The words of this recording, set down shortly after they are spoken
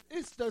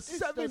It's the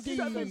 70s,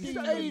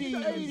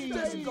 80s,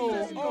 disco,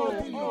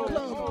 R&B,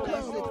 club,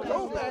 classic,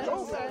 throwback,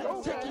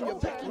 taking your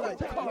pick like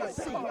the car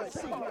seat.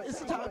 It's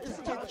time to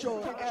get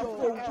your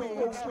Afro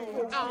wings.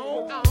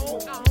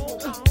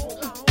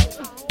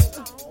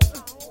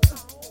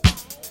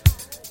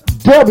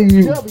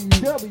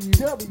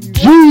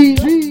 WGKS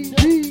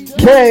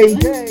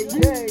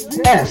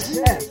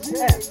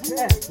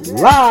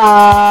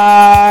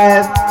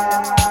live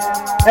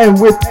and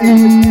with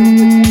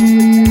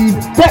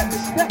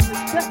effects.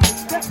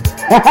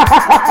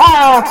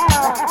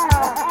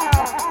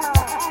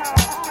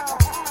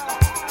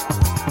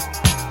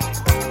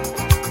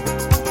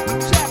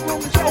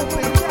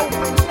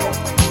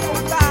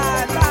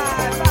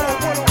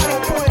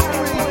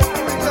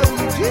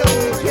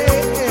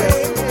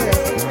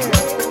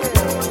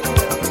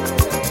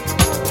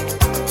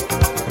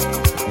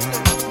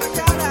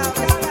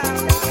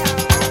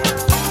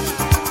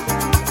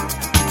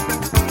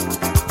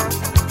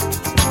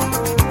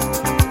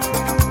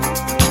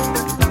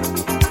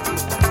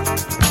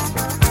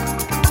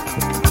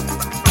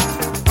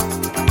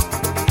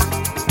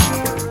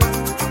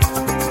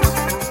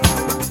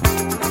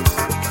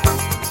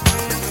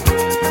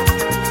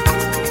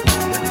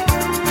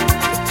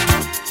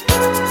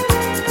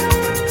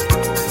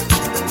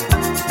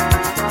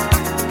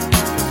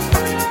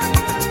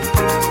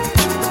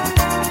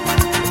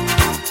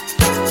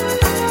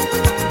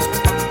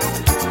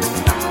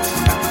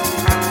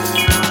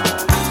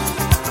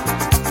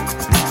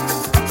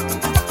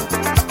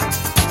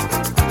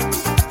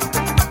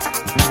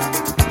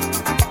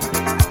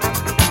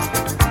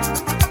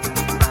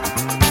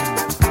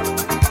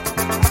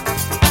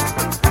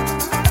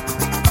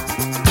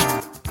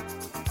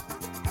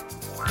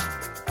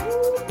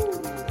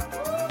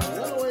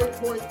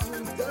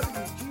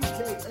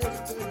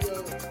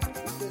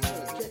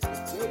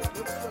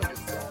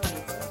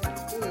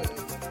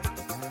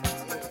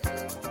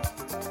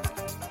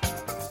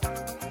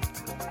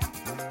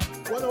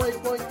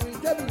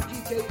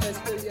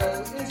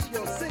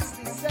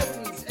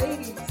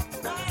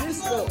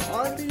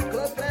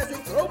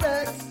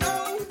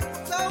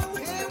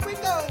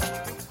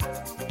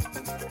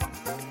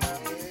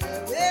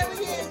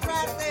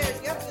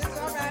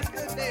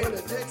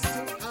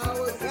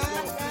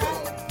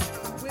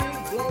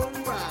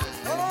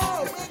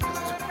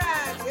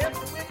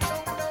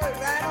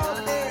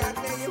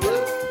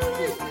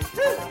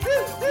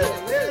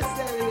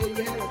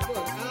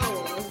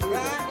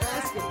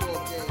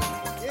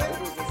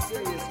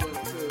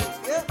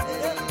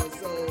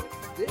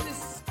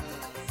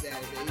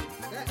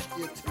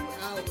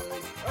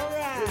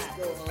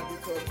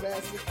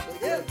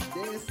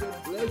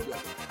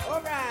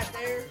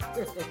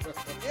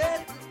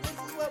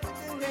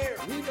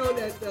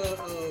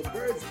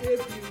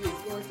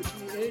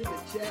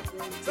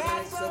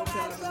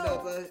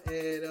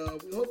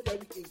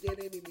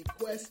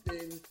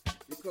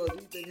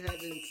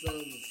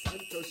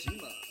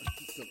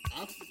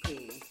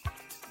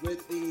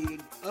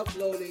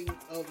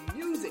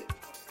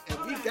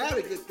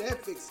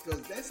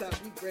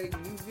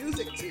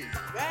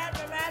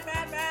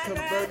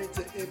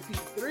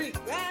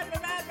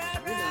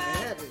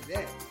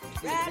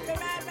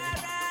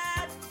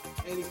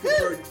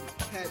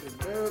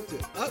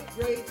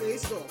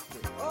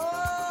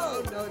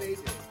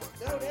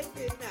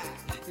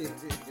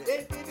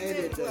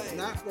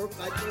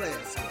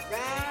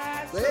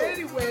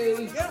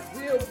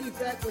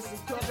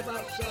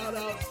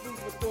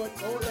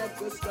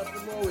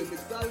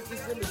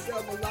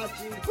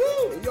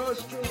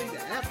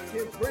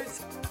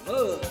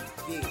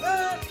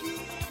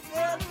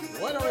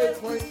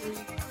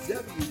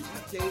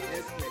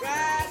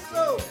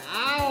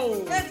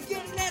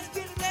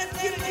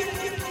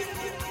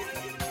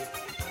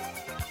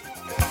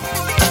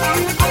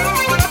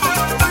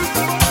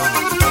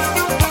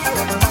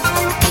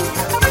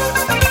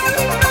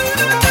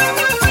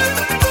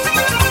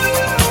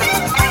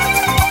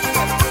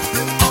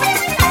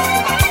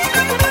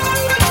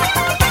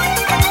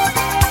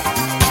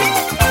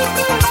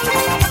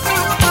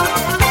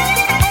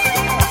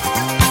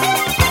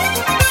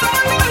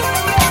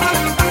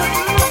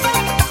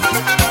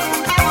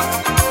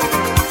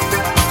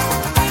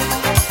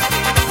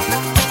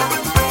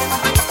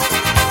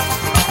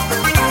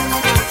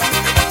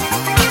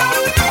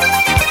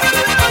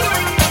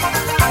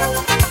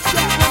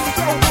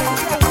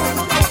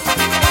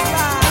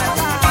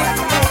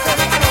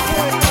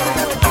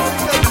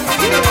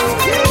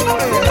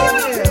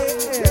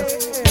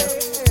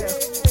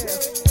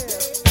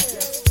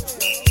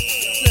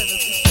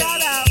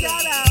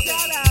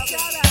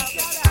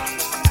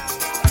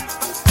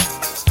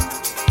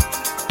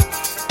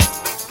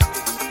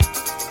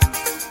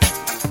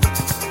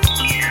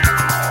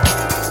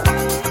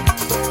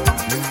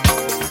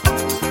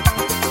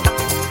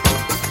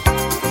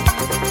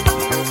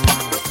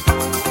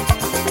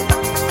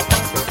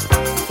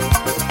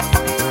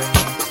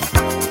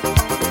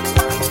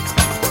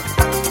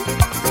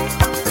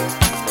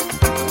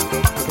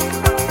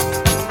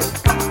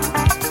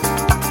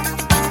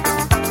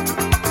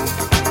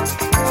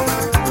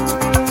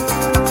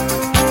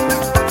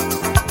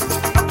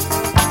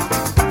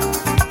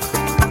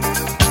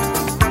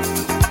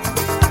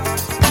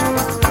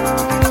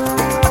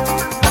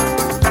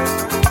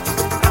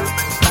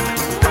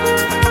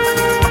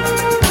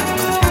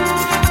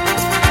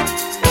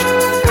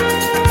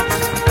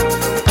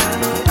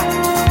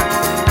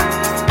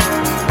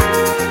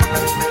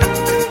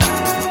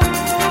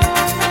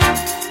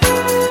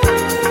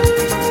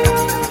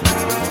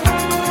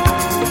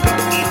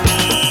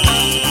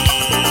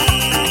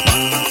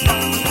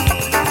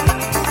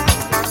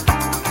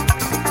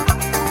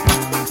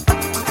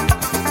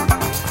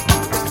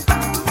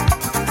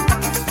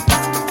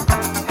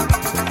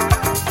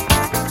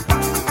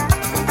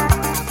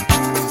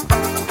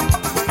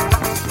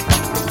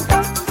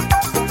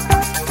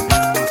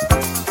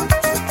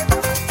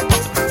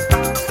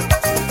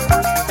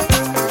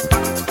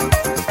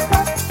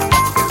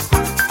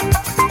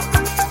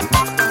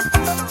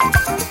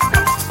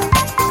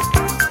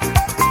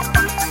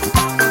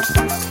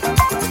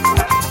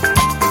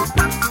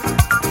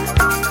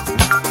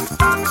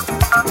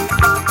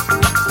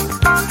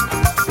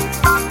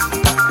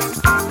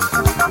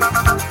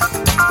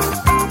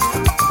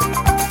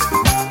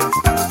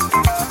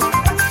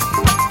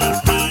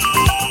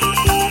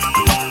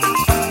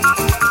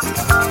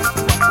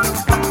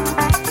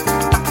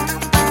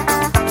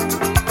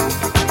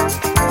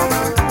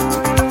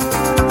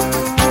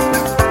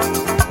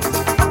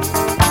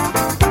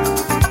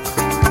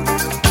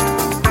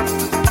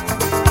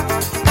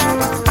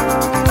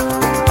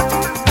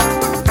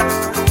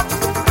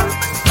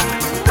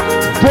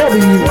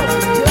 WGKS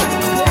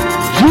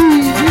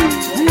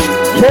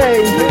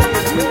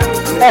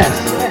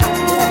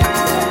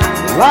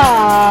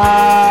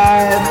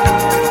live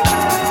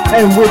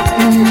and with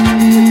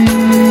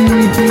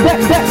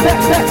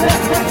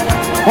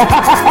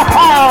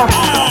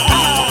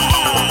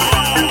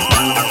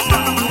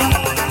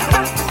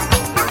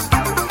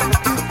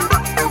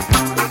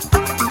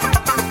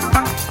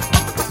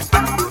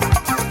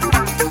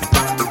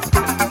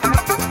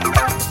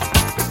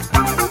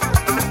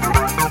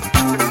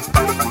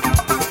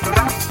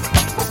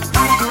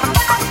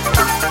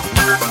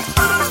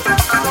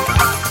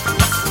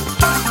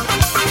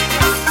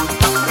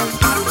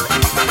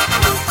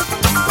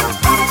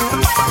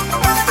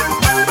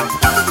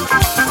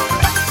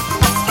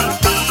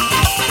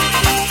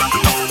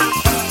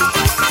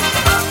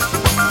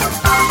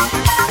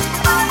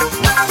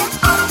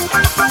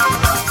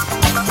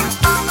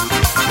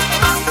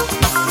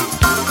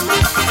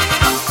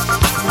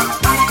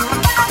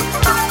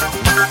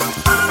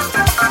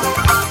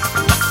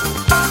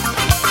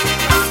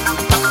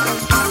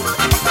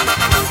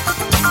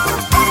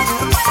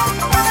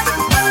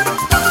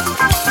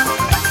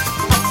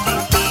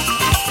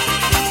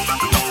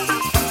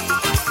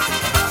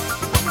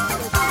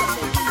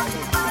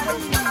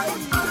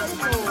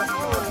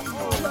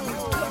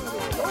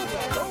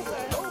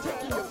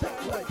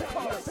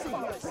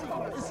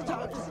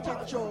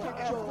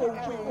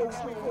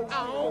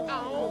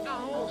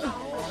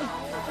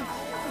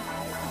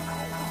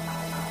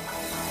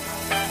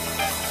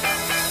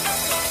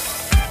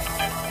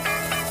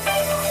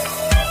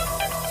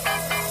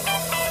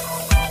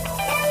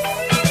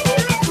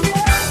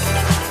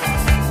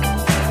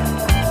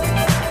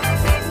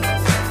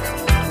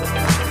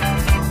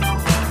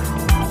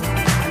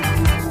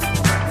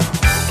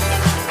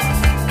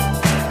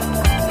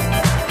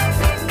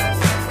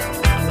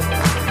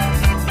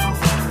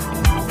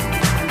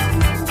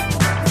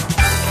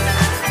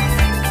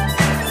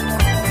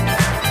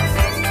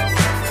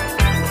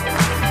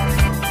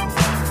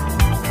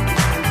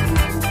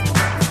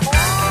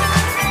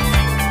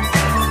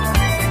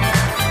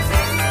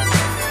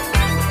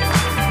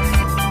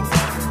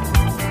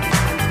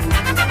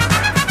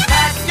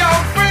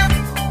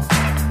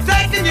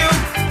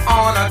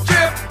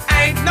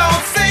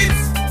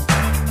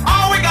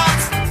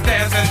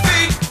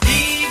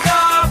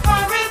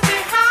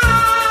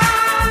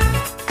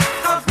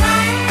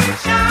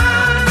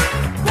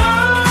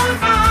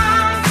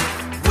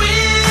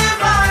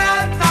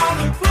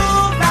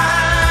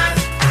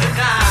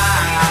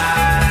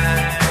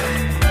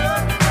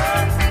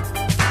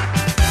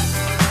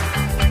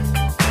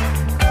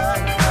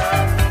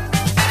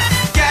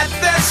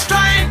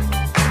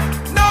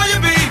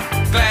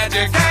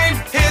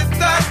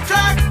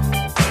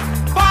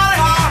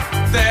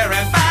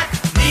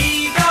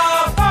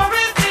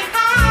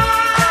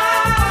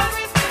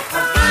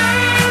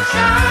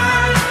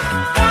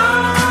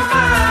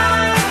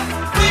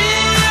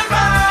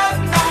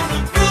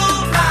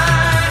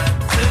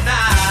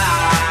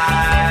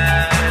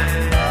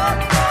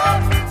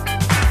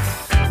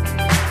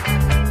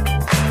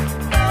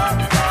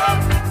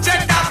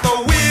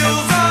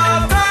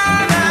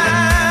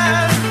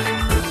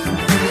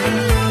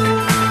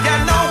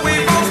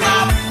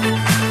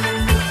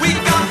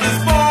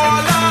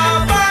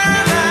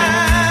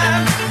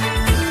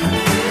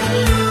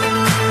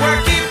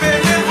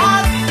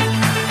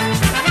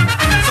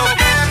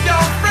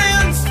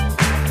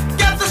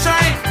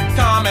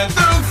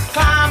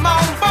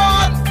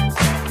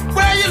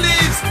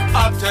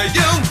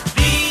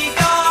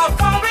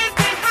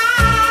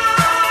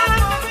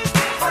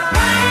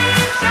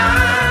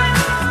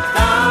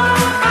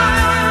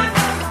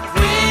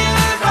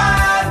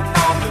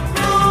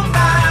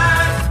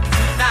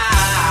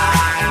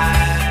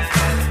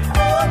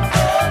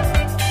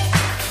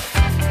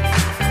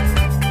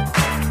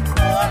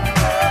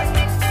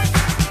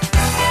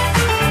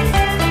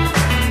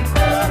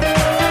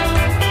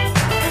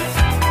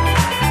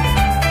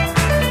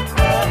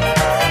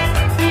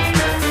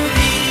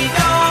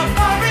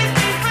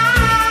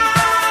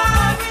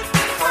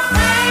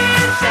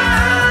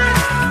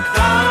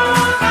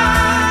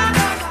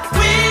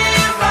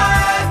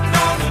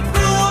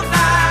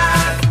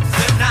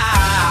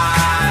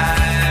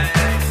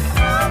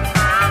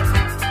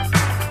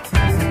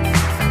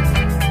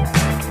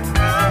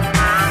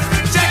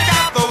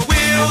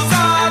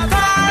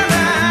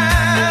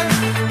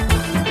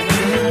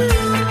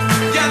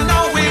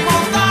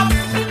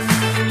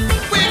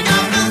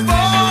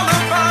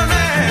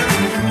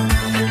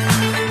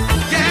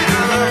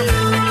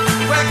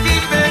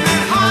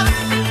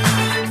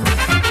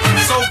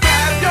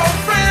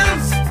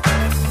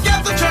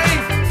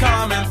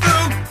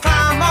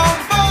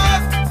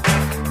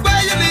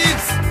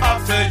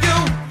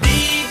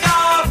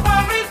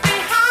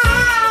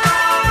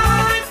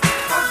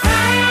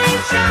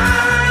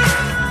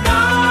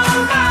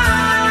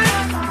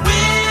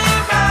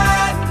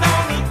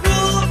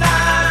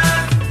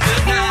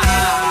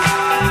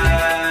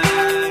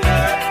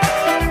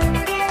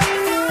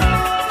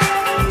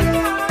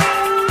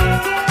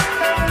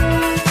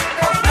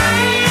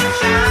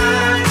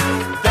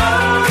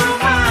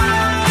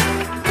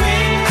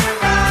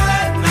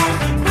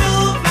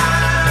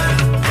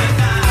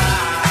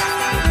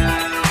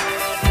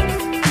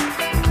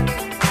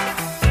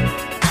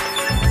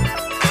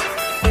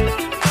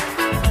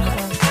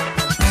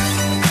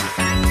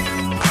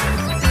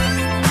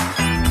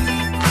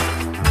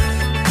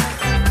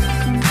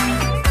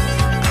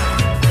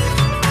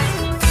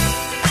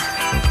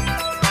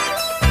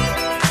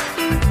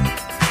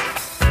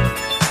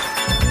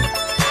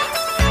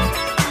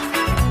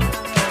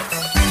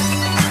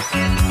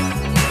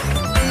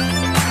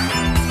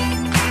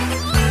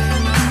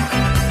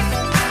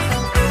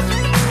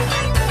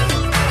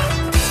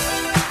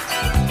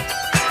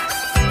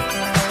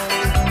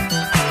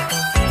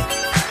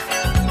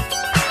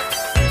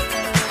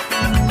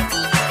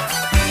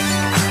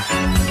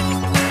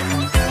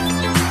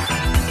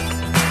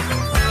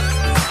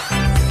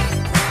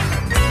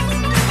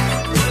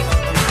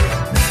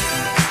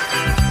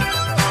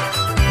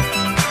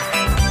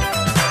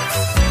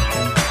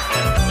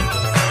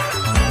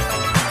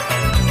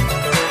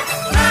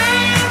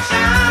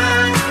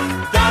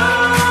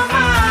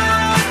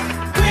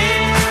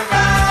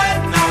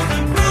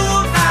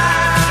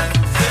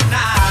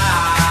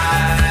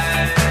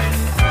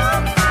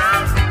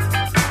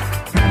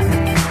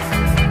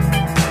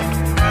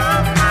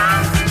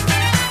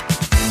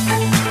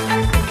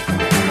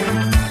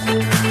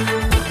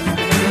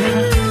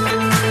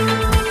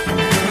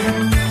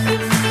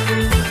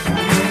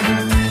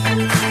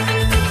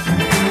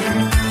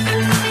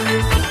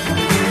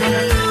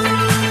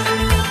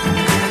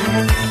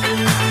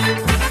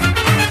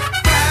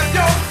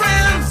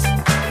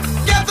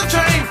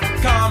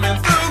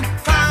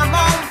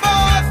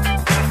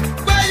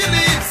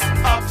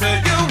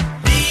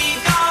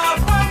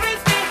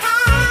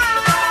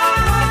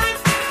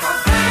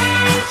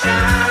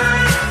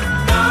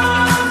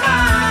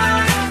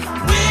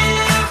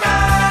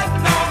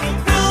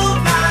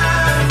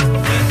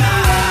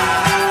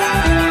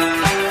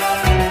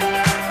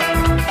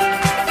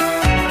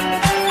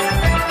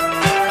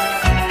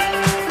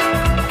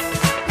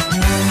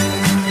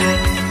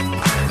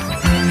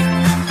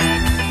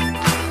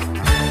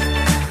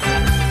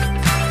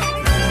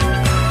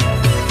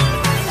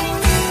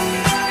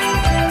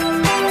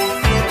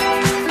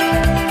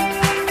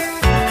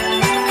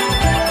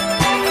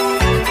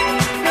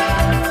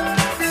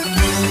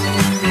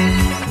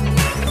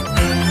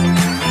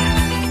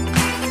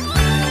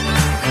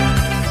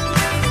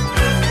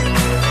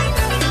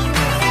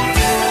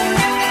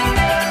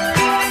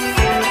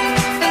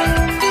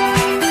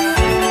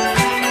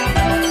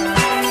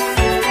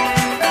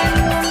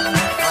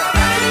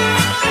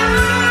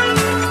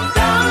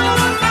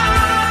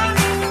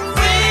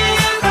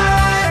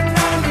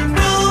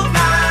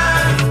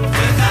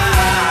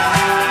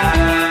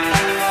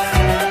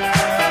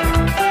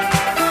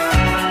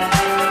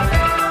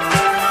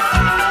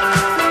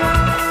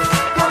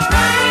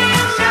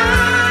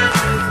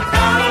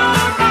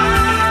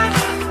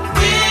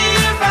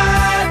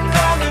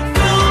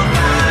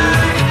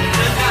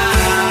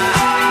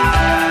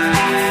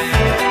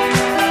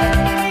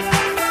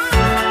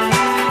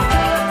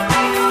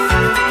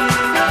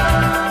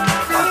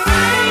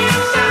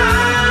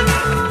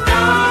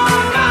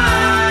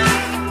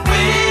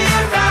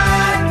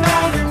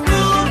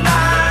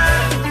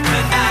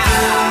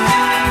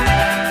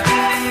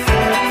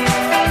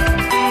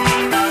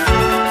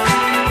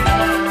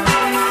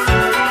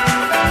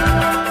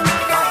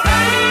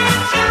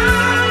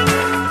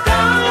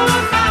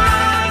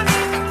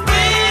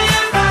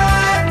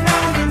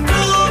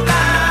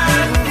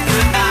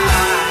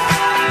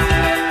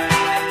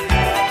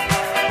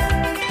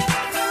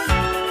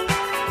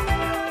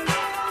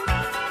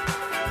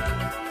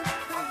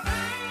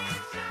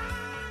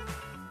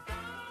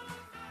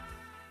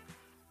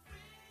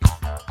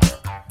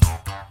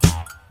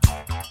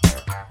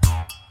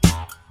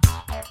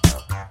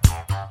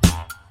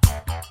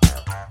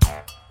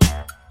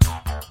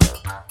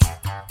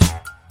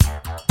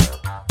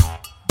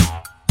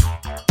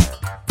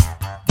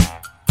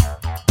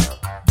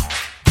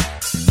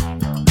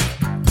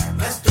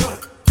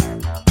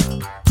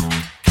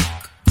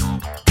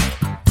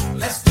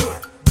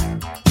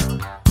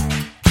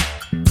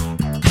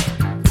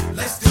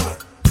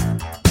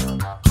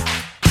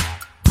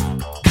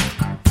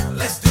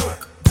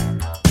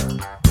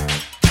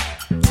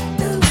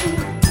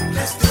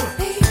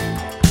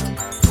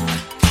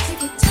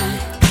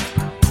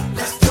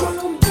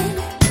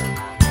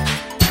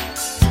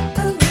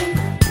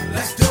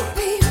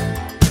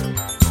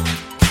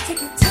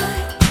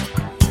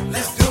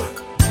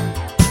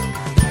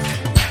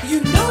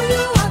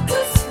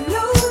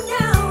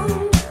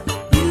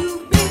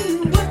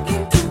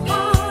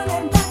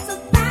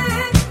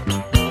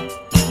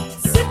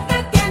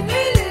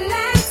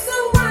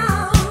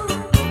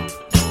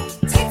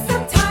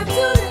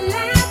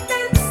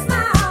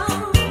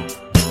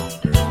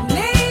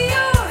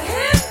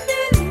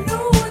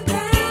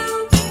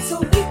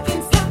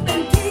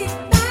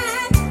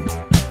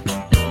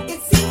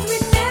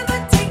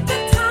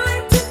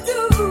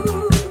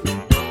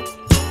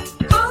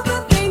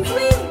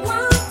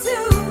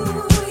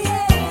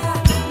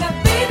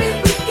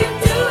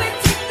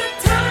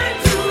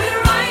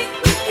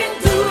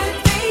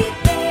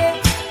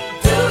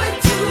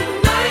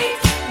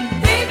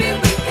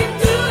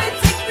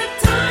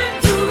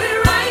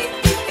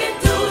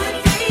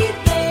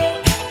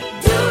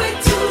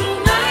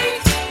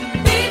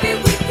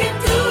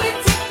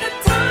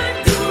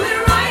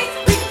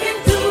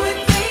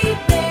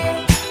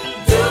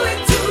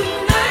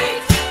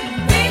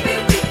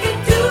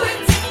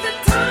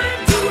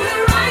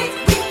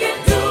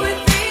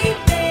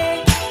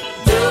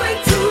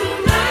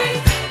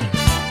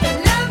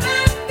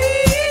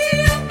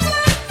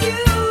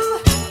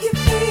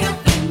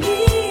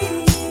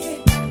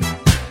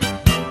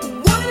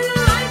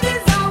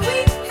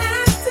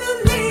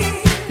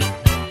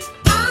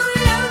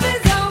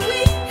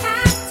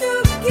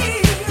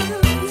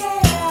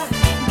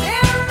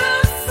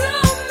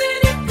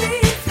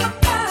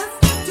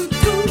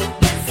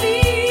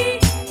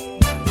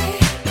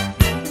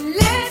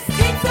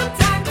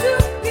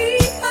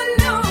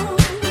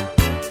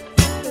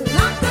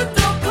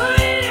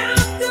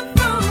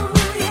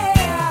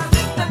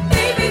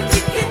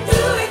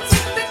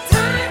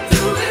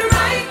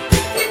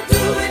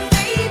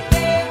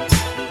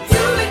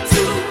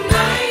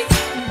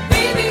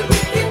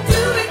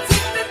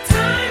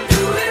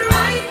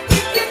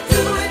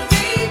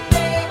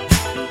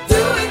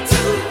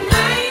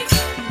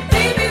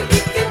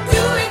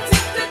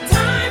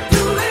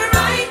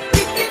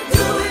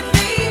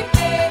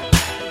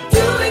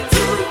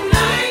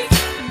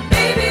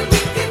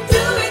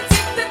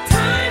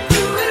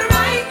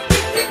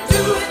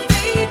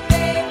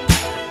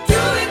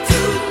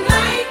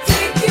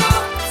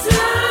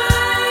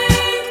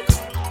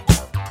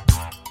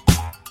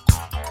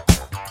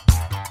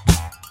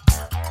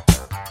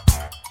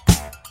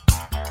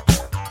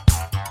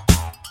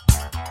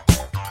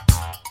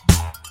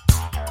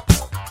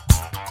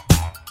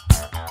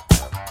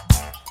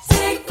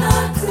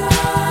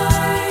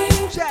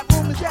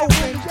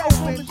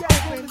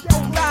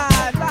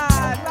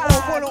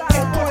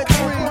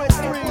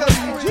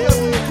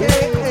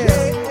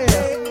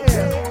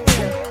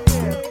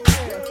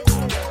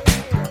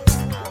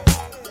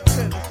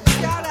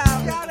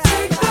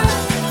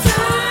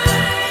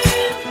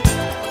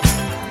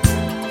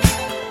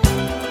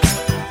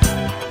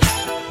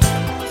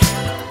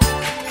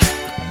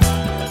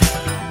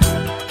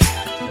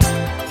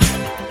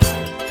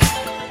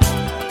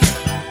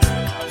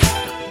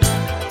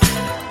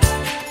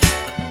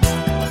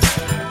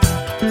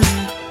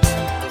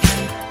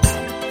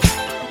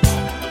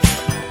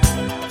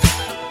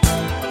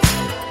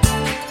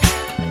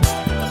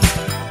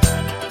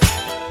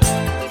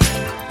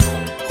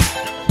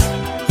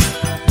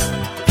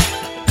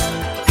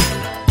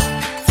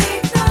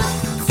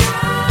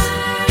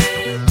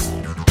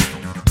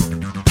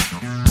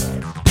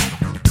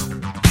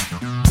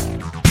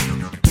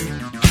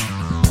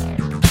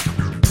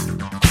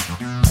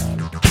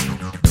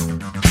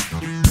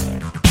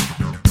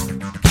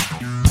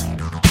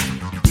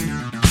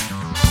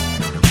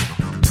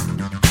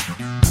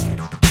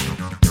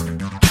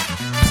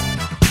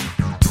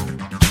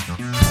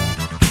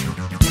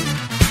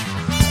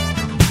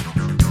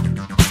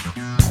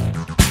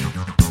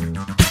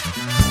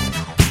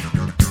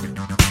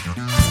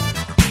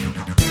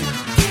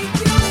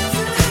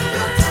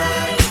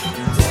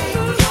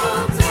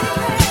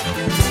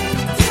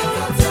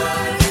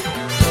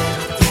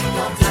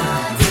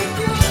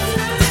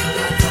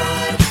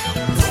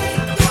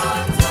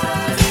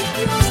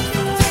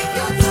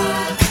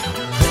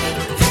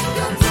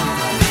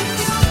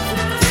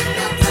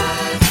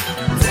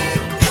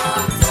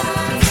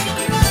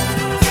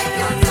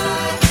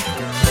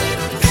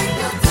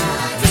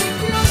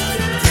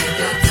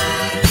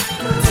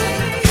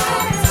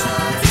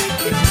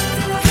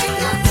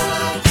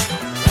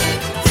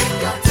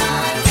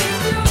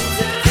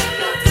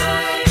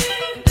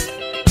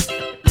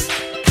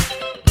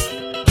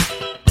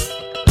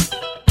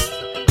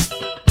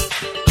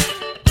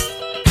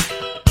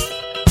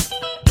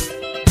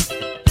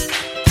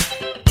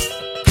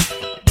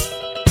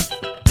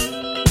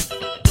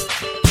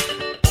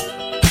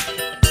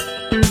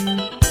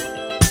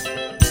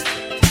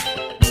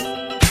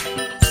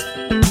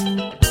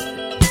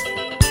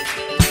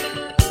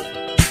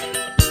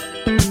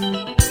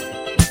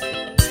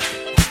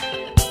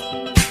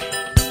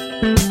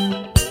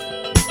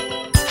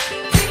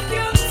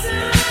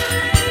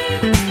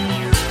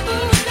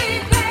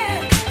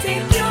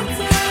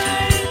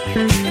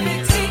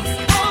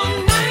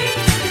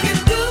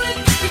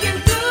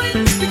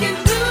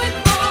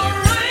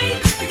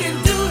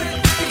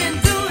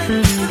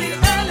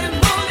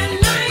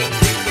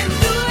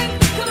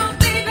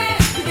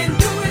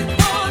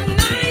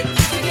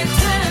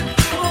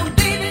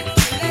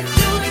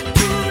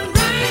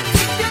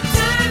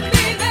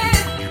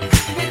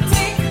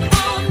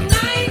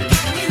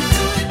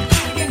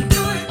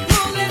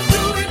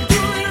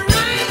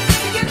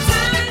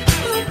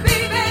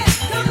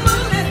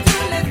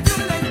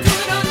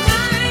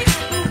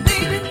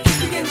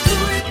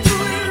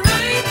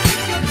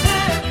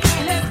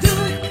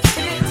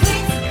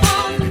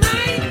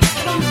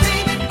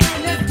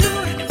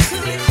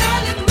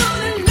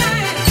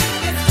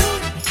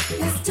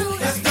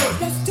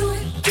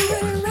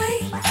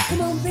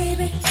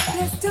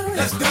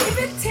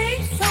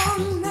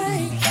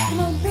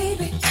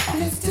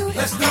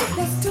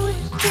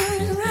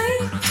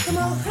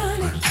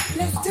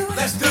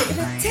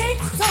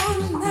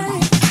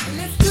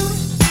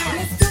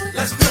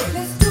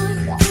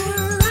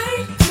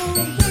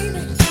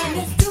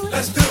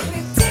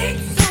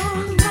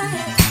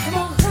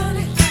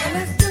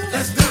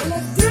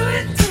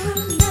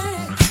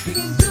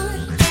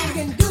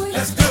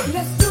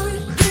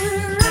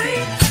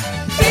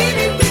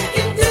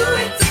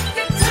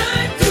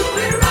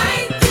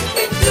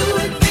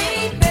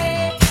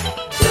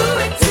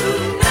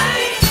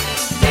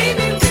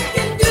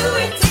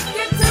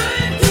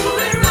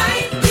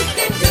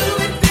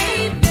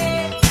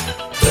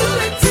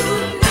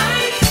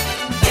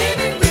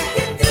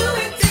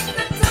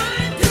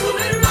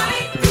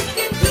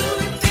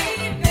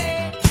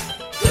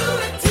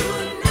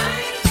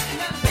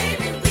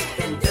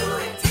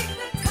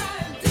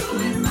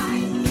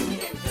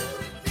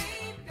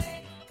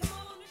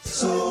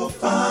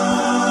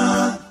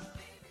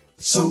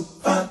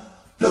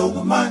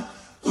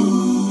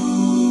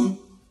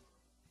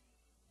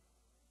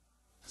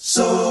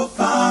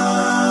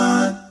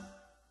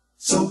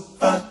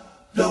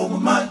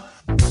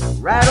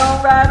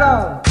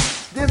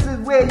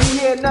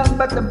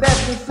But the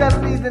best in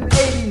 70s and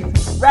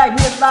 80s, right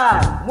here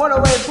live,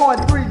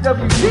 108.3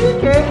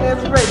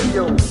 WGKS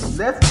Radio.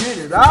 Let's get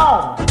it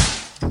on.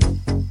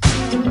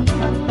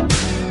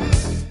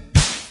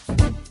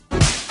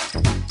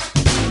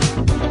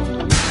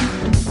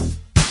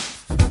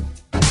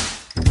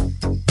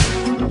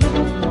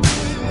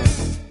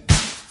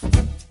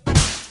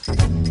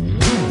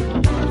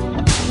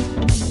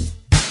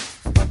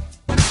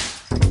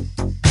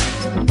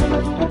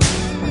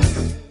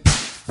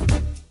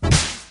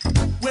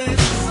 When I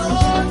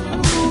saw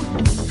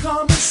you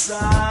come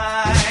inside.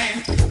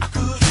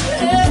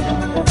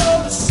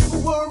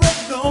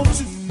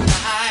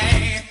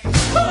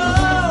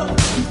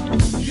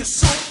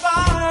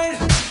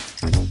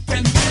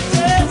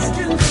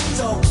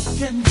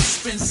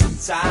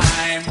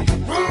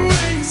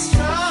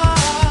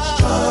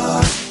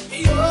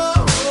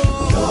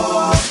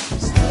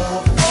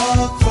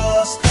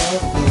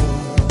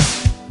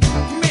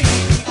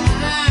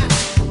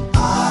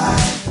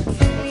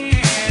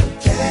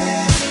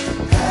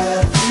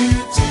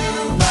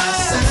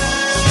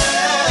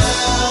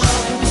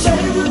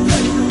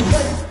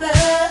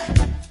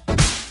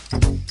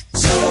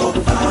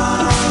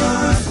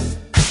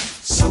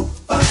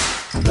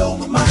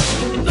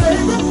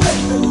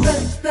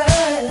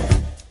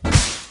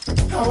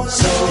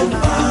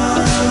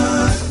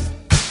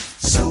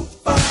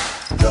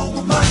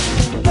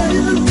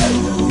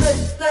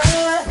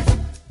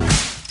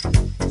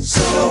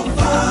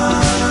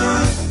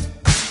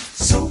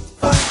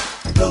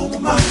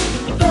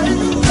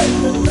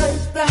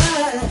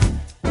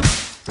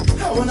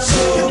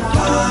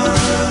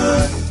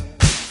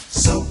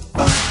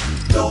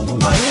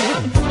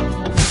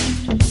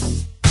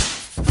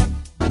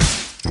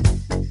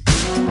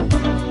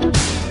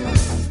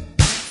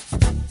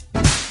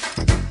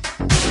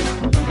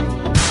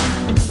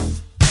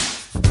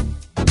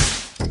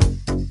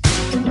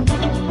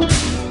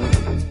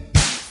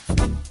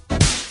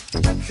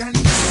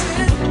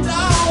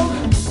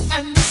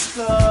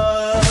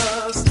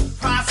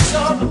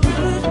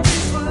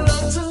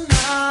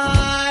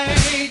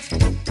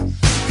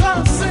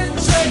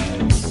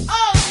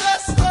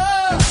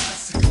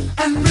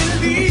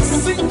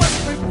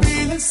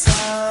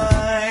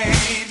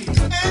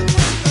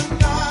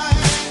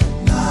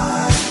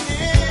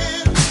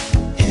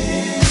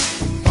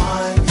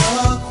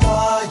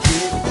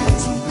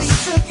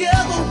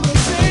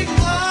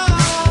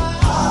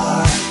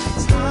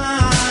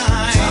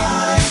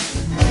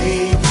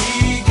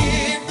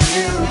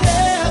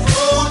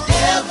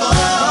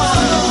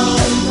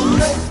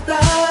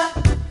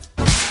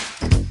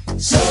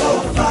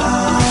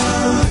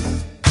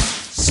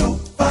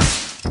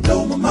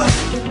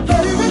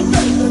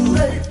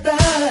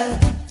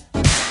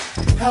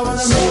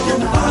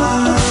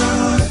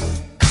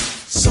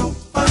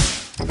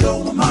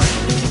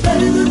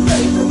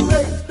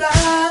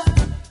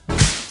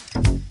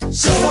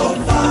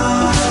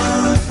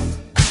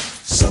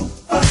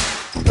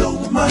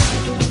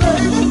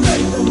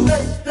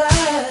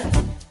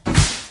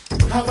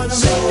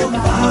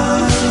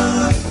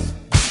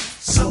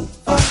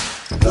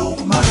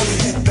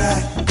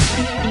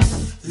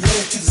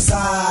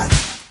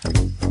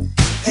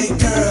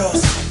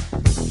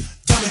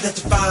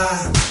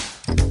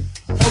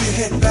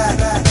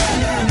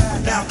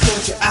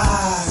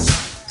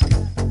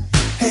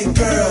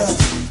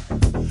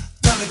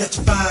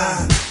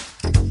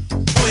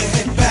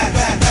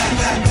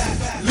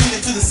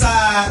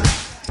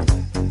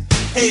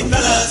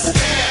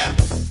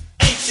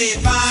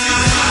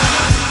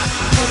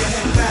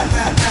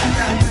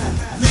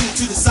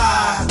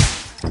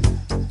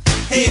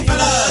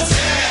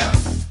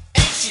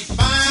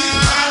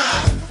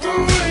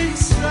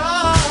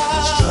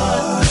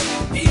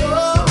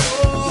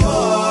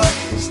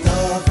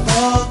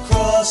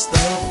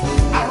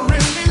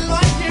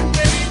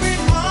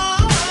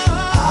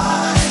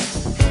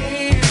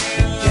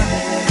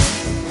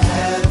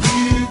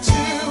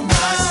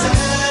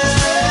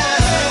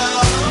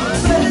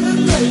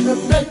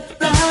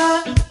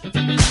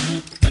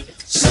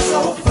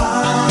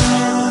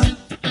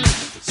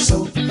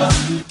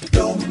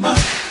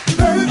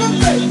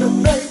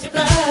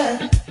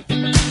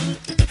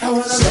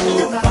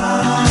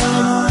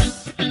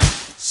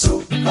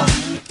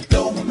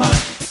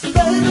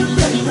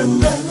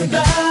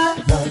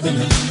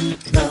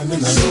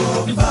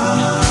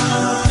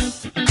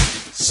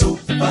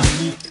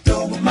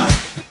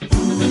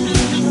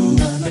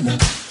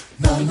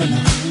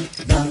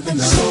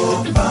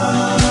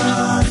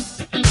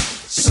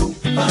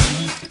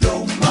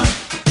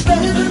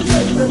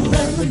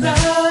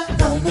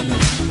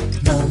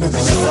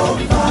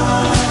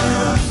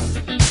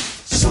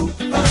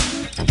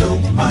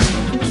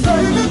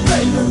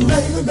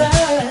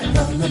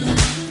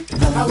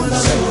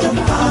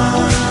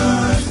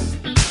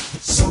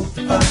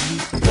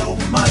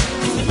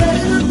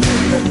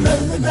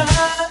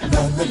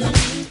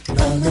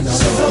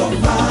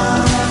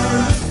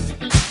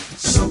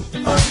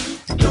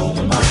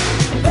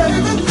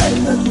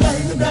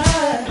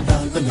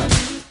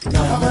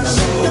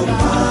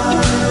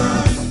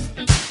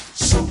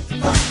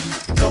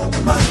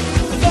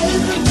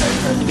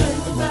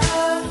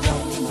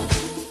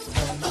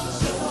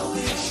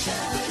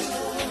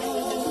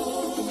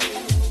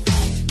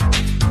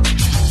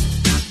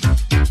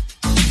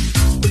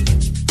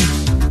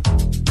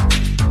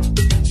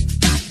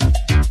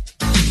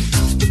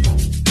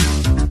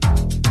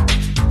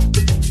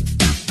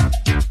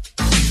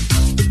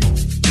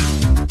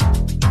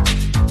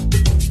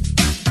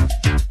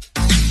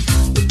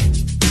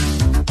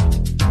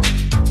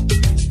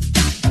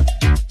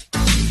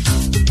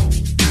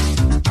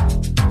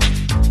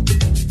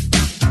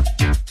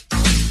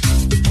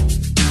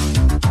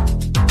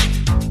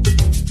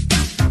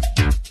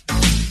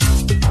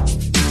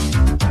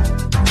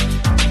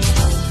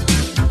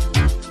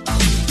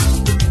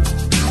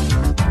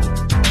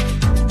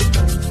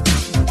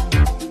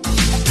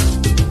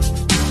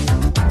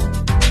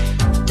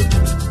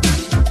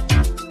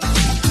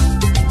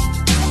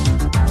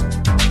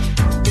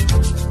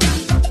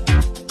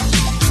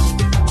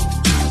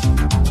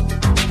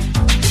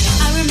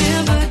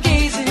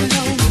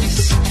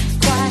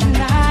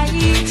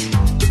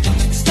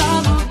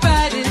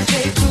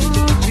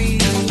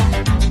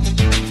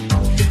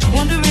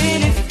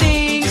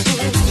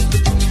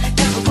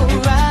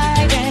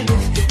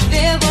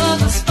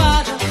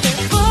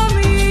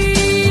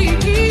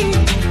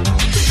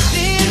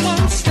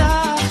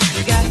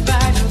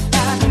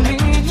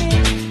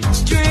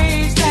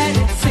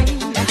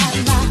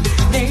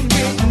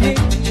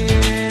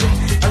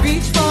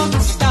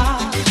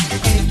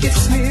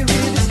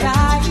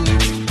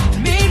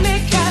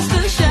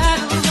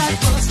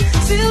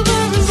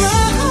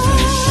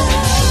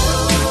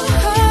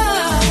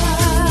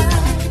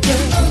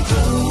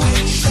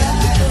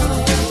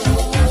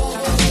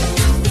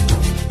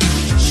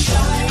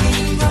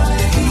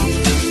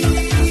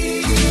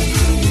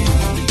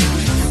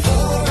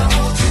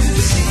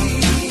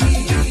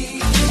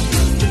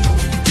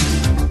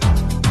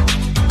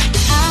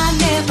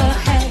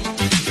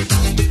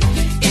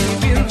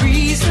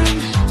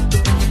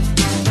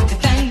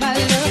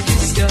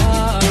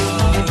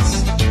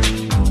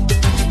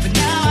 But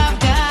now I've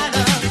got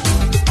a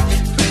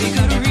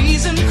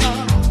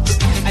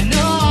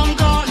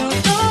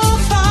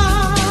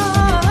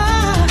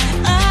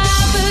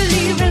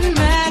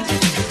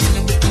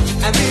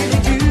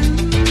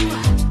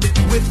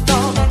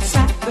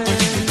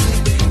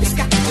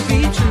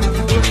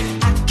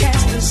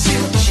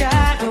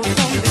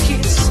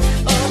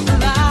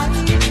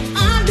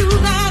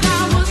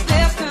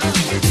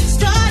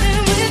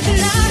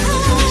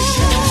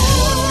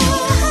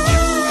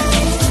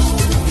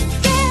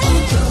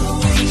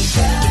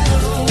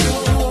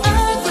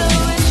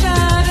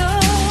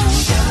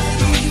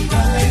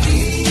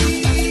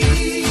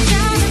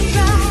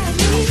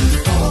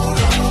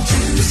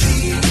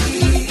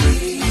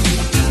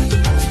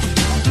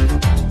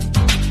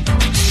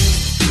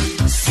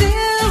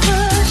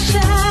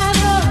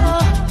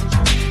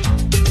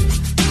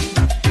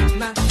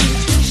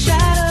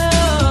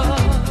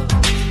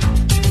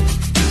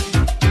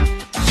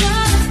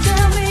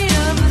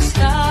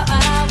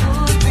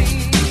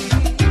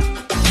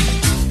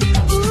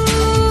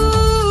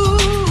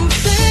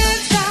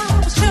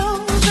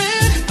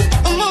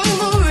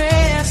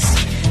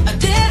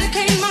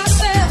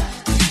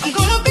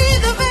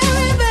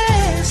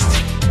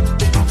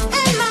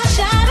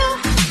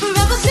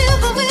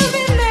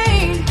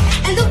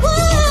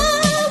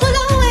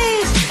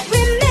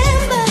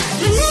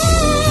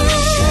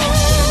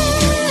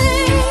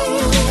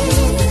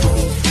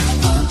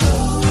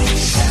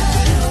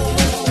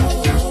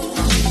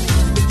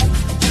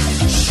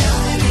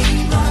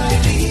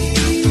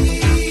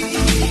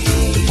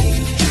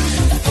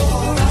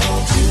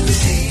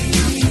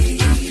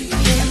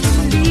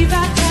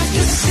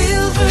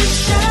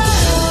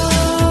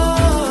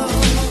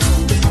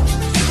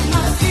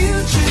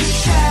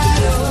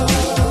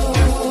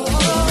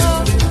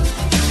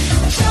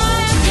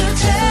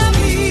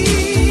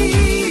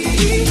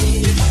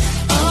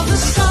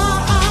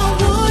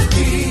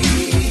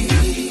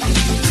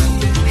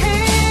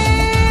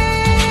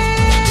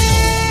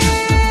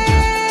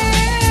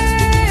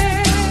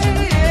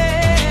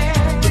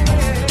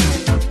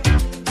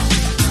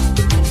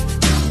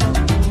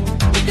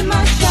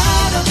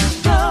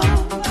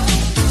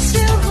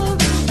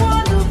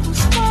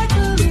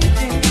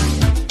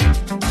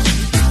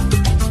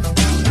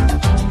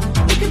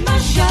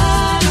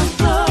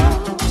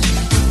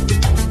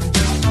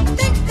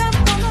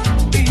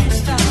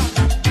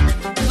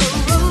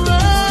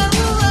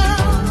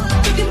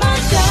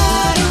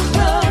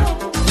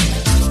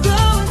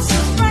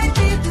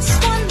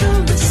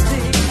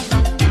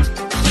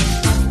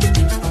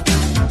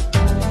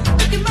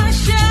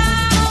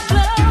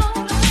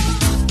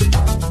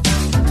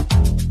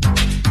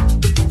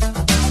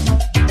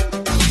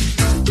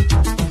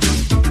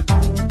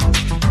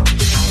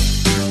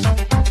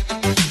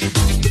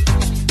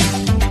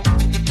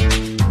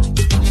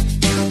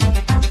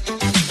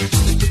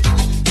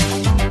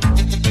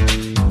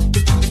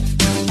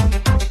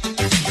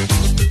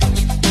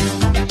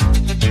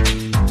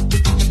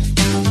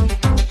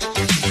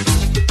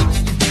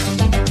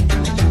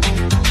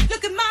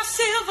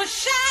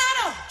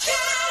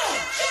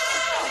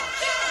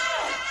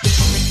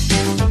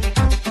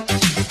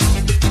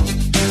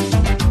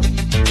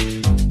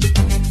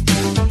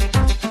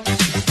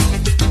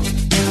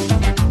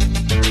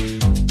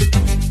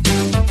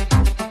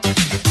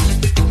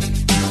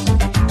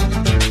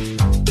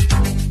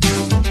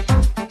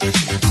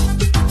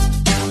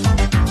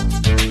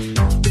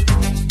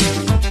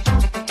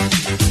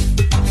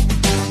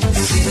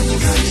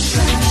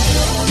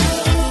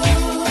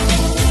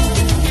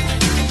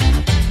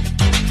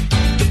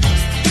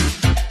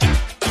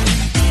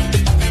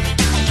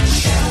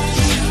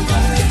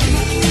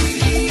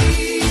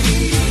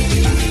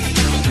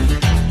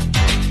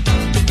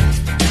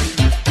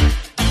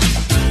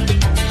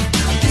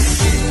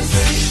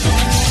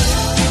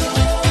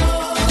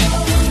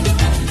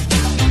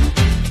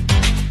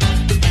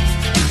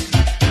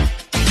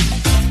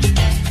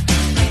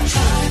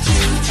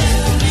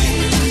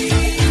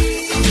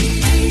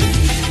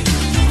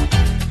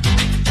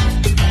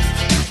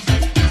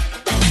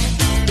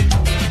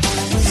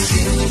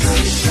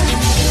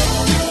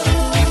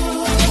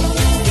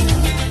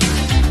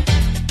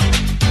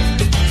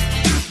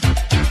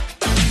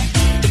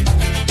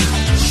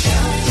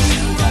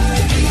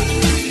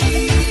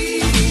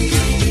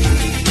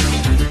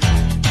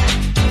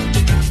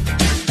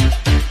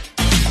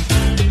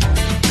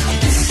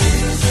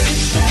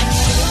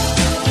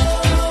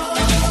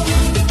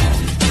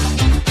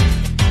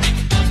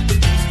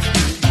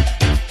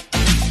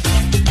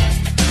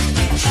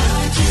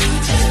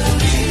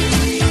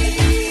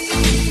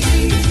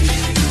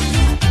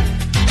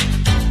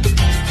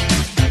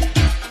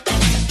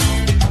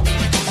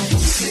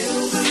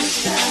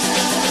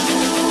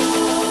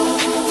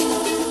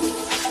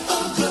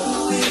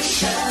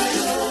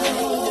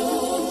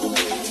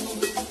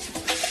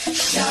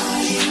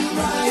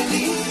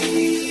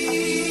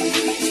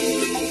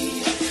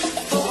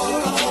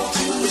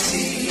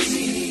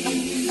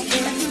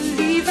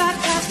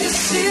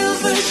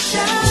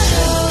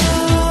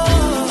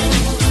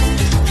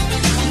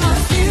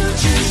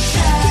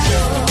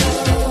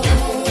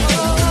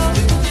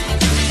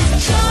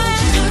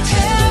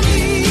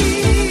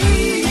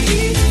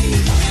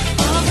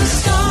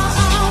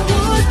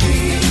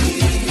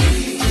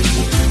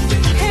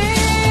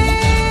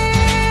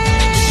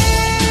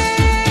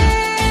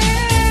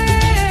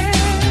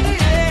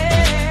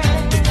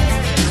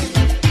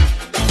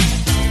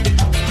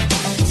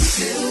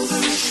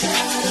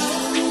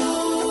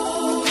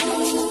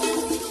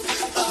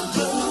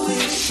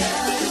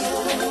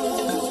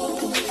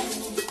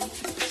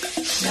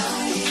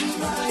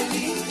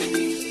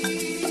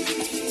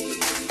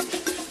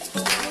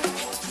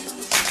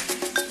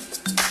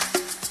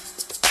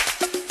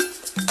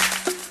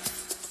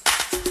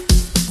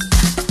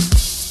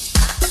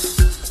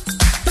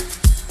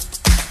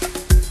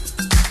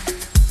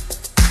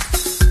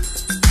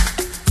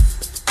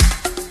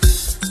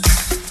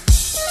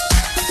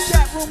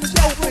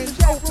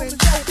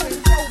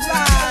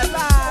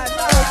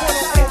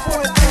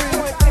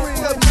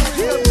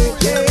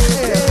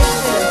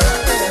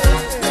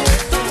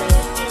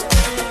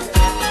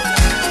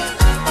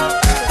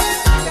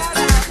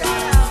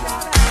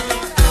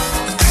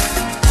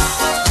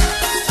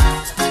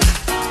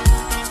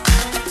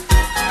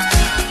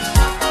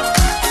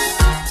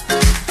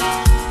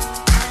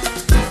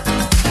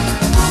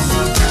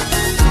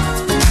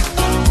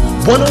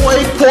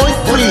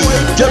 108.3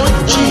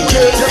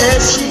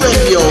 WGKS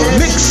Radio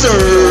Mixer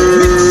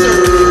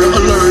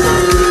Alert.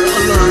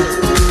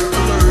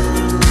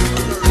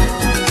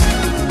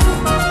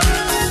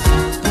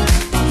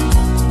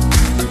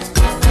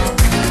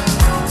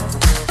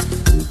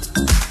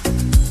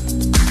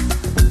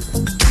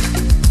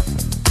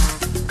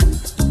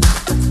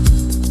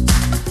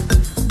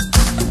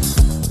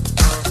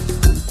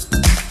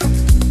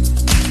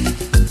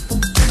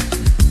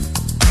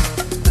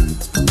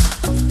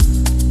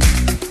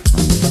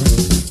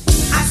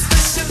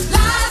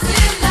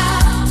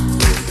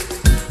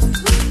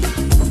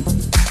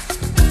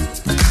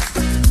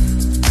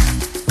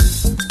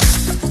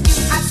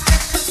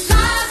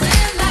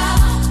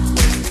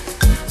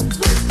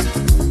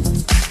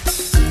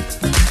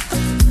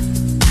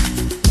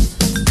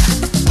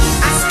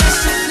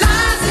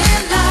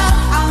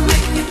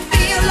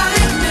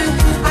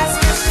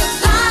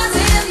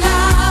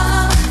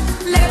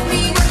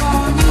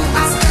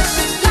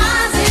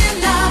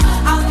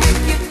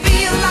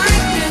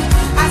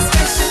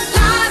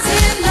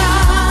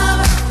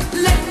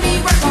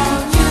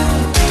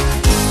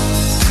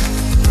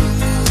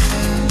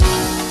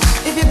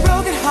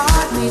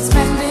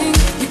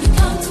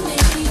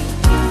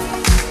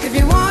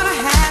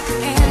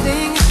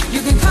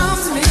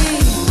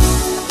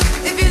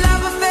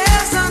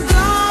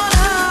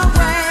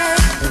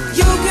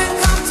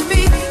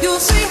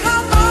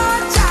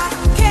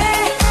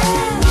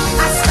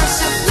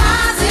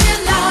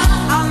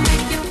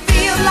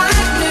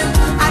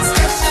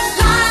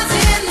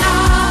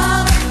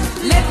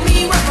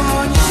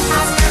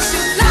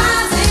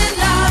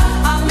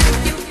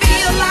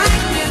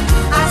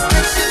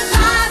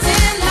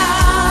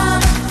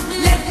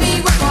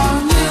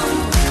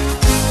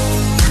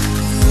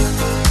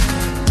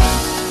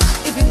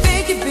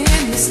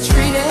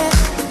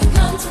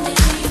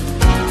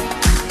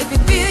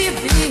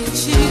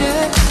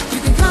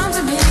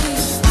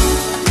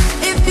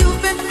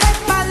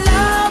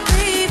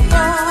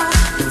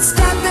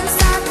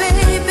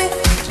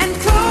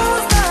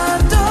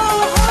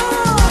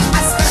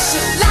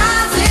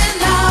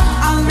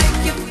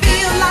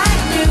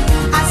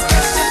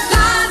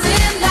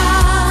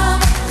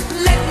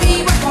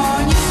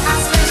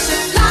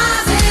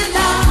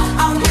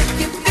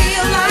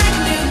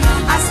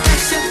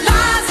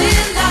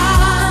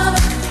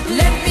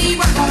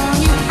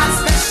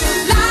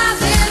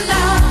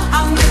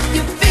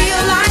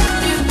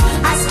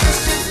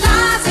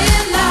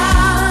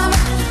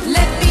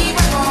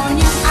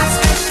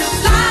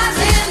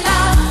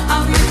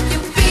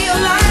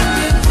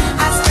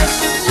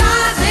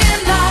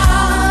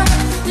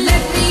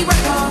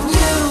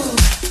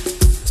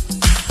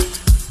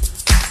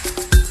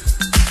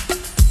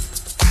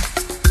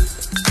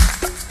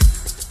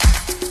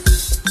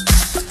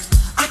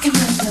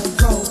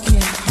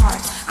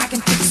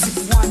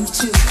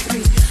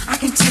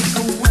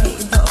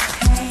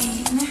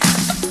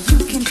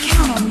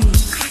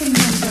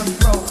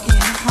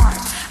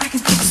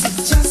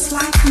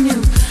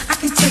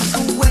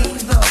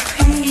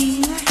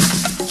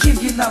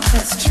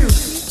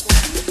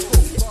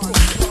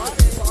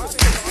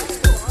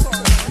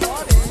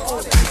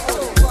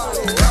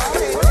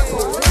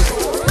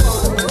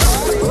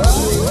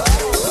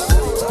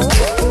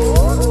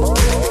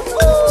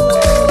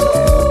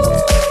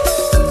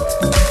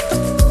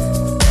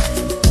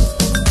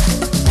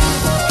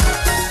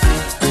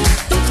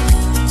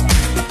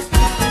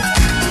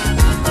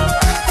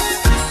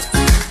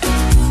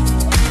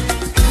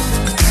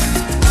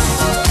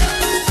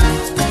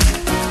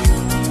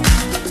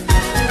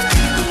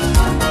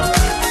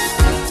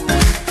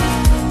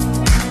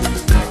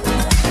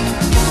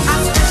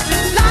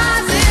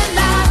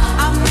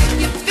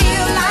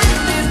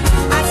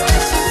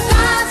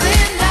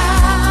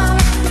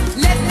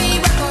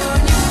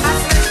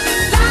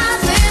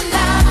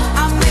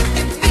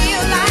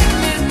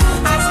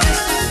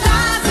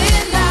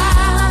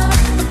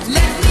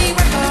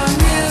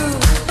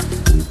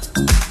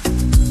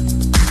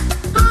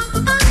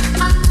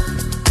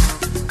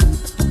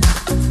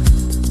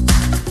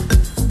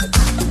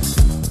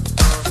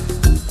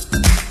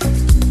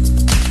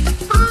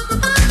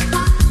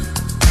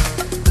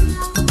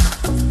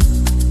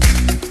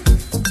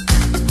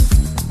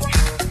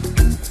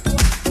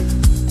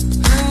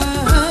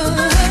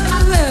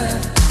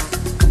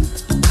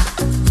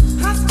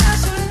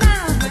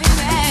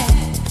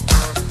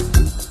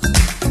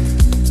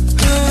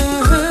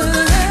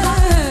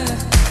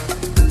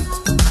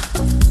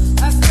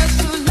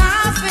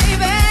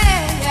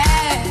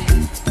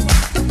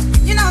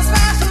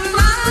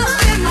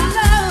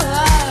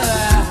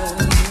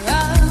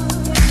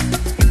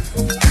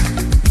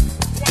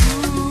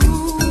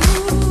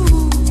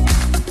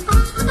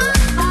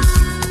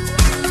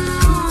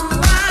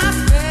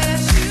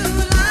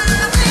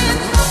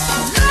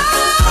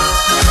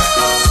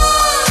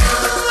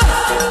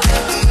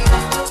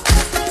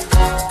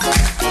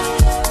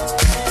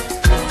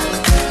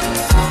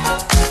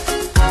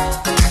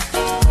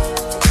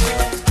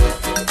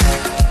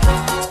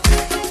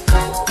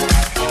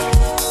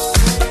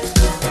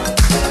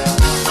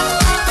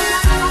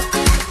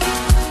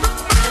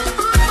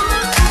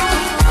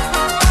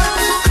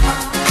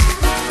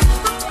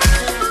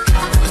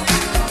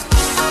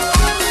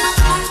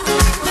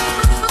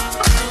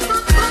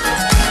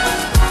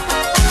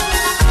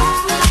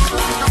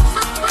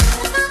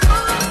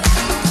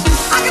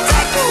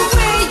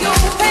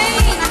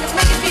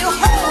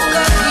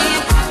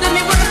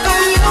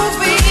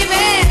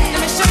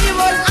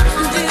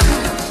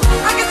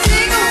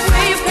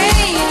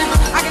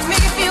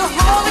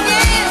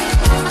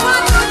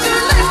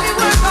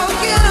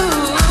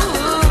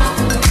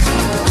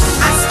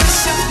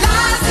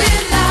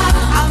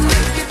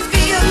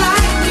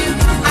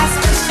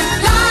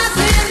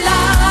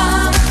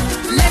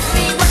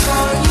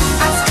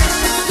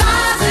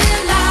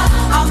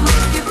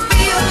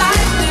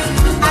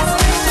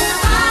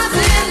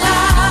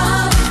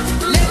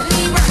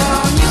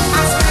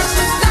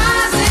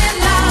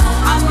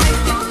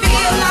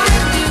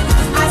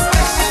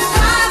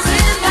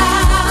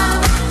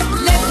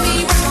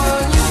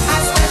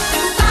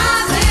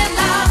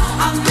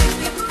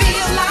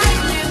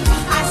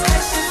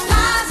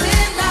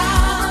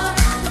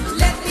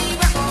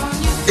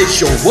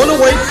 your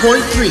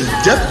 108.3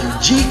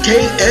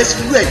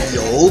 WGKS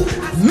Radio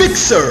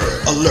Mixer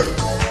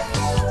Alert.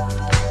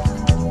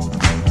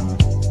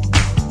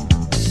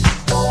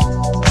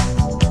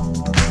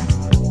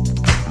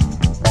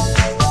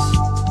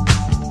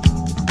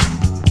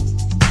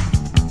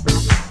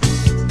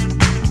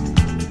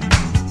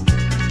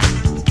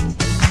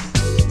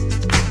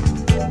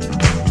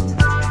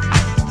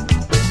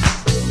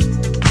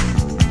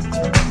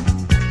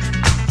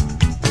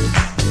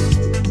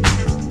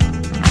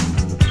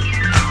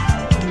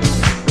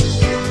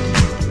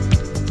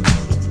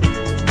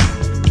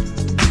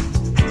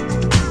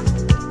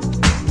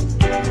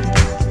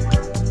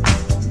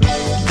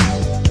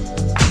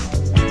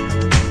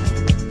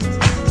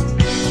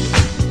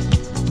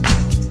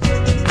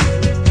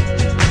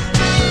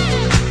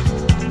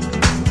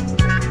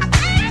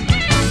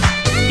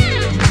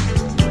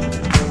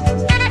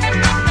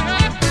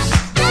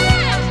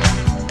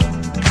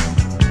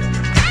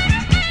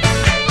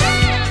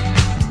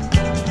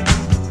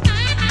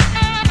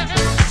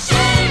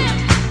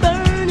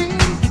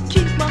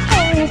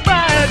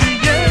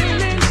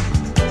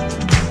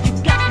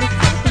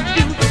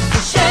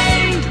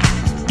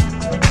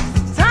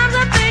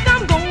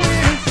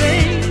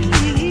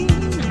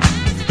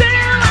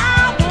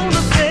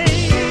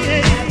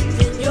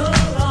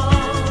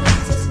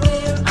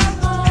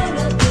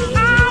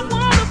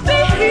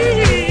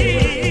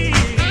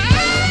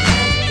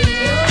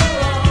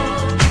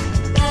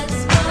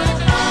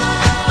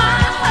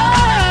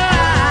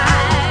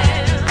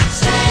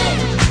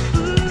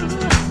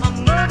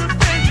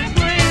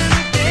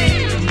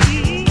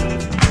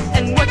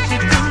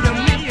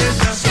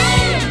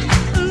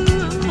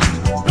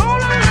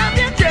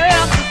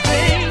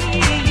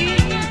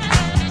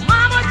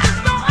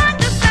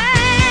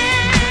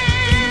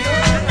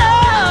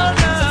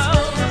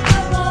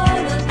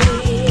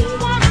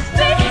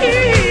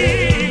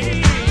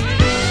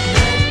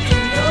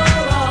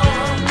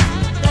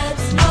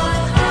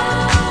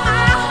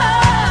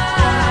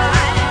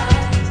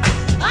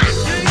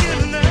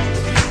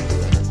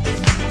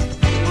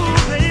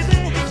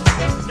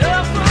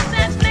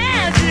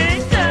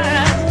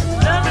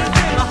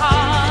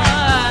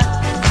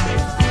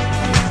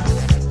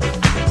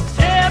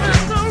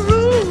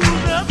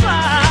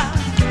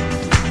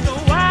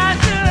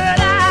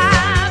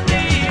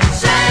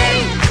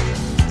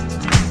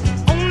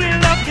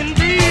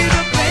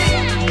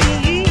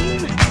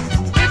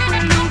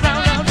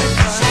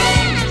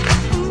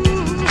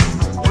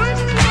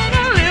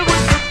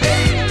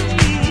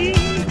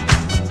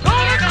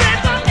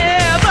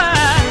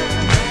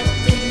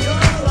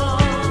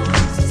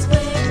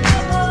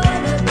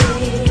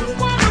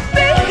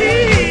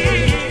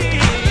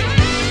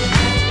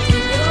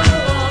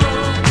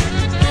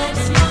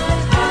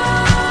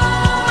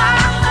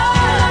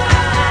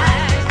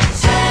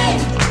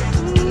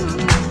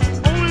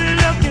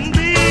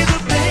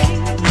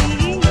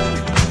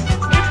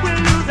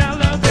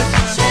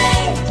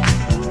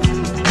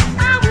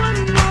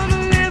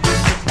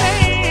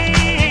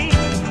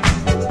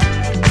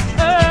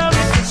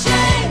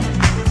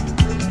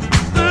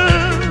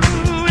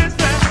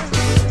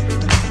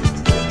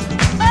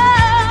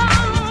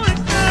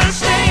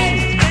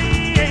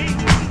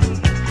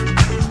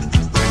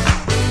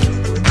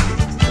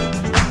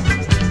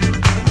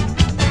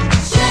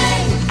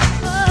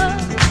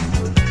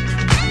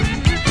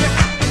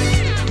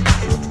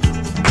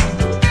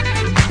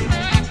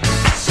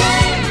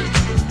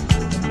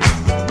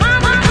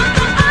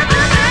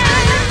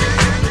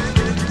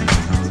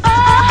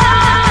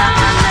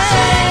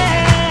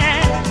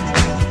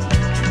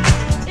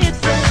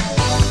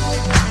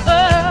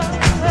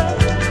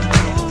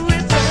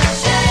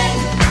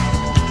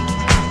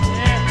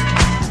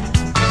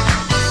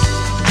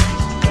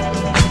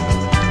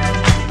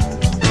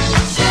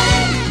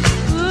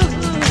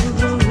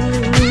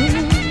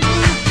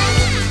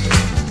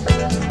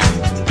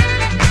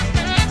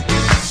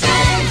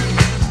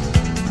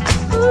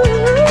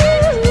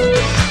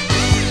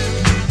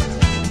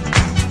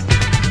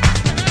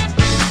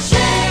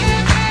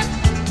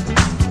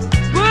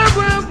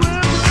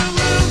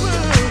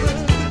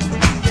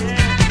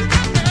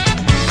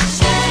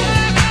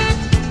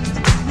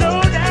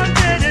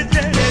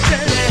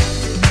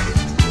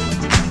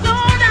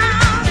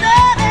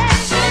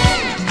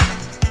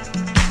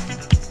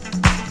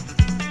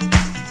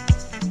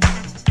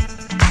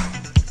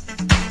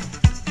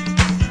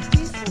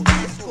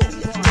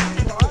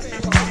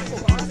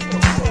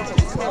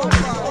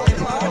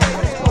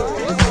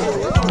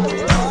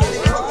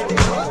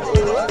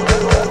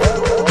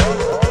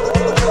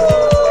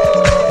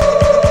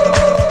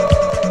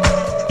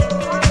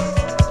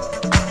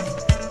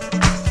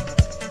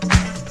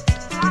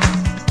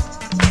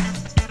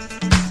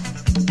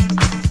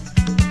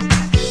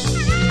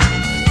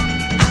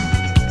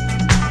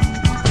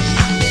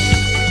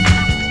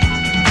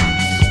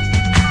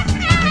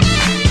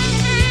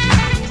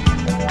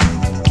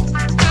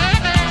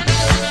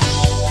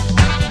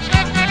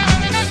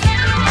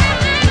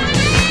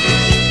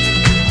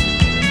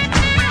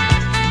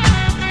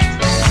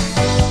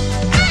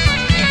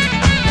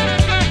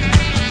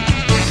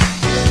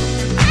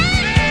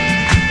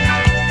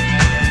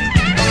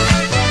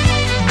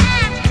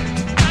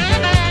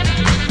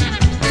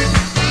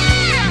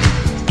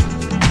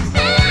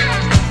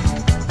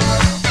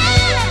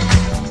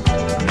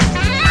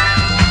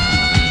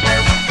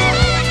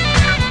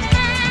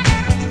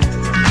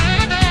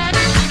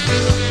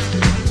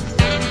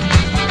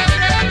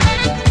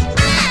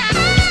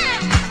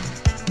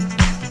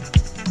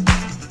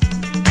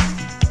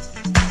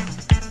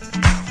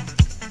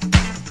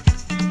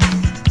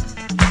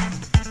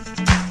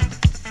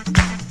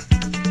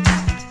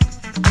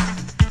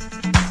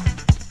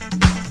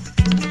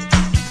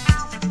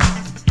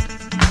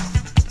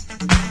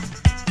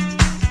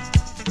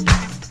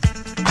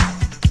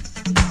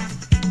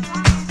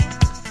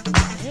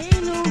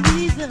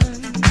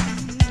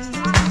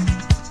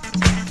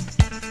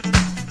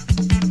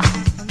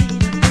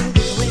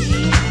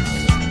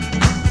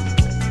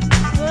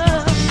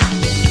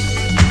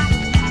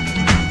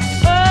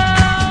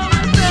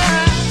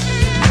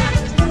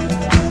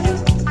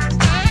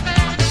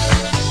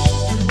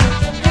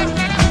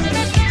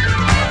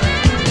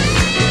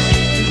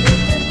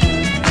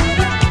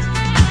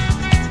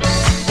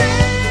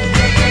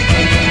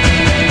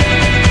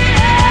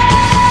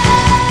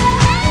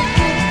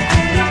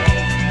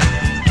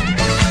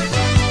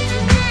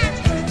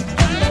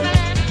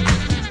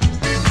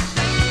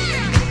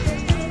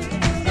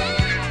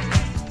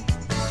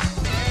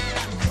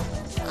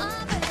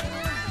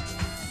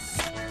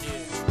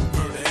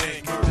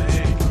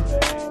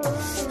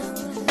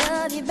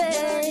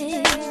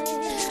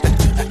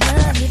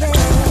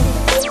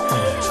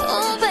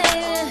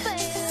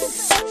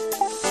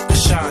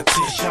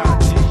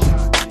 Ashanti.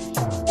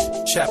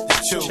 Chapter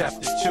 2.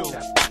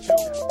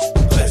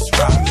 Let's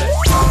rock.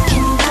 Can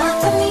you rock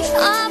for me?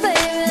 Oh,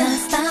 baby, not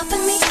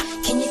stopping me.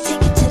 Can you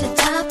take it to the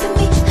top of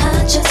me?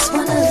 I just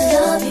wanna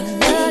love you,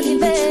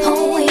 baby.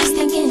 Always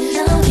thinking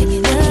of you,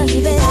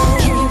 baby.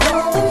 Can you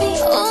roll with me?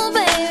 Oh,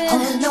 baby,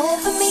 hold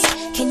over me.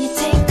 Can you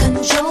take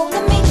control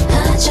of me?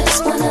 I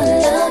just wanna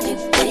love you,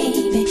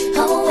 baby.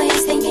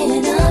 Always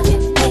thinking of you,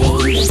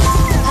 baby.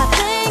 I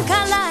think I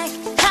like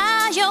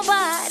how your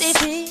body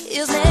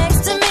feels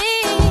next to me.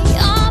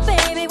 Oh,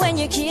 baby, when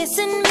you're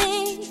kissing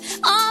me.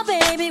 Oh,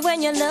 baby,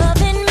 when you're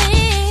loving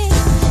me.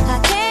 I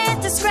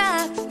can't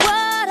describe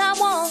what I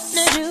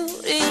wanna do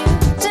to you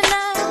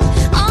tonight.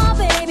 Oh,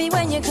 baby,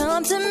 when you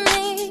come to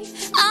me,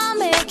 I'll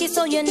make it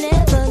so you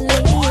never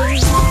leave.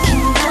 Can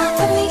you rock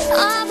for me?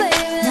 Oh,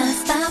 baby, not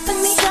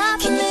stopping me.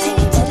 Can you take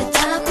it to the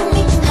top of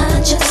me?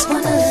 I just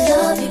wanna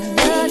love you,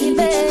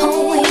 baby.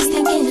 Always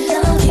thinking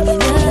of you,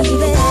 baby.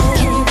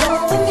 Can you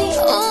roll with me?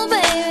 Oh,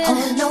 baby,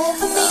 hold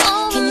over me.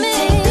 Can you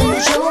take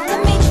control of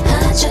me?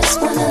 I just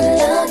wanna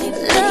love you,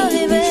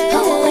 baby.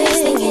 Always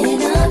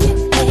thinking of you,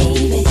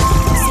 baby.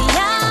 See,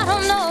 I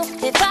don't know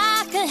if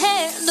I could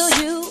handle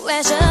you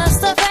as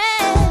just a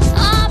friend.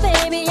 Oh,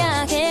 baby,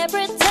 I can't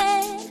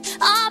pretend.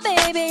 Oh,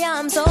 baby,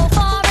 I'm so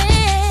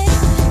foreign.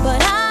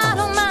 But I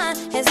don't mind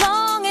as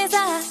long as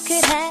I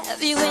could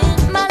have you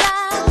in my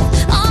life.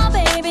 Oh,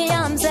 baby,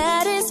 I'm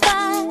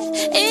satisfied,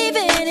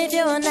 even if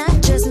you're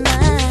not just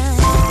mine.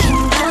 Can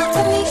you rock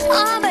for me?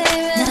 Oh,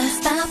 baby, not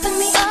stopping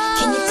me.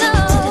 Can you take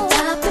it to the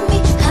top of me?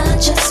 I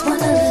just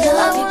wanna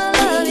love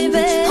you,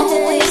 baby.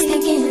 Always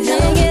thinking of you,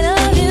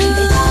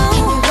 baby.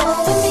 Can you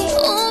roll with me?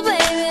 Oh,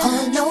 baby,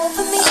 all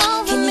over me.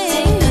 Can you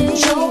take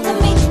control of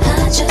me?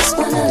 I just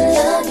wanna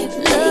love you,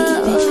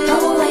 baby.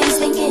 Always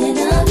thinking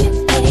of you,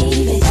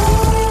 baby.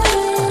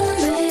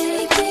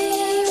 Make me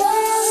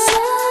wanna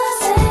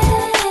say,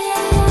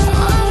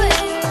 oh,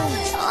 baby,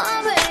 oh,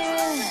 baby,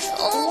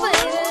 oh,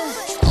 baby,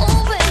 oh,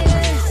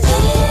 baby.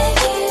 Make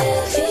you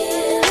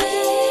feel me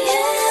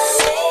and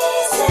me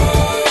say,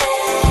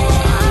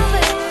 oh,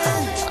 baby,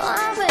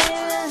 oh,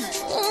 baby,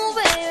 oh,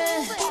 baby,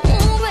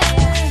 oh,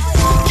 baby.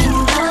 Can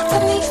you rock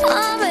for me?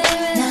 Oh,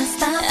 baby, not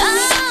stopping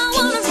me. I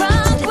wanna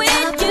rock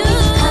with you.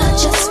 I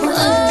just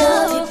wanna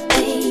love you,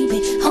 baby.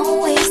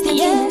 Always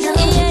thinking of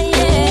you,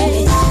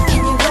 baby.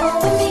 Can you roll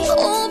with me?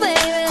 Oh,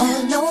 baby,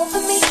 all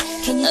over me.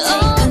 Can you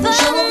take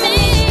control of me?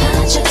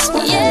 I just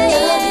wanna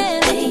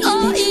love you, baby.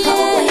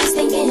 Always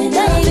thinking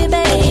of you,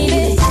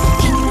 baby.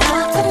 Can you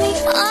rock for me?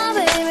 Oh,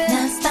 baby,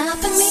 not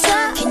stopping me.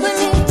 Can you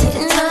take it to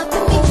the top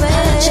of me?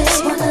 I just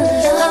wanna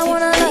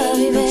love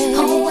you, baby.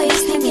 Always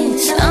thinking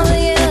of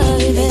you,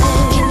 baby.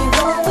 Can you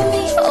roll with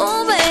me?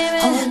 Oh, baby,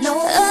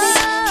 all over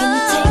me. Can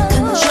you take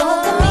control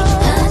of me?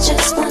 I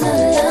just wanna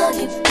love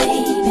you,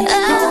 baby.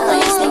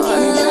 Always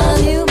thinking of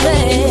you,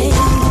 baby.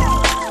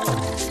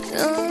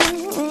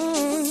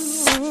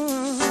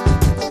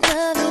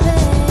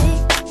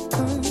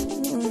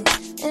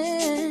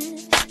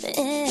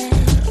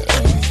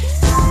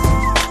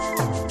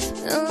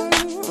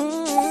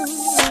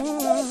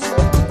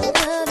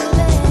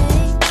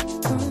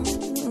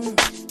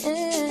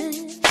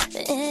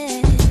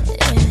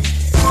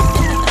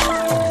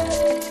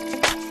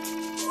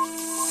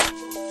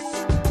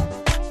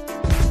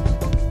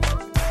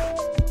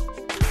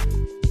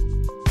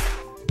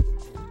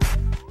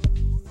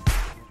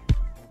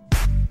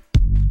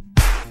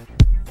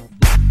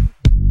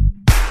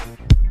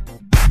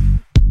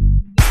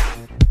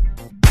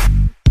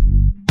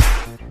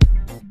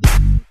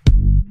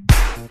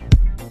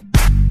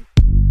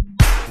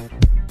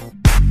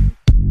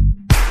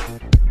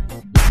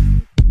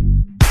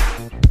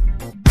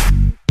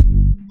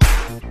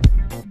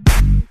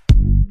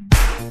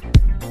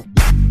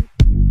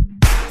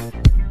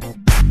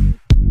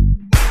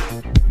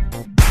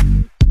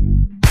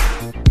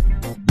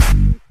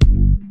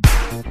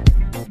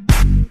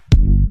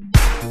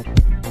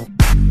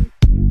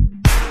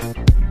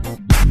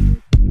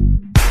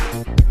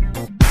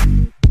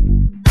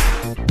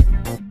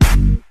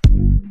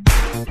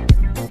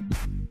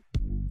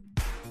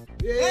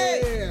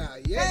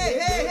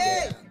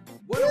 Hey.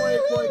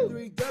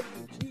 108.3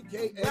 WGKS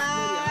Radio.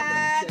 I'm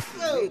gonna check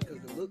the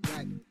because it looks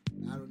like,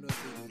 I don't know if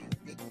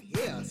they can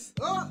hear us.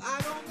 Oh,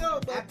 I don't know,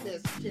 but I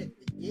best check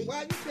the gate.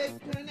 why you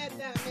turn that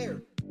down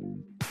there?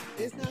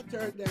 It's not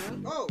turned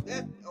down. Oh,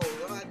 I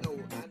know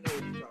what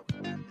you're talking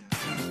about now.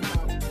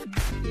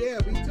 Yeah,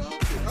 we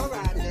talking. All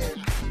right,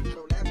 then. So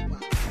that's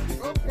fine.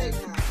 Okay,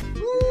 now.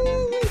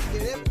 Woo!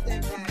 Get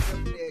everything back up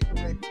there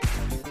correctly.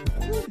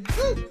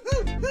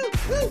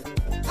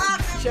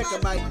 Check a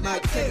mic,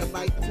 check a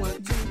mic,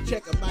 1, 2,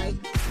 check a mic.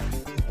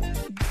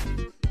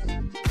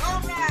 All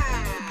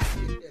right.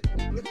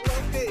 Looks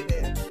okay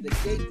there. The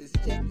gate is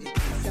checked. It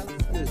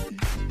sounds good.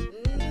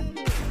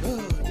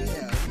 Oh,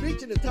 yeah.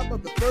 Reaching the top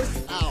of the first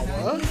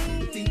hour.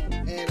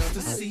 And I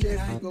suggest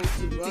you go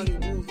to Ronnie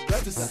Woo's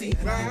website,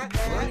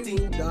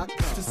 RonnieWoo.com.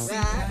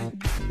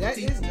 That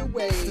is the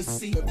way, the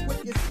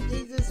quickest,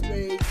 easiest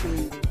way to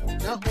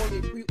not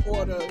only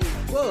pre-order his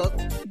book,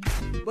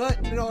 but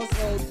and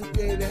also to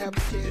be able to have a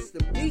chance to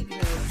meet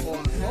him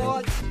on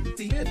March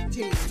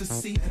 15th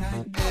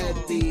at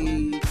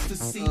the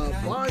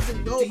Barnes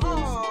and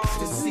Noble,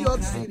 New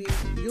York City,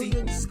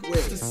 Union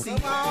Square.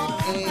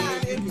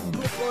 And you can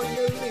click on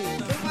your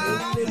link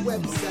on the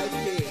website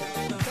there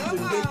to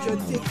get your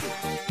ticket.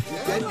 You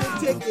get your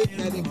ticket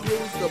that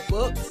includes the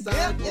book,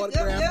 signed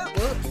autographed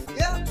book,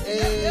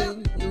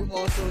 and you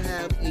also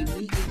have a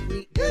meet and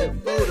greet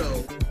and photo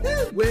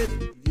with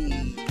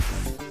the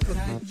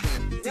cooking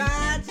champion.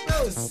 Right,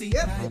 so,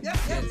 yep.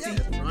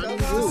 Ronnie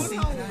Come Woo.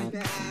 on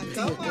now.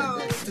 Come on.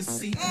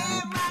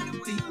 Ronnie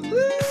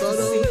Woo.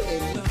 Photo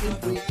and meet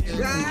and greet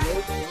at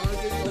the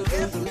Barnes and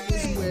Noble,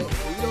 Union Square,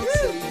 New York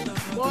City,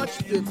 March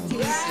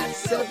 15th at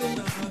 7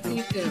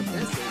 p.m.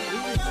 That's it.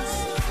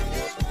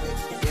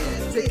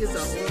 Yeah, tickets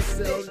are on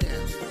sale now.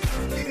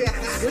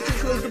 Which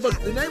includes the book.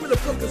 The name of the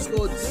book is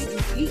called Did You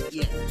Eat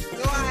Yet?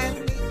 No, I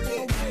haven't eaten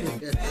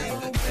yet. I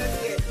ain't eaten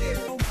yet.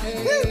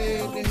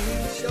 And he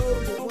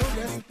showed the one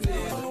recipe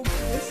on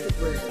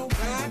Instagram,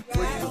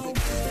 which was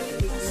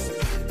extremely easy.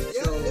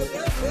 So,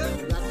 I'm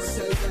not going to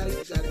tell you guys,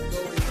 you got to go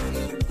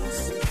and do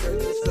some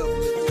research yourself.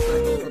 It's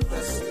like a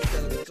professor to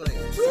tell the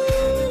class.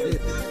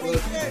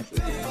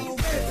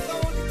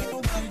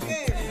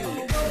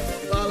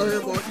 Follow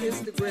him on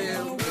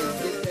Instagram and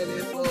get that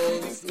info.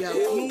 See how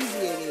easy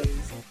it is.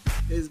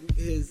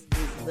 His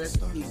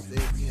recipes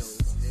and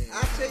meals.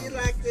 I'll tell you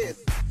like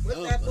this. What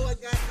that boy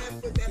got in that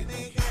book, that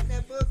man got in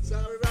that book,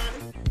 sorry,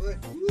 Ronnie, but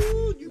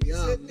woo, you be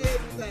sitting there, you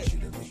like,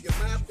 your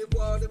mouth be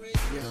watering,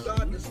 you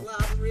starting to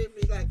slobber in,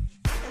 be like,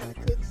 I gotta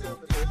cook some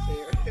of this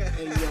here.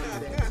 And yum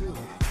that too.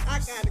 I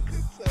gotta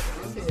cook some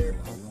of this here.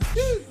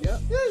 Yep.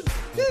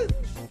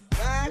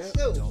 Right,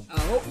 so, I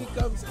hope he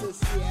comes to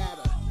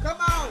Seattle. come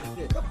on.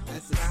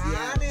 That's a Seattle.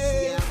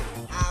 Ronnie,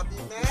 I'll be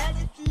mad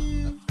at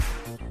you.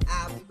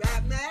 I'll be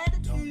right mad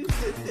at you.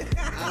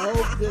 I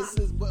hope this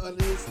is one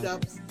of his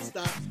stops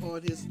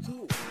on his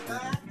tour.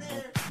 Right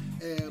there.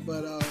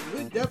 But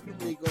we're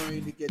definitely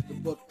going to get the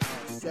book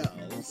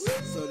ourselves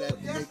so that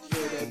we make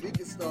sure that we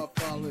can start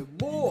following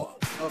more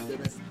of the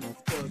recipes.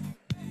 Because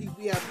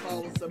we have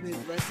followed some of his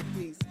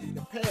recipes in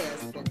the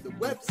past from the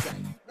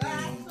website.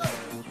 And,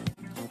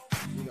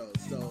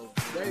 so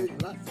very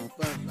lots of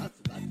fun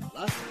doing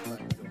that.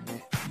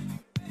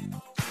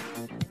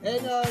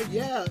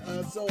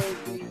 And so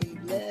the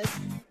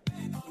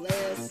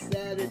last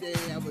Saturday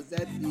I was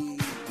at the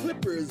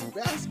Clippers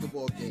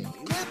basketball game.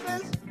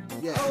 Clippers?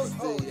 Yes,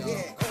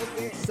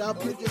 Yeah.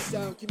 South Puget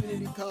Sound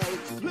Community College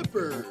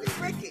Clippers. The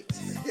Crickets.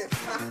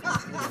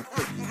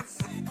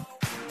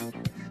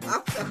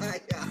 I'm sorry,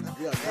 y'all.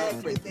 Yeah, That's not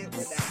what Crickets. they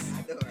put out. I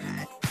know,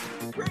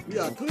 right? We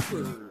are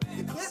Clippers.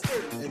 The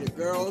Clippers. And the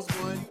girls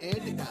won and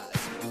the guys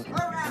won.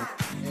 All right.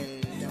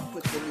 And that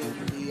put them in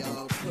the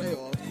playoffs.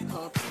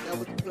 That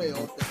was the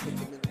playoffs that put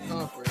them in the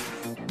conference.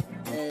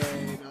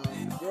 And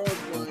the girls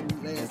won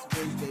last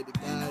Wednesday. The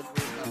guys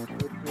won by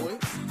 4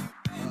 points.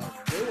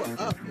 They were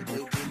up and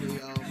they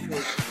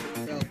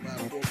fell by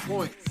 4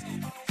 points.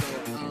 So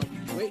I'm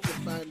waiting to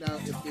find out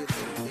if there's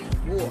anything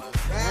more.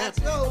 Right,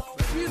 so.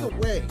 But either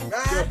way,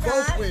 they're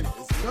both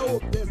winners. No,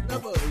 there's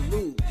never a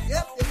lose.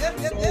 Yep.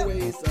 It's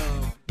always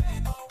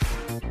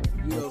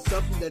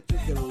something that you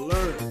can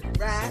learn.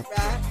 Right.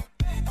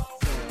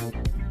 So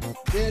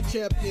they're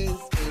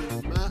champions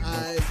in my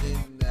eyes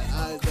and the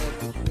eyes of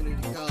the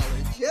community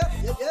college. Yep.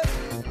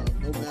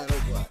 And no matter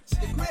what.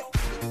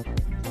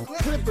 The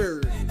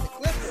Clippers.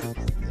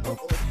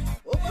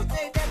 What was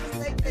they that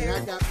mistake And there? I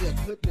got me a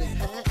Clippers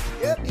hat.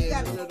 Yep, you and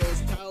got one of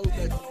those towels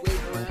that you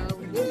wave around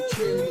when you're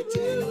cheering the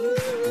team.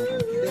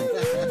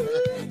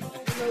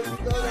 You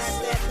go like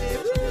that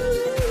there.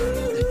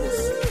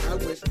 I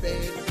went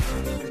fan.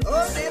 Oh,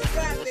 that's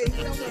right there.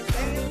 You know what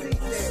fancy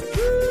there.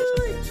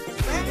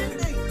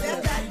 Fancy.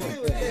 That's how you do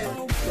it there.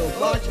 So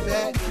March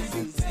Madness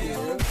is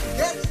here.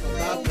 Yes,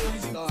 About to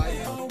start.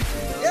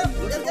 Yep,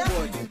 Looking yep.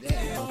 forward to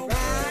that.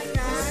 Right.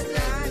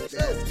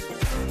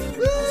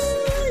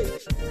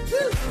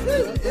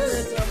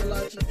 There's a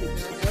lot you can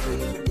never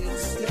even get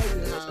to tell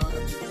you how I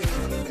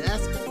became a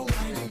basketball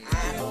fan. I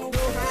don't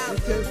know how. You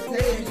can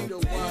pay me to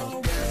watch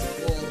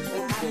basketball,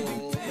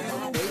 football,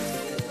 and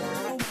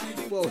baseball.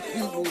 Well, he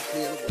moved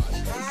here to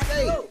Washington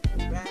State.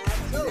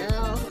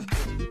 Now,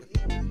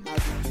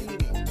 I've been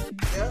eating.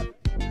 Yep.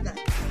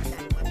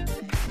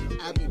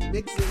 I've been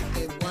mixing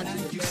and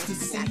watching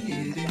basketball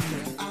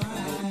on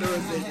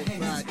Thursdays and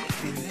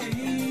Fridays.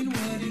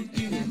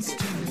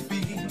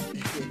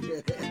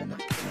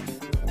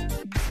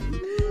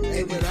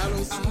 And when I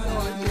don't see no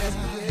on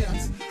ESPN,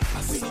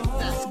 I see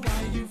basketball.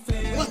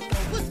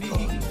 What's going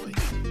on?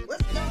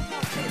 What's going on?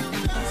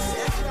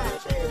 That's right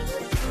there.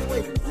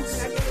 Wait, can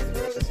I get this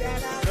girl a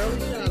shout out? Early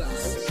shout out.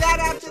 Shout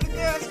out to the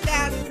Girl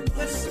Scouts with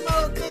the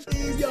small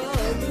cookies. Yo.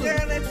 The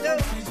girl that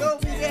showed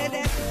me that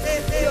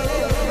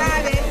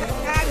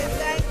Holly,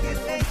 thank you.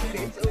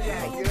 They so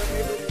right, girl.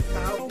 They was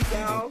talking,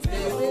 y'all.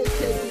 Now, where's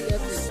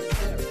KPF?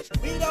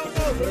 We don't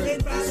know, but they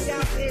probably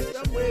out there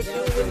somewhere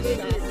doing what they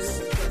do.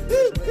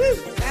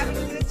 Having a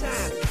good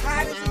time.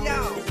 Holly to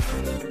y'all.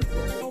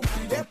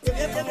 Yep.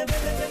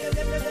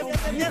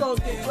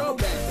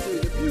 throwback to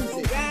the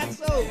music. God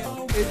so.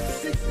 It's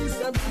 60s,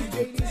 70s,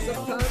 80s,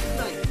 sometimes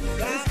 90s.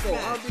 Disco,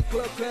 R&B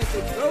club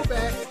classic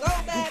throwback.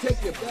 Throwback. You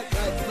take your back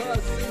like car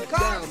seat Car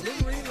down seat.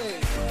 memory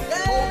lane.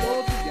 Yeah. Hold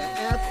on to your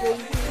Afro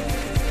wings,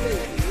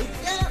 baby.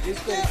 Yeah,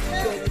 It's gonna be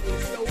going in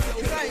so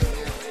right.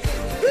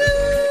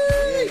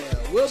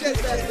 Yeah, we'll get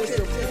back with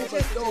some food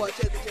for thought at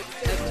the top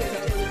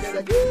of the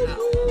second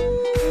hour.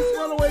 It's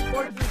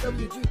 108.3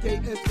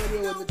 WGKS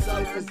Radio in the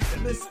South. It's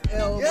Miss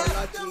L. Yeah.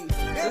 Malachi.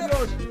 Yeah. And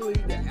yours truly,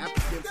 the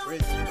African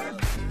Prince.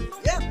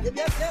 Yep.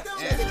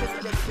 Check it.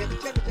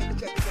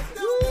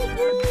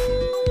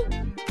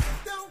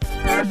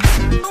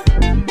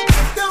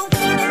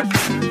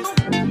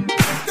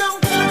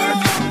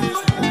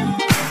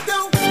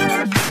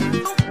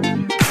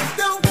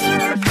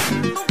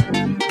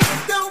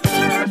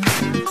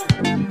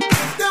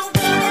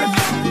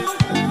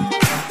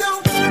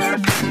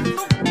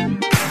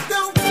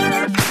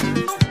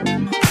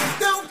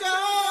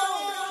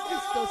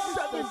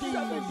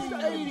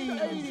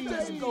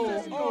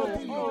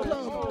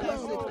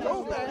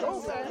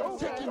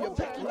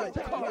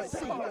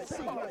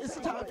 It's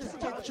time to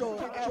get your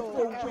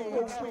Afro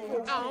wings.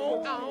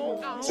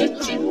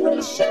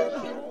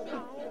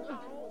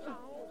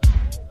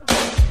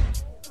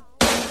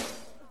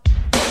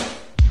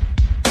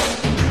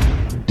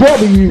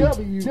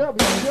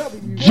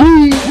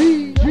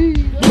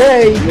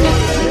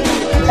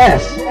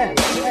 WGKS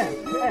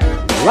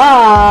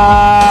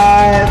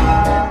live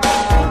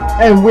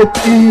and with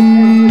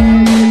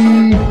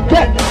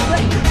effect.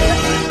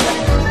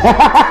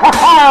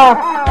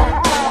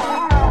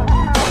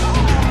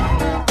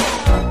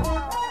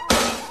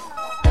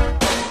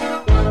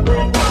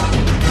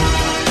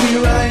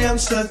 Here I am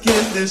stuck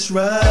in this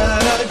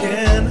rut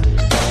again.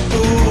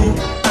 Ooh,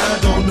 I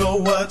don't know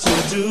what to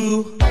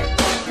do.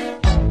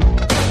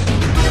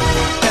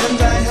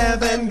 And I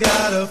haven't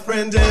got a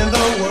friend in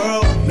the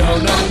world. No,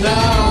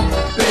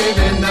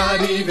 baby,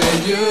 not even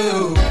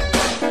you.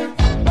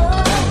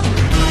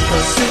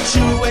 But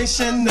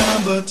situation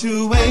number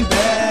 2 ain't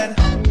bad,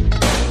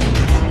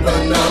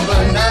 but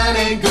number 9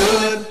 ain't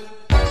good.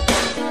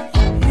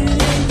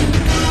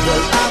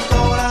 Well, I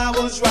thought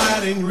I was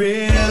riding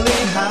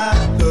really high,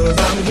 'cause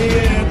I'm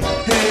here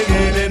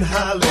hanging in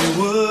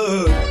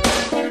Hollywood.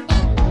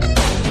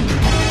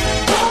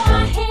 Oh,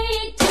 I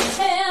hate to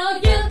tell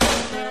you,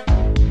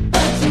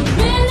 but you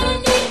really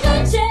need to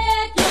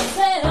check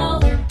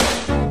yourself.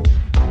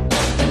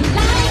 The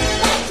life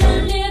that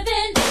you're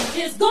living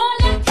is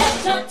gonna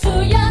catch up to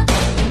you.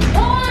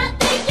 Oh, I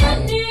think you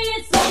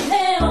need some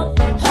help.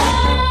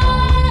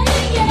 Oh,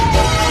 yeah.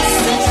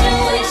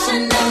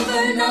 Situation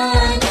number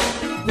 9,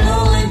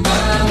 blowing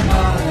my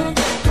mind.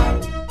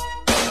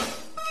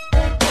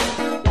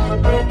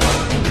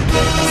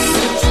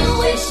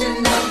 Situation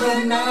number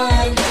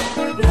 9,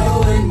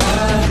 blowing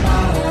my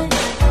mind.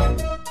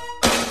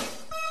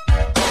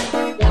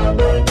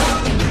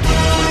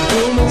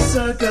 Rumors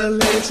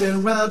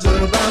circulating round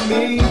about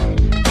me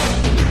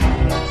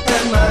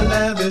and my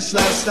lavish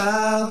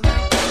lifestyle.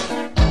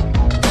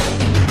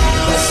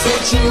 But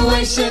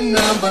situation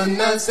number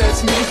 9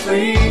 sets me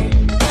free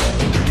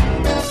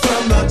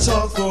from the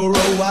talk for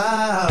a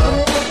while.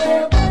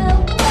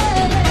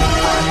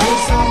 I hear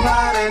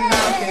somebody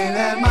knocking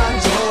at my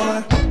door.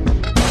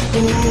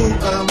 Ooh,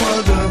 I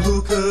wonder who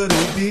could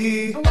it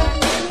be?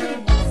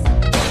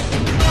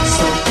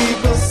 Some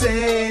people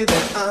say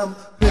that I'm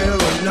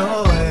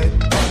paranoid,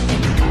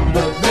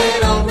 but they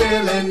don't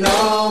really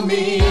know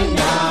me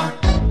now.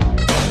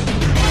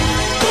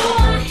 Oh,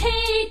 I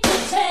hate to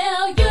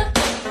tell you,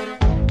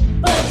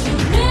 but you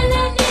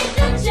really need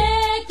to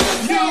check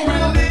You yourself.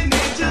 really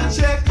need to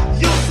check The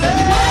yourself.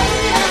 life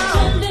that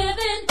you're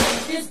living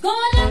is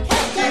gonna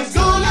catch up It's to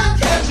gonna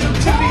you. catch you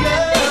to Oh, the I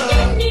think you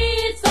end.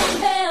 need some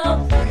help.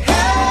 Hey,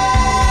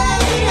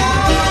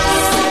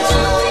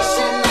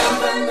 Situation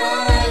number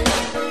 9,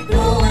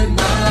 blowing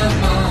my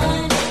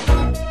mind.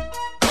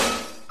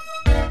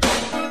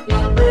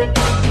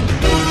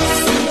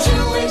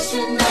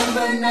 Situation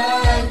number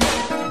 9,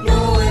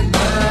 blowing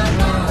my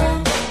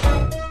mind.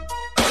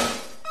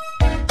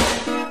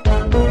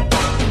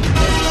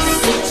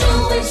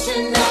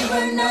 Situation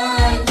number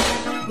 9,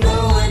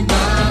 blowing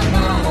my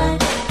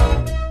mind.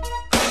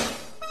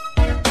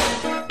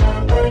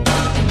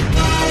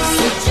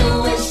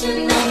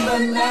 Situation number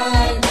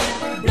 9,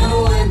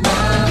 blowing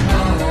my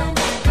mind.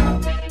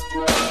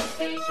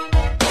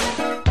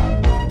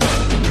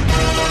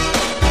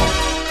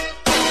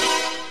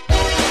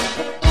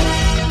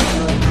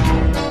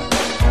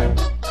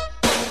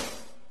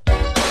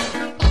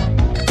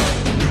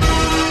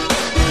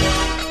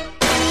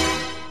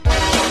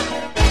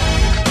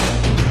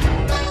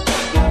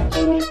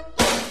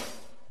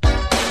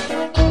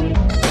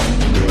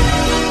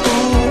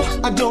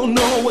 ooh, I don't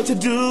know what to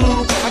do.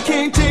 I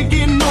can't take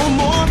it no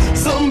more.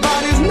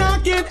 Somebody's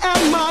knocking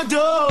at my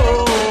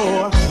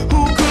door.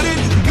 Who could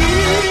it be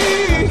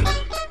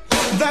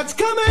that's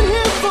coming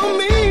here for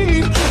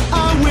me?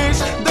 I wish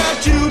that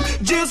you'd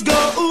just go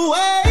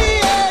away.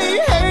 Yeah.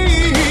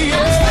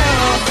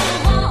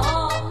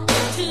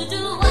 To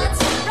do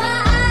what's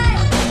right.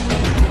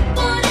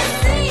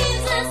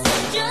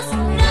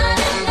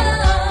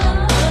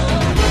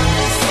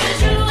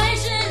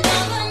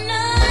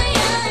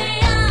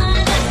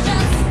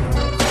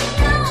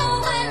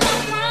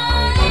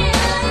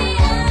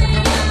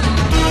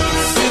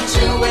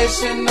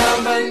 Situation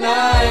number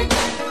 9,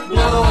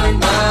 blowing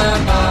my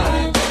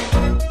mind.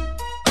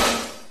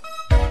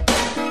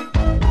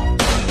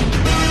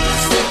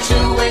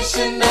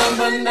 Situation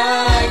number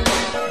 9,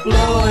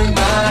 blowing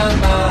my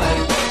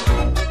mind.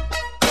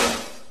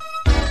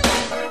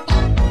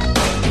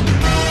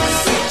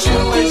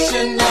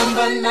 Situation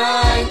number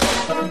 9,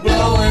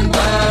 blowing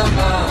my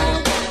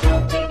mind.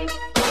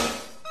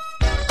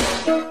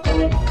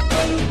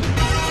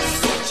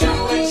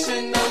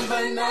 Situation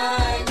number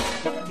 9,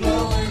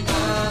 blowing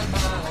my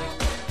mind.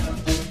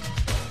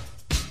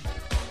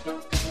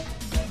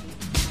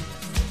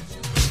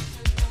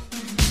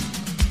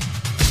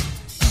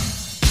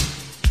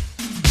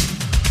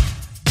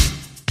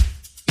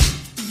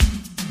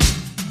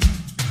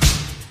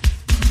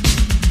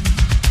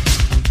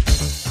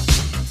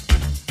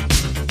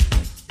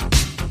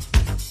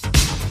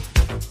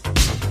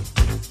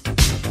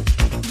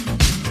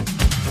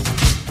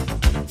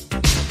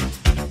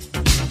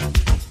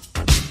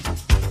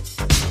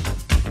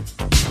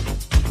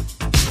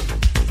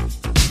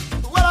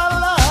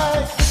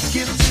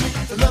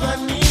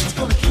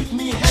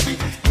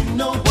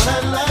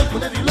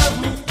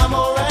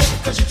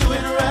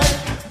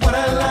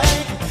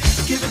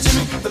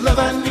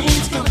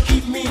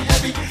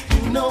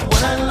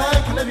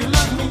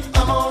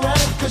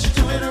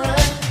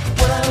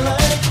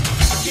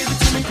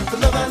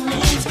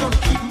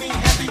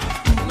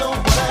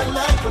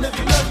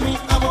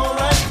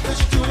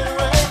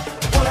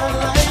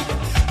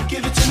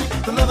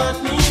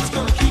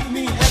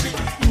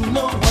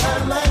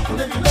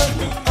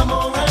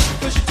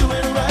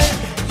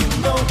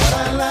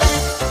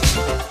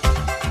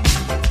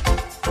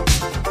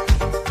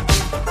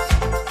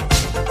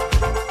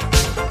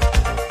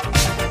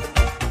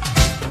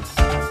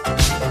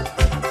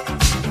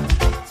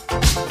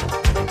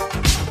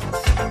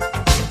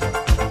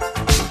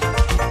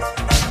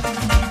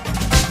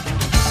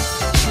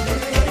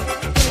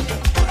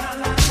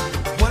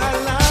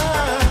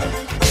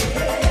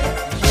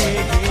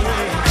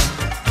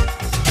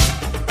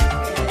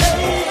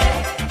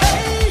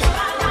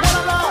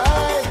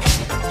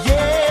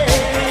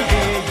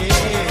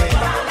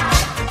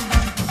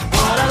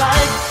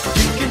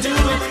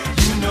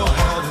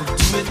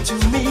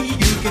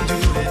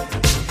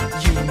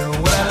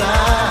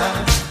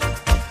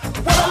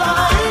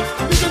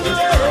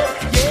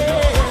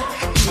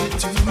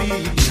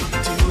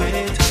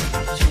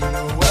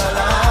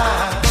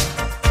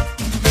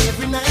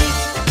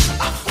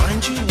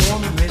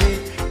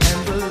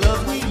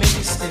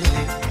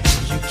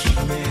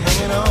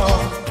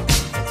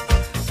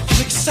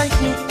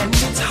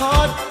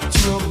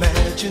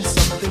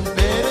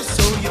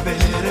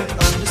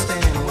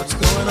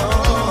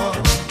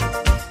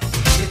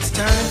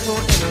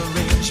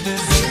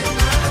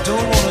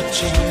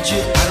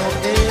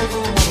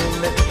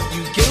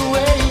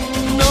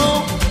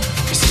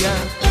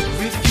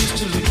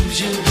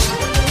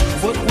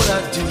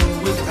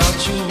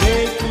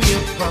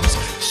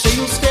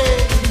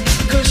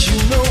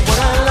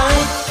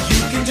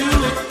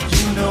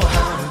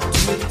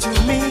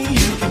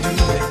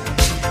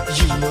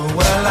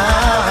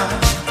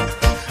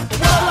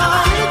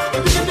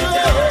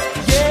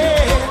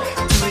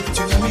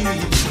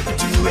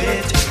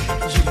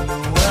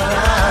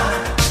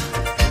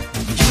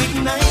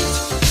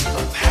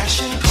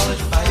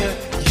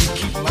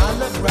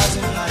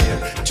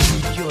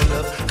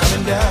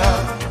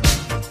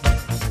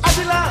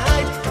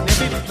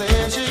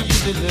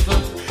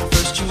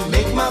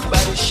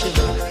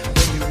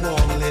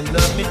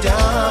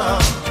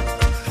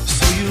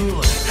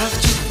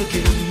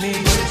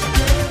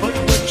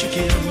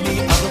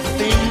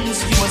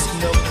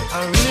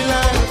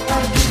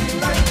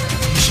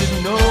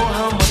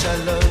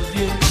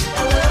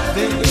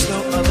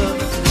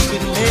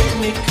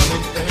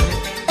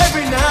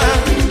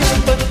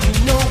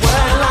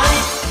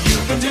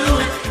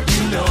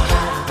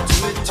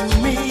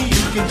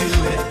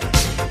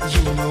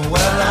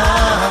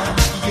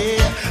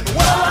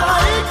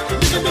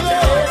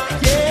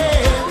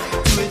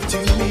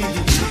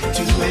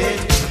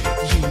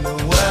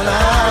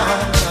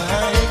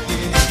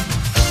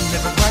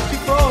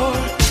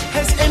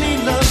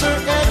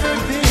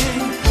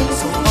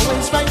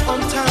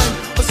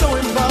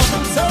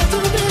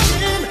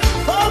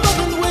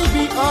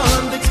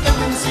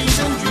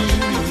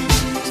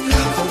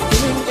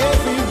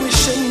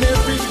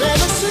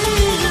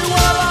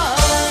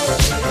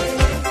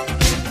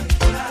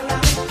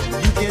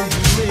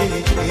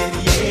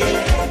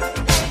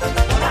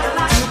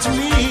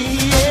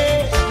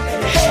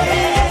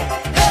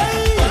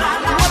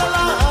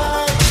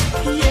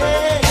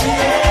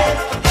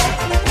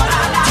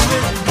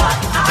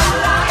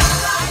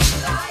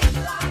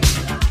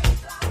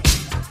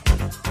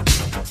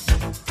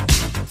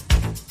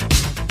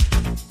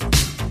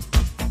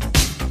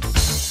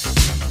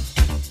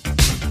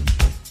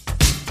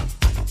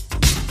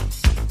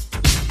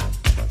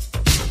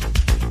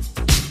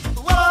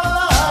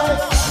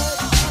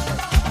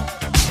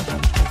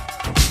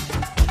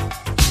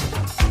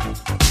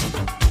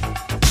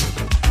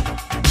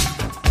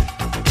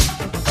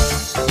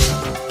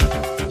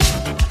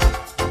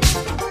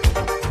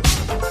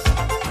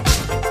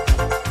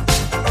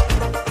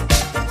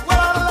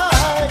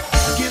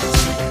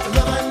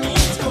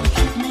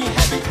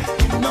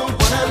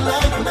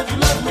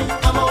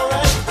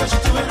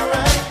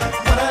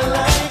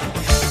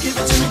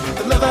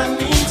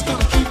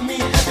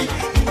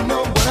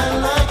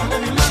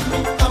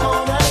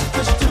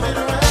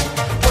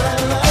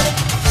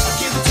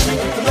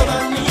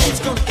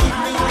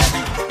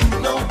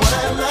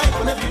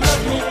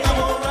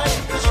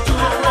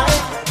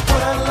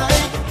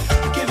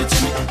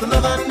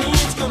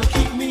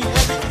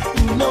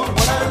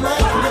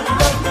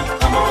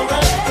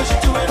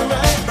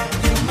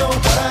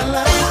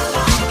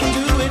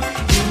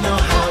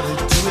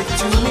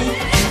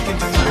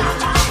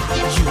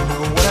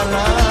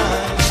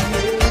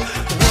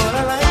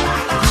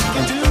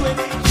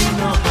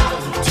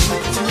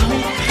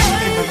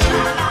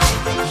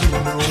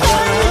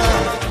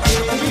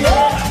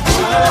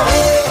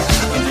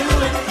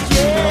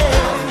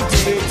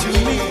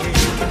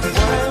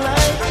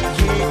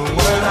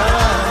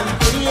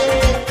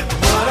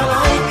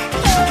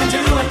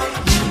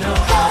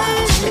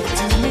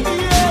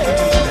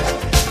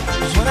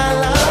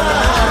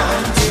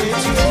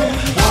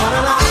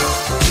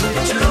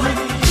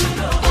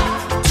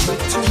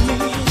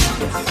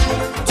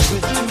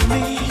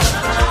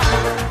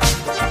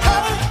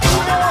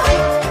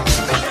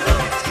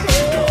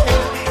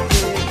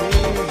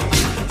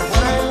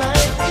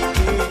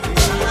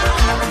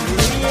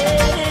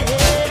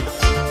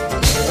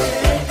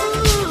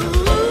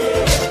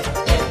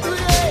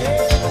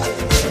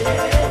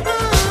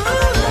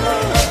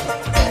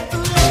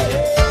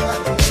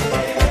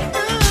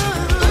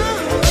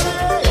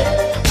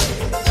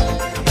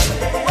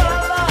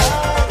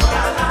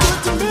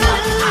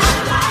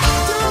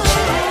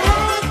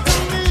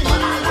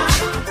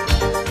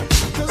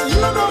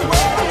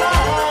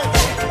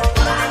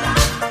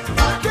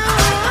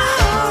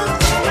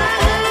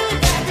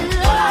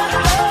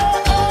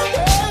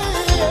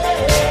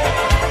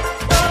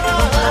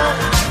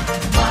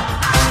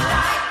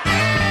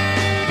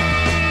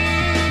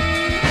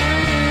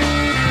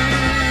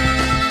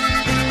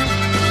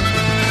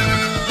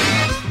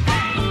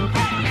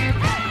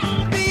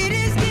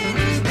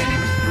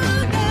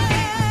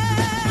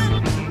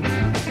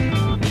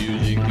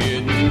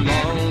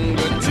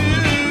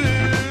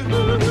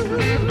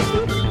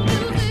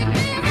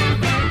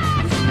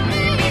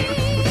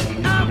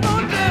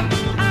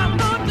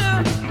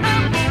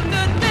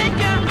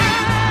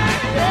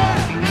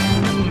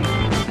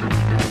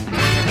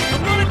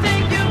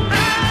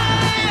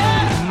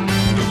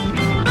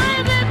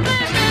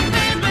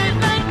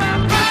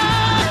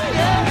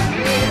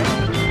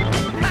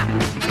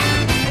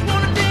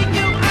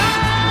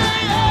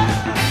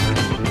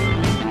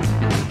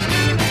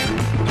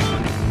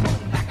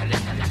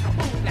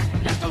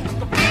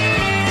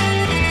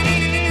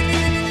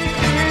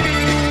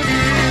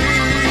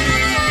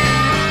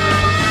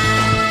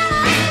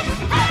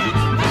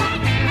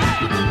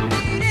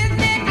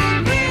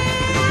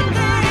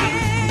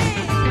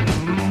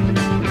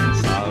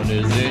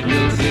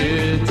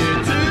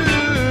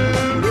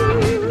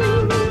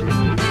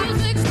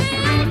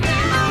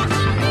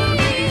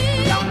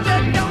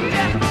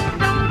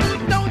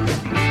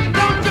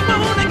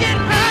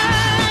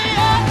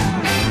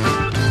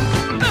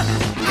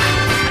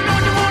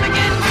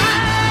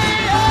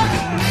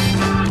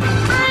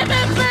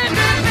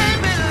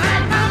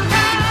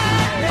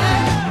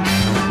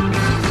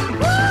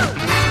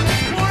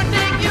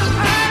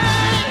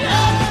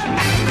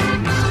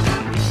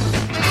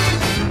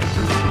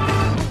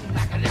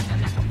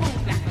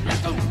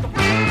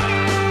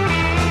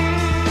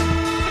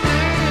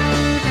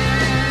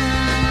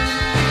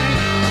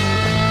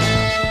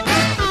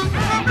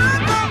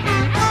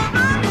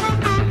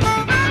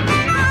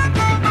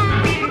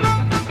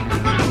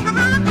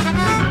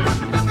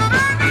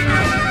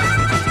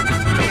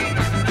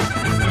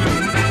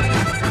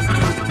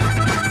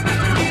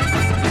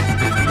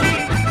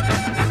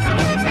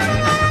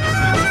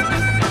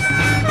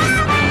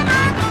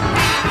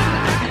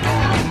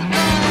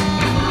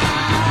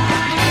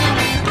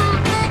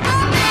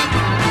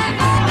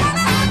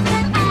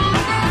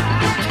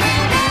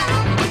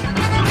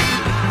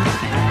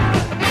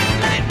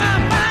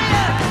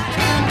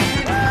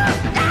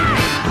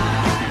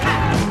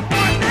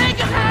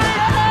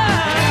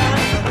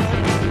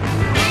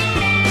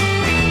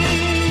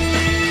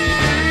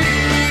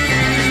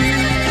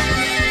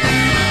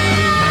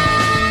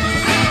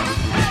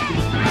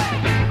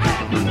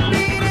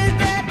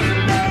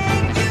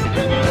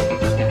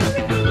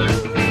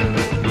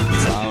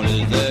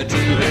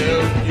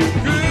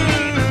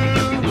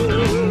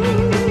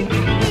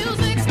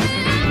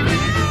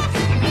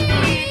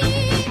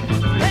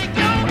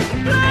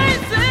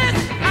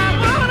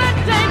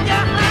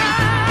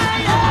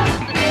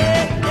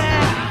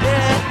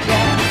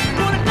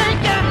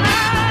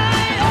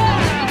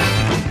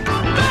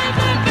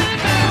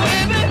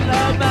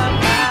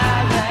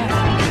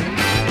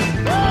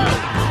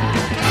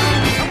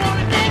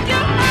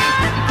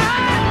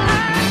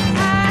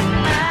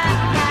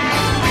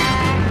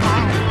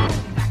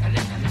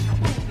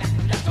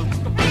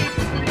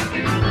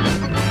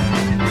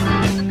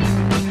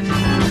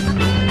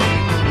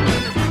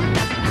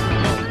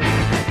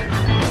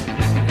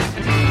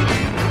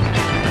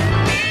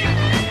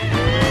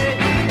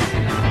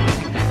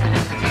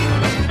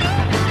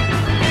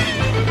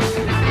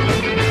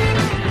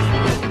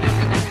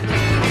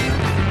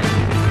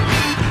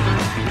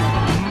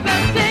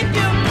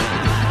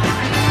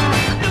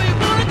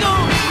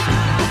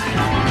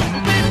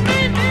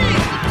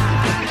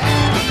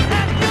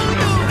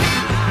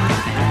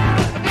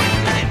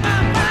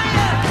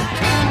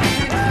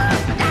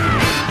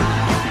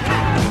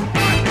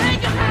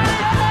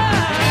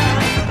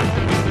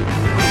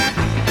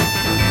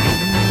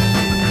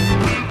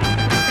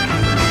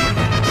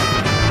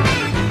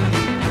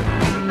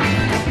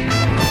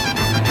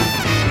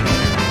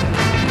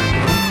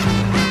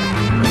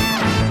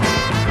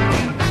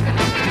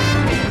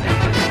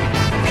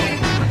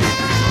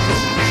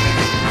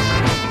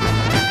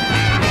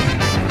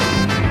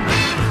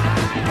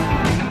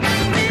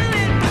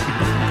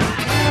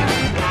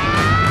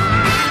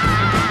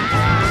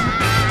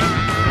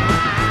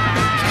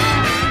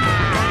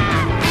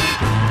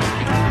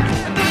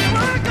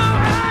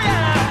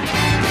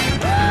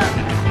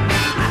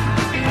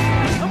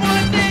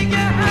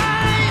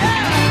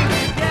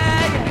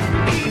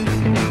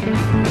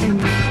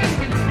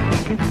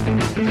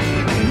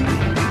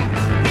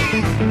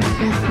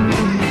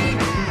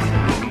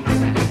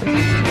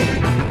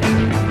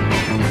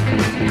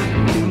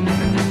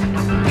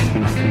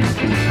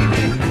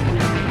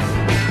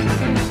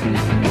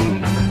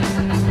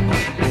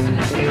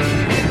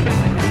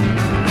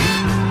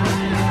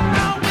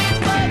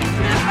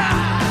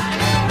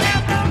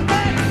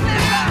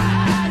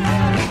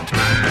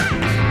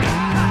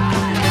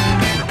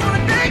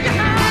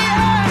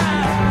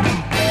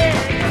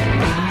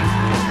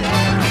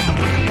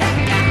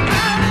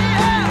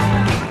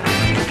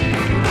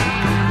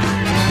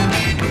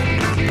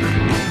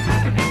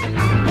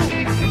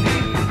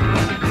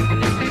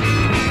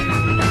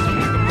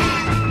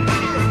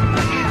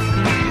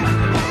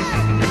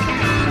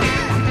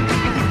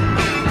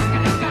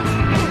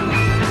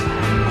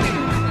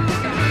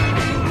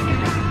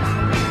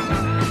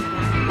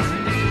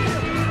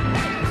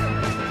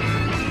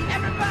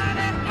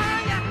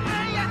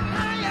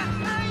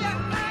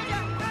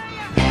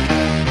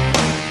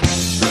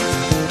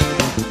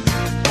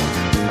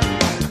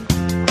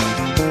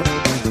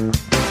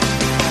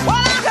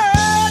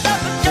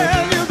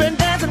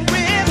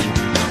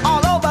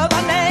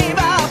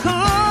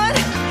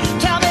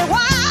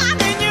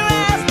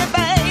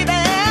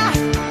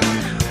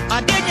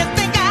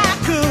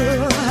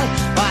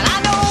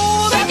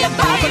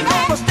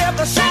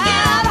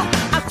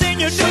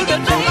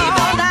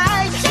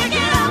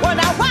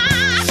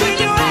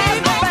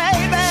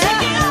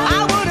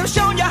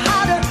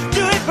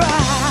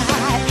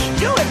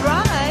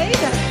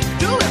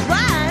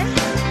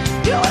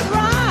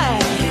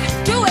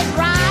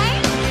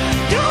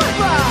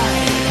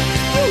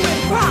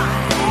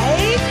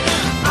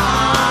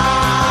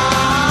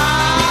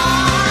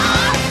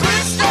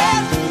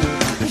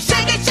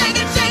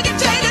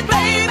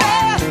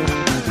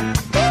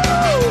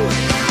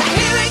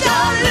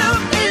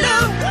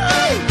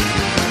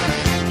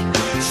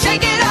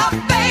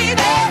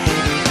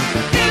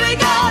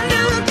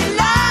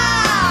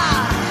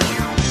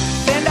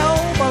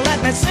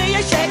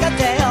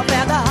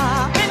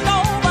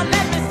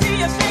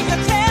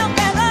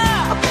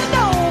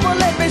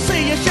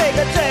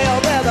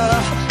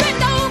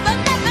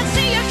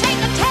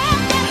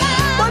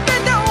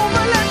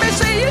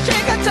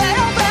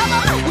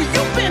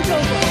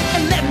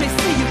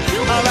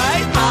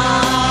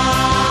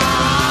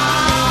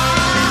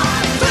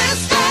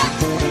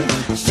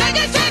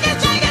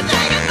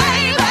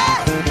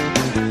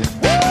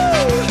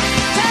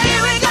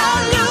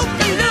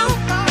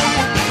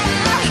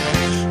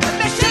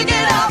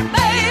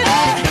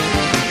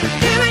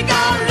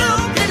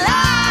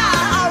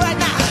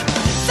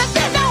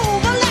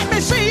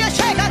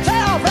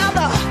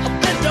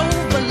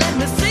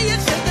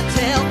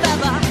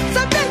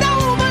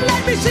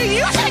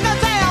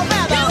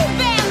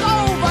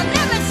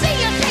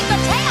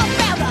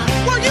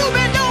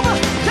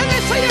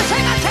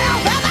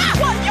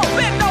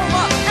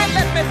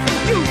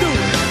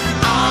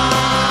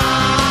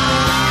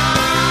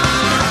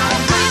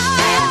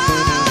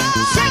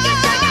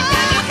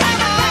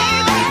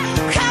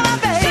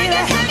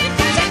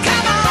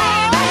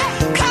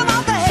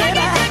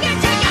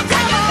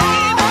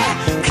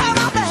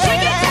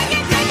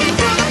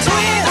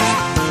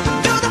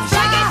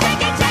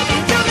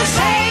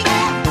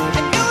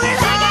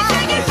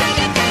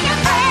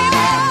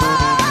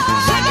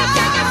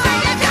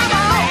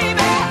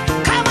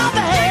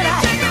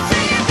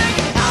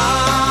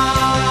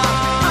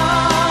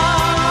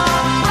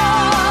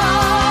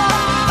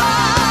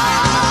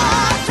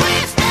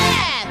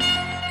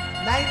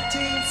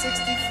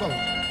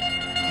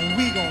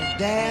 we gonna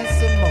dance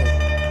some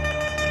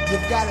more.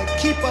 You've gotta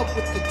keep up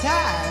with the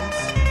times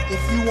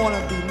if you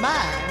wanna be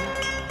mine.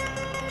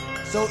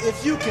 So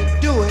if you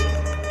can do it,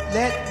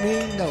 let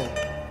me know.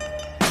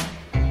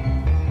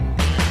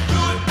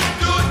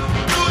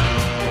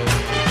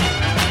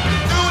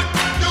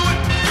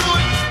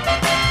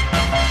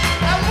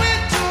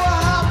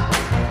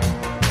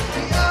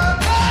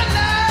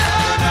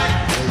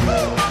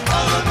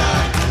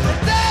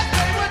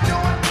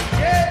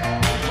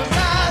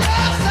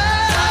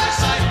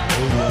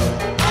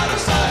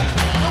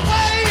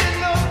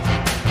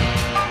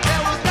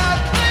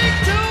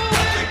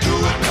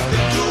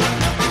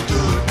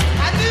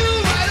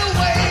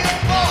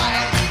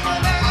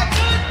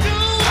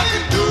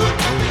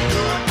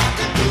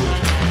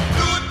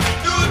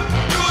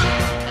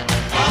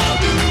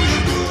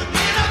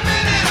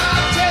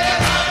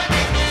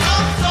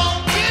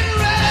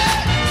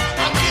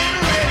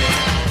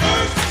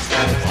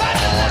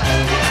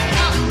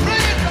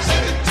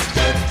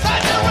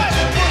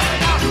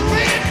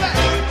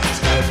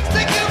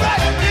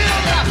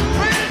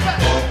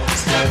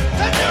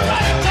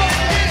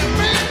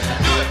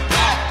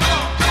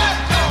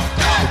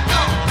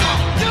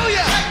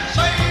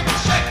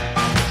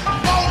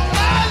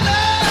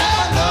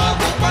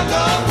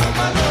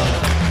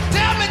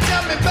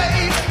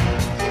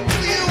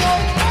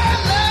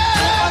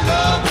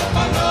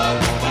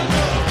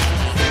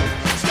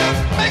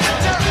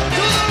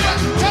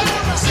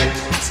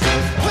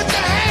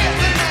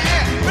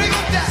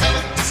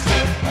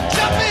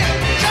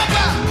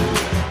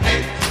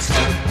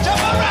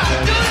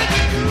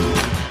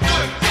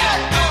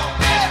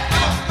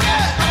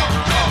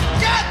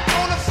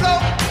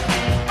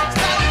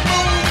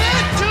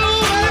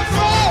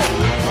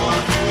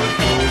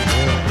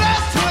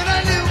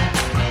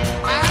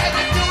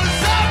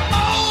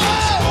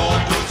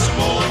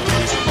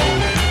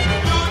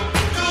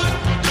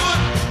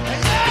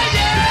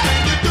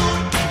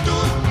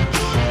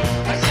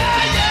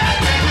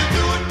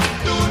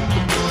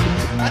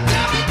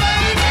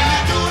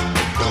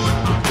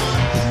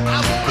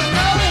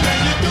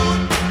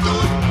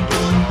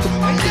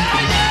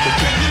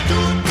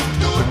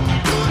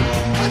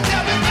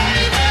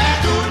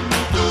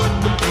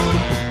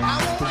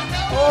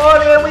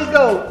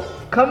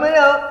 Coming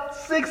up,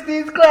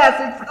 60s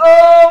classics,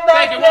 all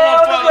back Take it down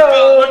one the more, fellas,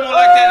 road. one more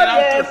like that, Oh, and I'm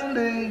yes,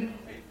 indeed.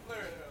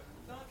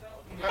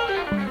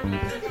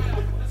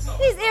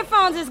 These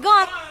earphones is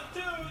gone.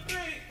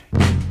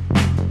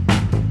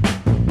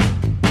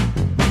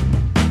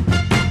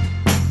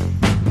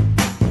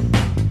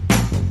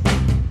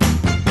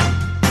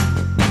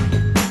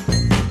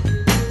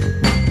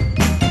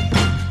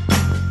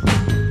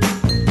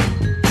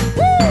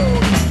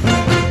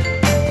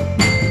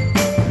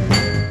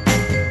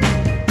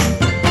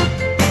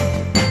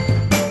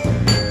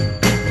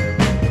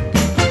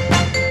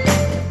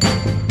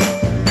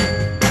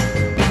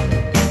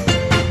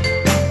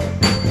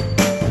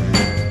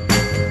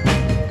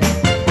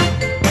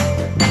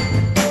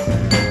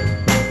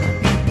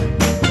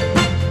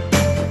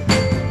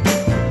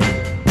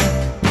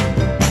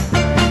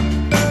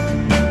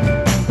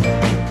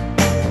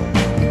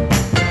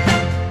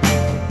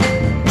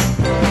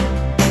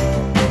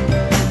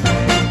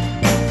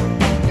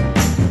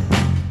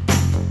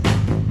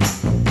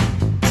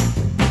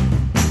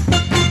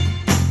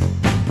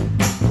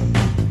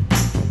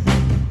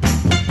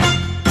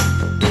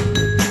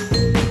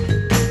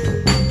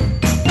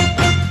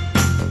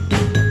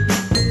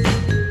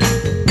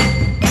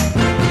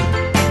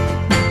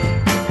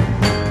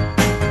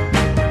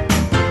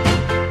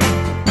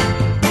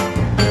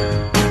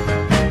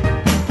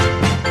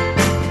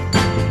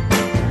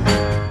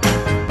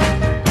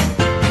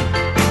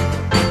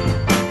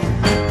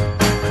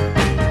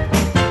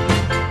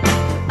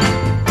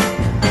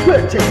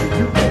 We're taking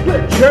you on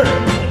a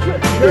journey.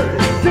 Journey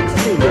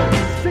 60s,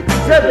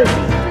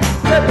 70s,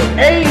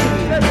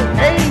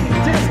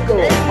 80s, disco,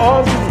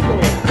 R&B,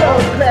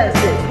 club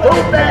classic, go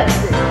back,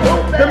 the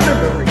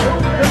memory, the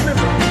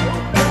memory.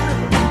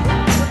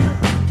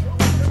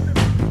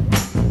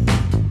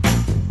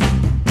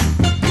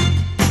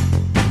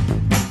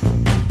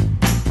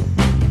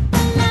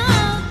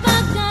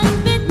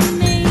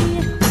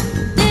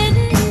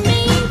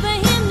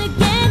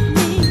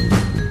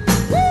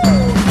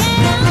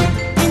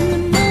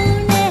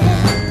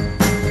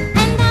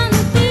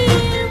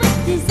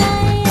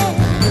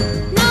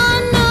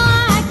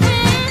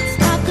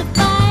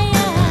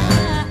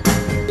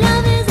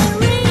 Love is a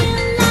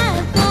real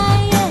life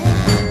fire.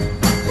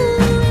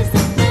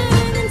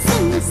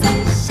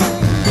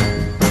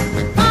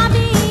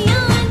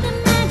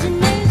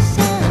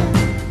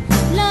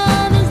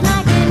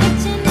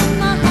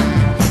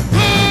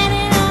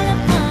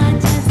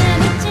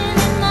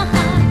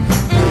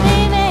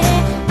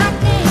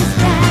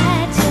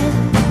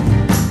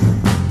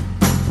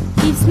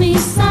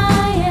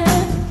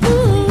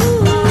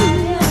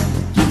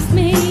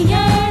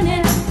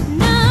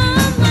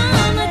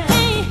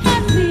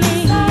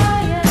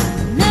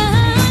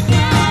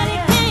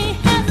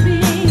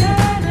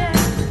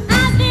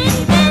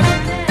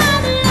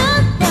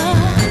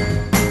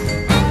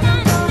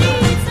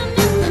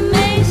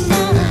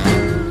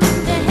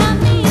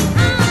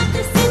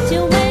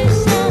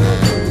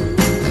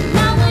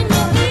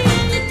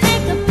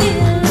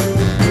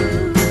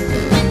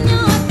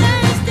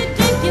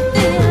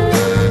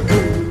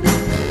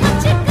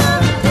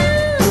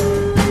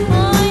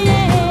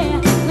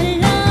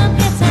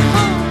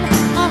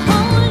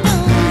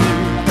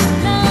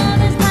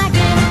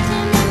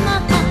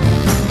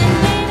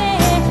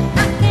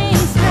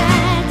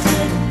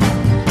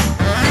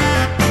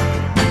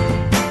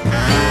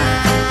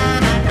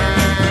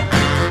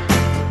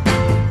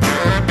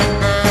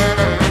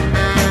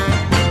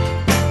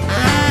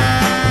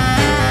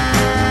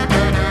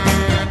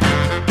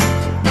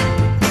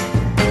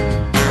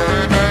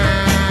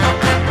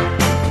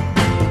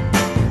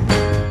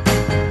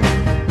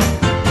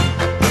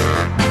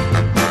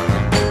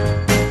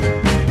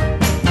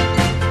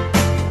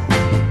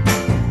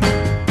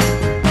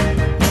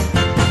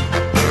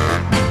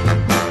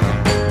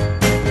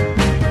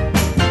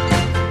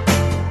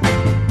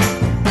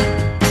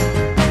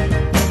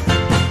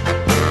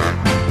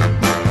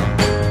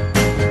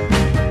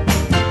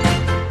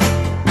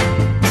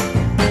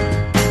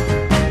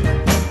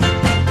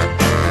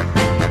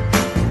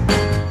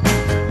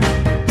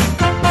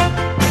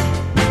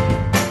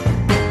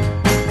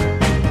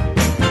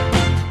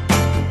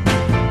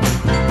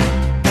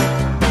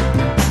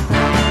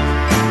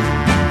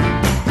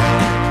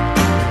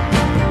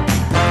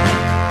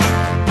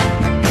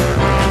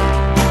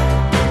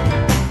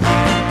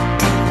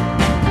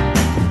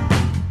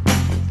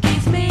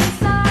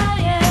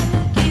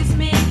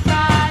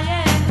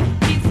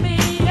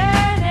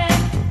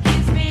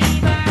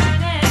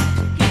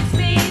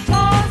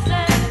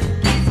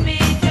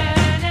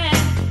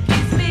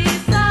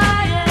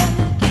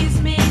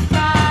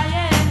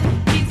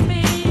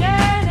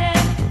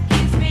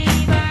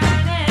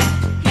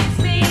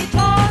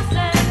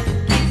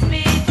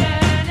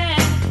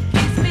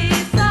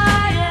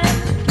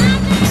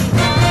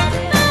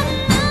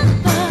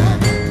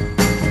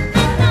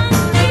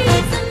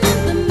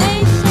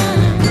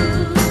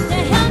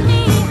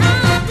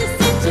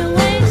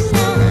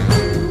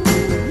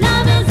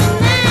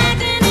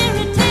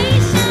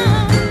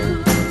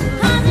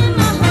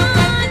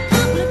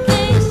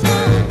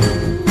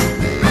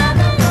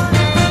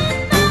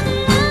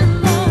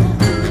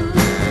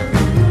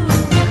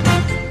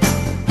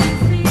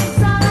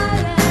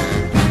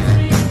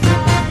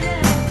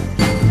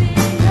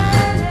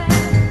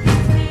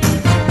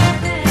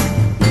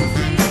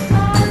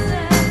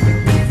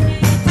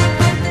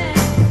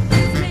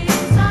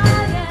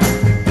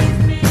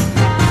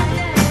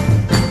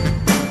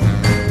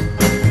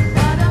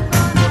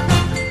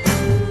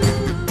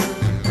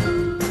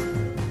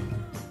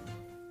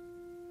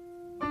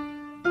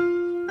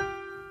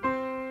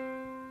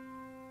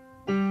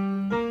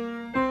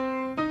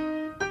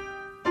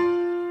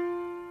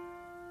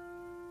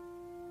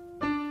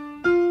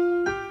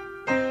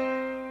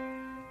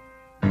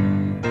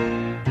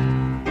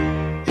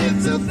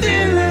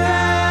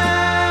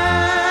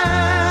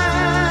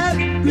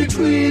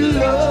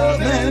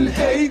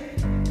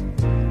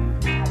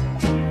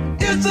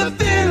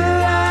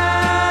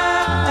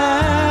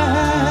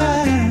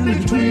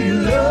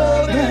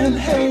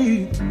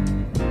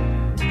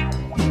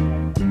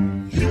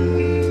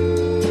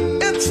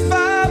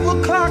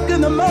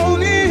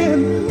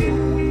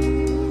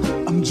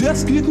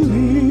 just getting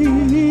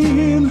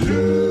in.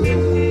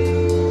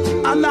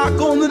 I knock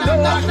on the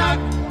door,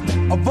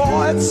 a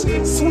voice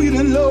sweet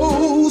and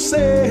low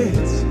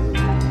says,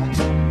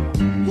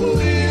 "Who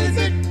is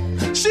it?"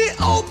 She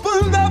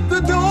opened up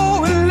the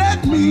door and let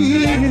me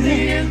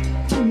in.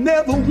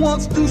 Never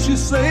once do she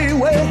say,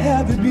 "Where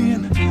have you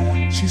been?"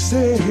 She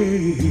said,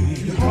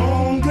 "You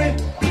hungry?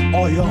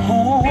 Are you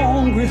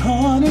hungry,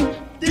 honey?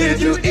 Did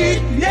you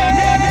eat?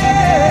 Yeah.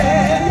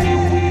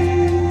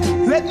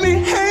 Let me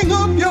hang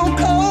up your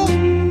coat."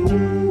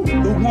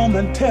 The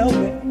woman tell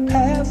me,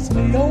 "Pass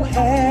me your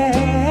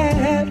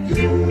hat."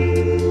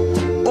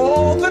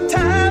 All the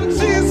time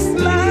she's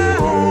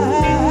smiling,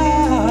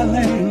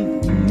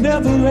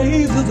 never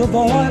raises a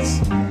voice.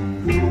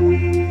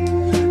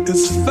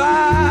 It's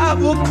 5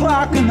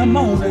 o'clock in the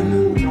morning,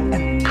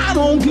 and I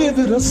don't give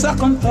it a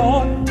second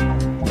thought.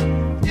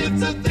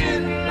 It's a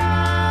thin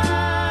line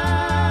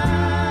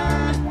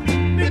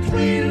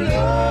between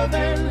love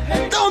and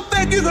hate. Don't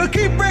think you can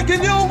keep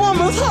breaking your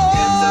woman's heart.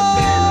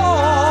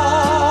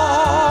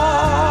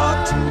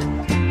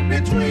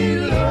 Between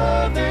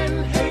love and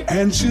hate.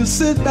 And she'll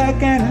sit back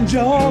and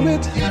enjoy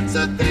it. It's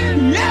a thin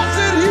line. Yes,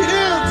 it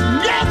is.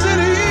 Yes, it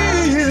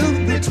is.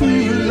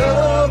 Between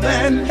love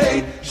and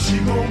hate. She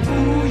gon'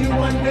 fool you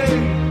one day.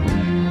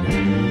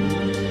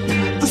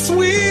 The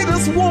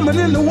sweetest woman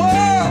in the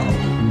world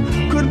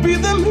could be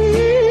the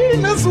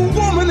meanest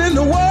woman in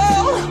the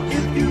world.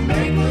 If you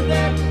make her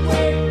that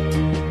way,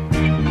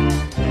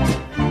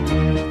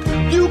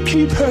 you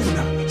keep hurting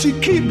her. She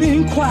keep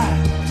being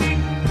quiet.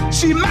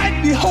 She might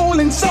be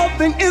holding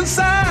something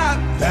inside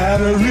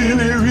that'll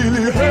really,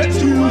 really hurt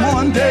you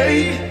one day.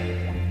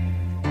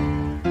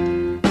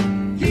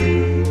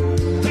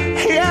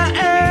 Here I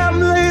am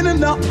laying in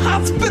the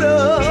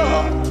hospital,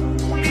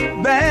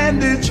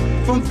 bandage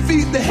from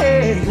feet to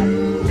head,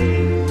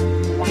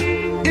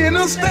 in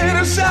a state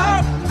of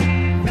shock,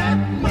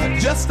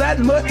 just that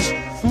much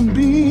from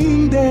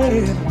being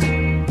dead.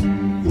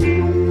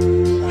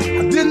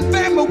 I didn't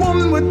think my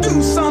woman would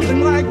do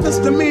something like this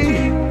to me.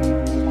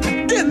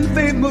 Didn't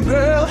think my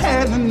girl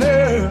had the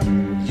nerve.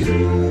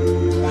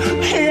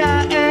 Here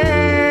I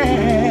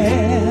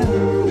am.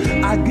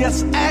 I guess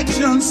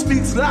action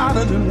speaks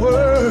louder than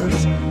words.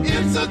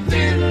 It's a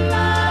thin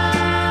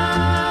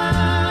line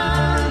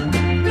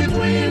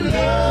between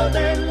love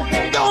and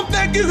hate. Don't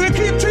think you can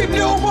keep treating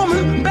your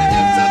woman bad.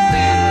 It's a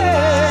thin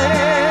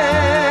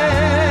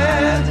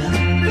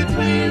line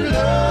between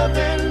love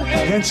and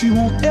hate. And she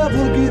won't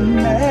ever get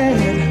mad.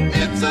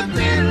 It's a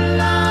thin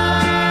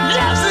line.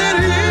 Yes, it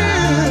is.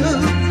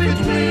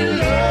 Between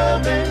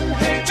love and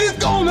hate. She's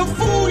gonna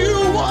fool you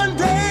one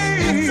day.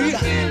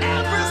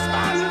 Every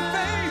smiling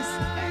face.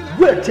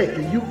 We're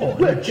taking you on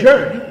a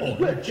journey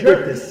with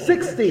the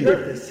 60s,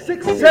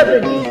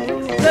 70s,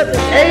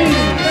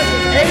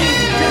 80s,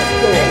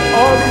 disco,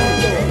 R&B,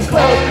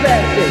 club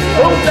classics,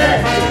 all that.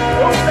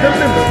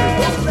 Remember.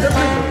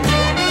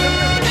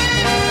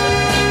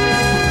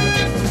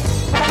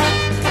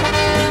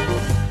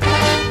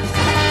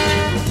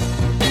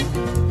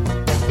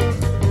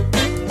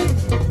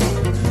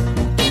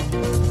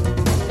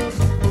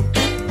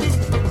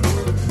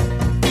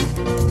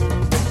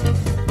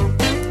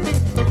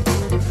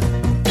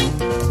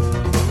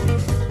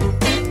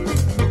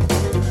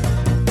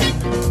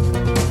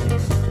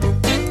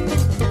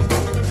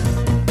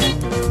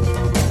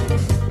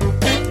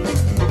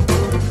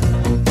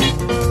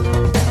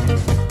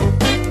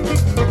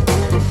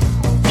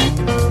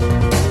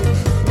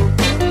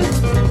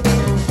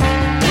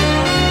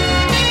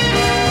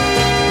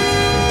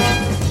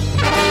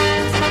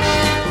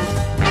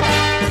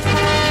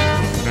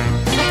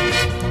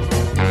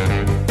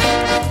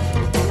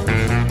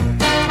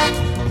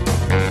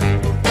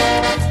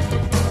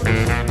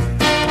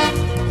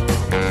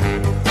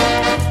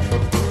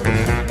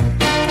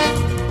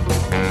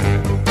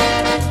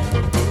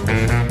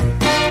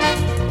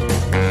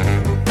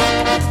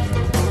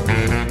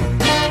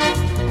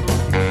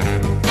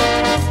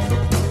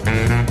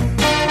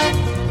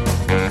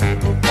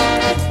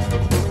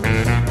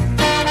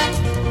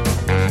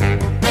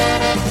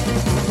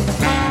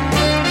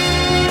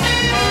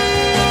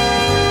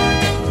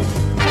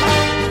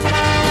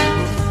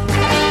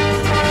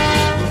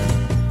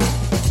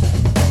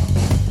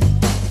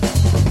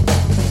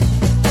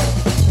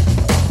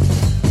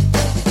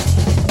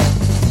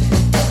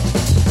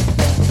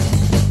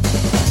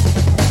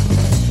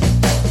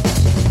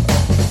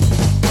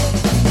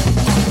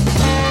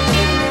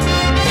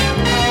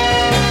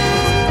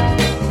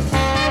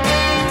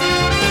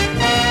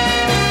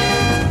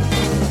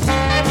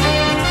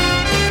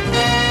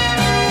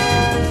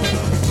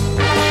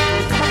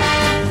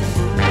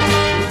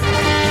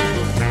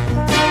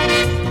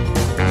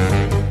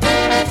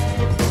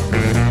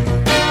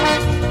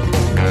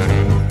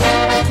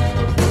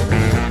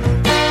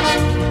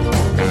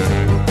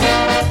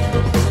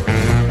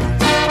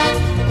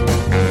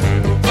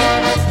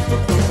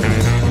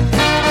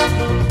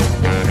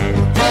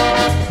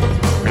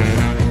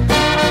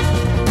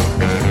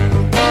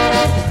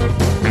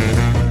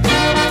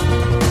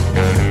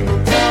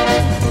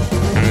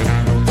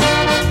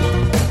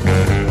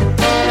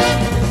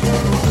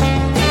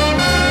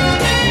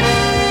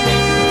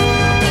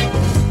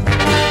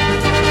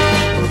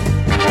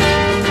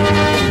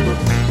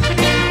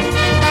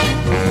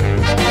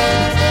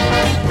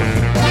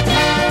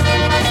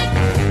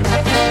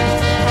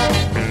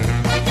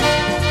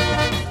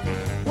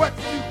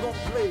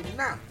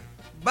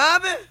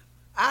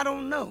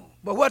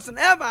 But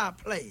whatsoever I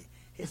play,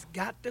 it's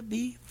got to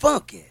be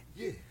funky.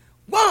 Yeah.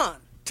 1,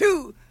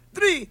 2,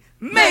 3,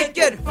 make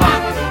it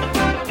funky.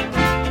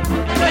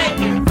 Make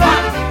it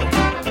funky.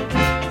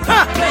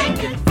 Huh.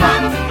 Make it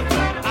funky.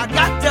 I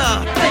got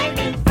to make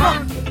it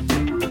funky.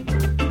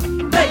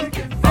 Make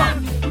it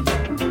funky.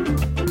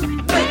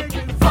 Make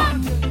it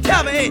funky.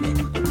 Tell me, ain't it?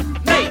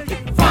 Make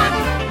it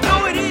funky. No,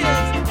 it is.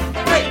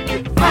 Make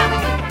it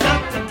funky.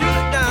 Got to do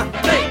it now.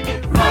 Make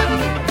it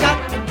funky. Got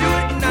to do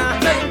it now.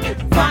 Make it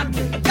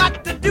funky. Got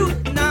to do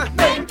it now.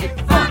 Make it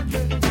funky.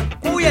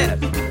 Oh yes.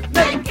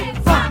 Make it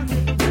funky.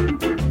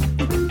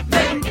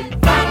 Make it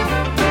funky.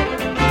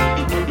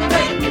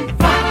 Make it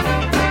funky.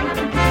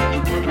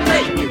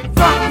 Make it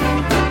funky.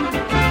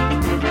 Make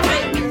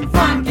it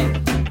funky.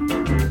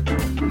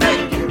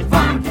 Make it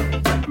funky.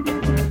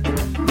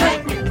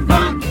 Make it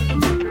funky.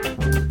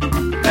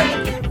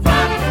 Make it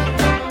funky.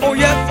 Oh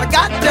yes, I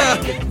got to.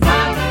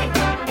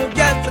 Oh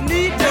yes, I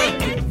need to.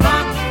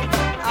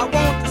 I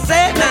want to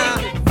say it now.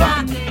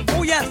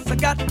 Oh yes, I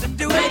got to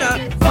do it now.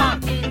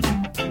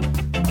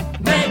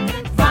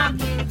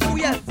 Oh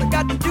yes, I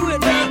got to do it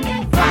now.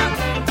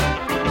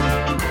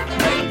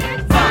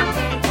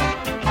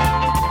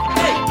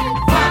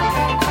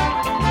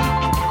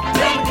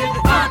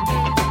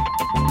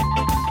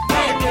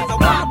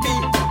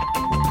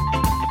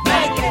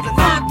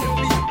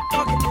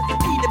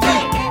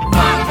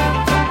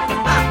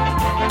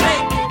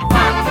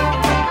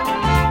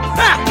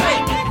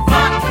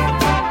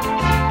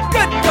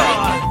 Good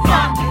God.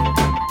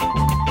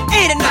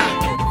 Ain't it now?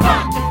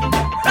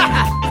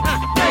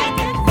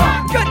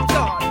 Good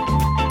God.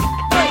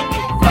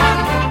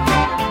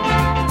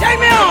 Take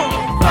me on.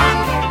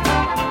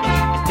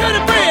 To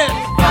the bridge.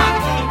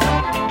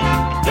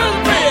 To the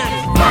bridge.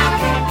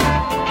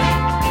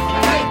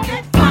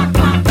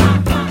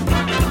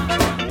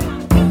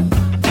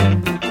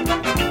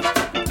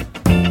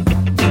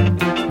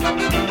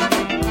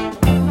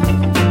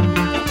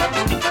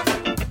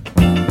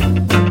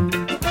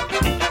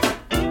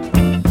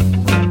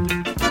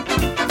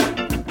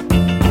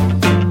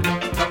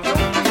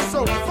 So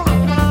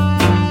funky.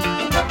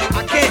 I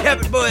can't help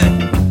it, boy.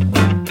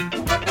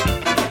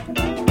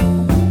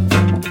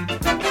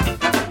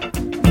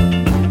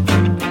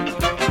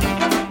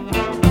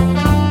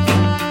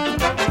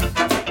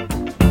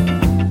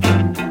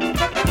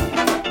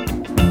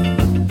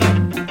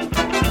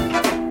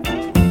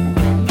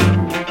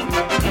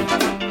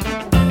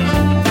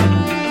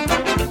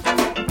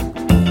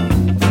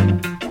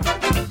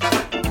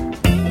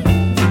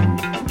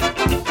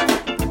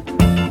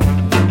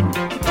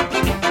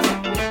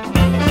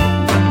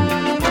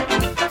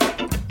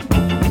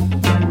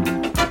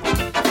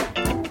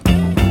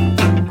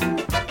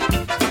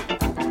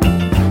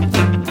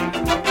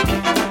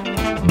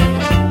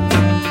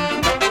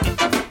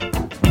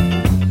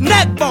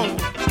 Neckbone.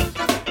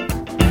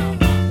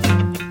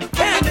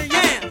 Candy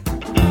yam.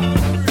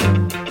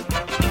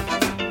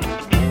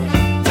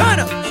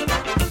 Turnips.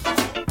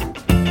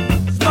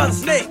 Smother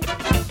snake.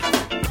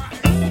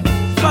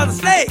 Smother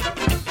snake.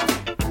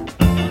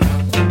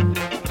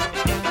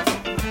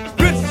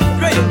 Grits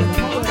straight.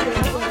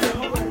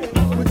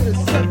 With the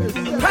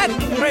 7 Crack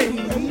great.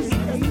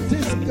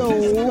 disco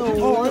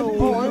on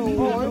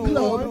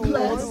club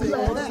classic.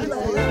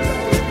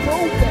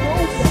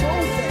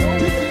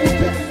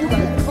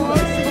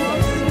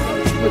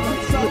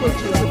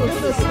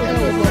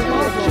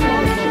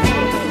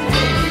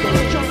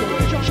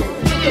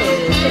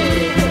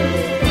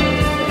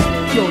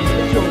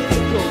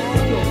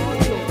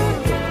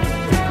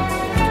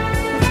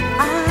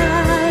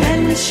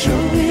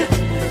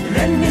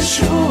 Let me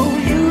show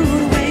you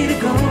the way to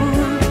go.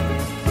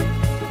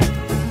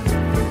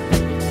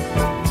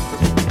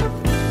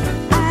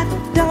 I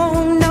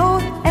don't know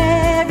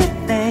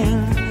everything,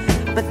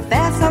 but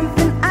there's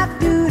something I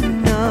do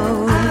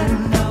know. I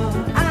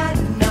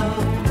know.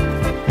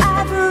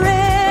 I've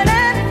read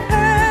and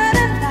heard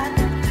a lot,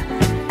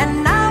 and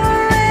now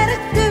we're ready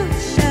to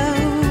show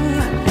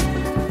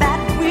that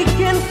we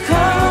can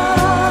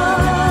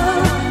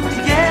come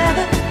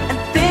together and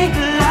think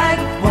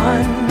like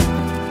one.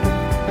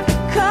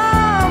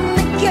 Come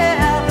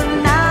together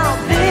now,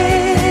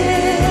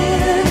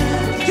 live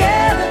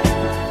together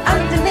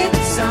underneath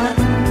the sun.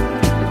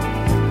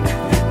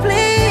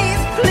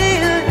 Please,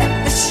 please,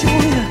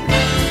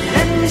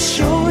 let me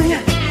show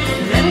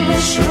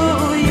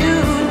you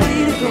the way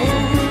to go.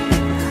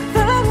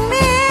 Follow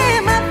me,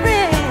 my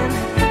friend.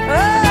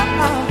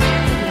 Oh,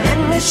 let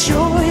me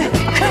show you.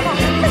 Come on,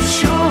 let me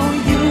show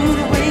you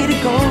the way to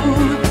go.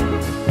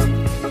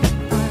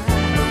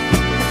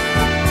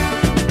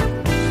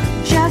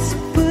 Just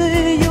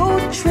put your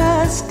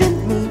trust in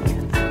me.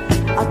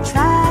 I'll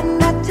try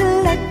not to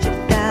let you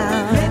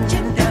down. Let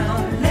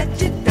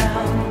you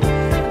down.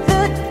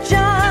 The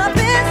job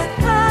is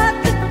hard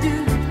to do,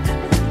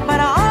 but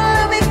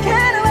all we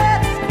can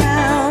do is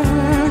down.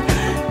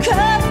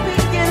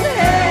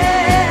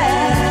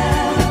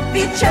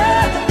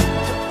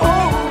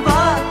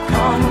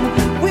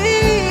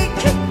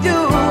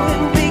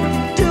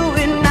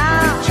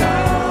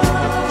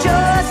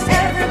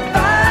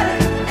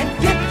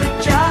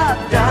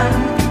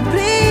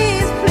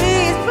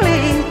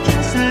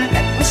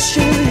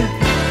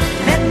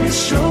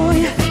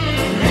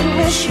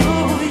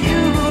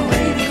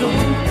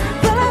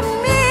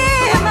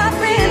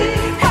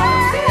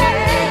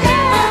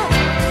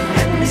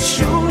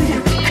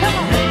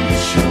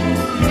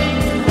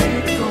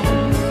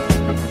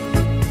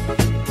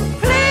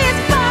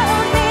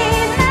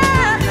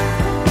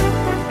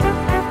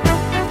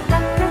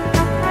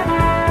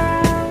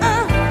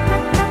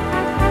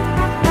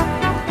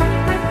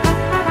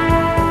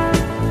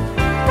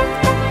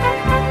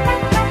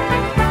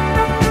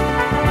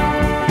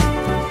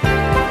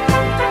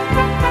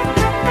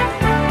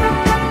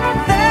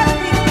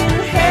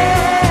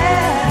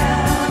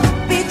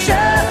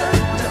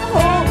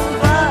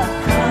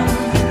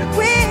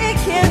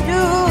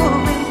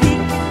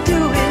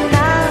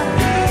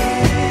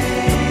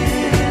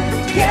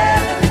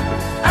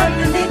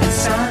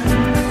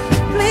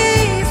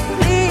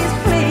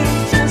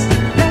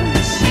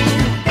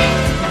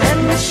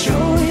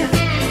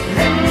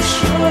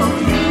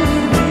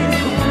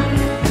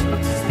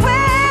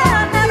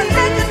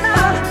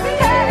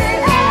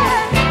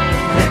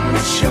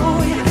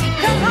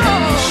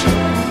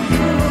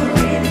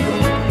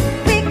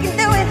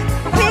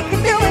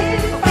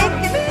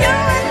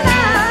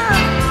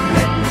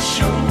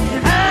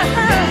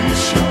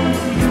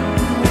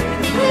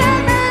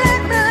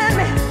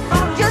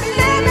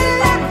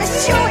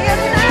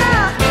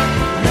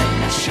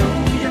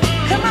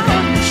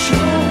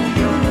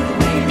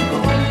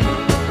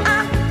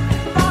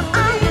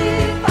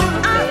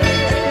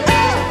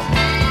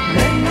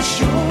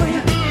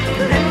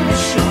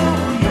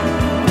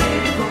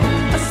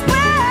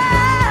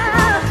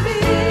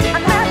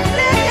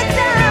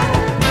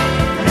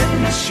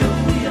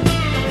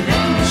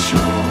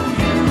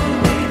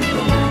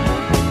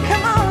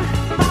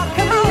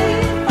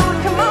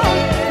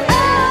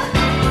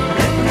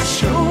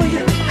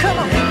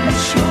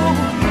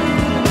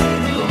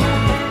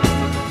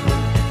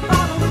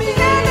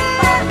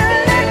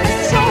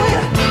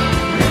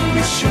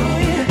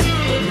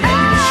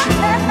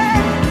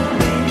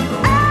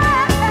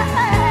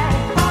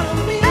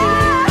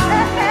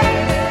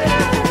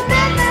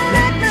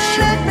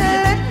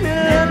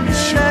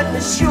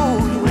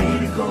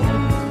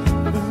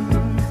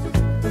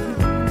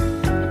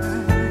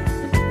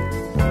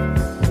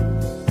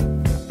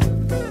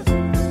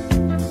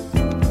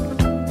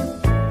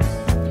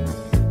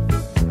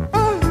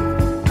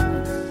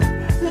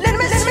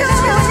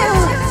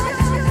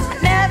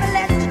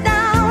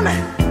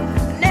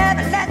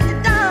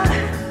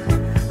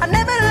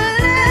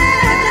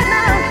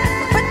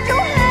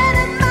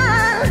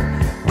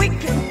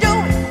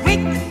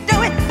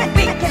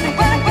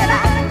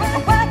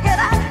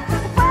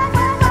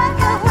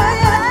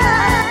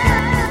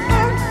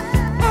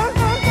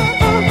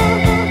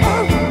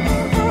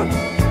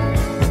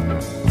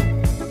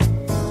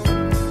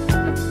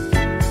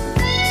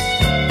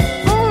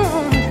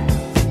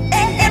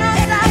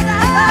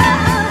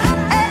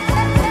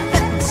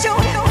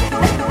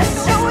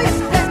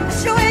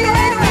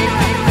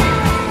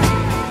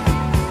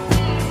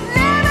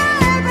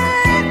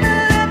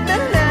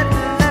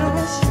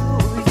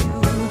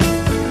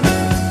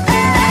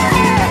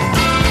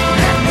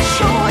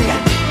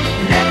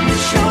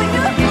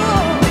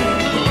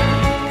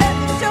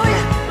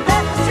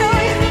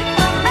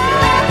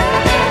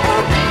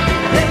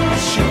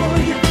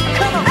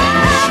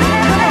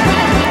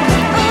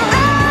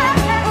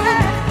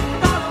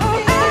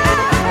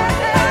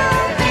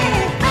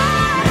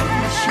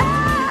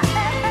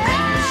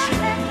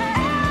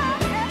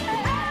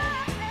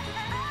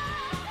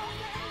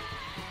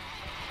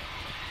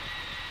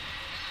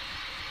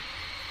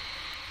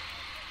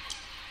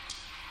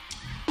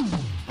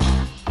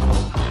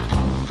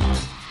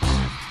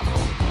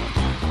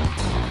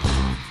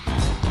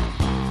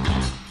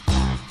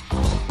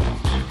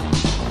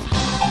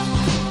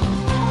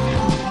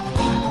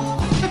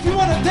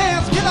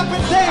 up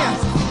and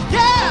dance.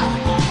 Yeah!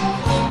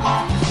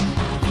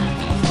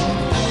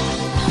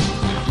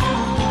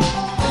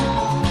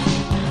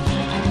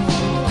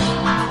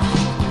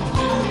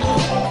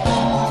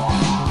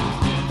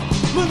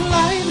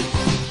 Moonlight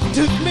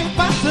took me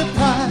by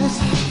surprise.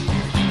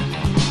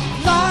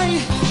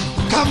 Light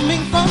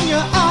coming from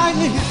your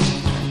eyes.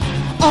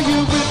 Are you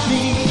with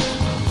me?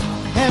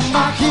 Am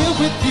I here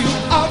with you?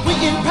 Are we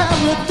in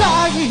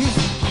paradise?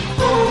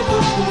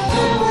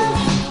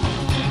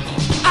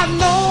 I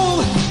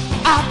know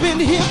I've been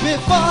here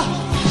before.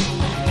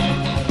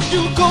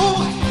 You go,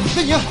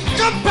 then you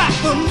come back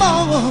for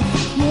more.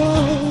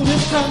 Oh,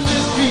 this time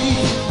is me.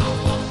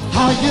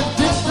 How you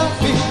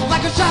disappear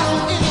like a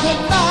shadow in the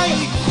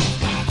night.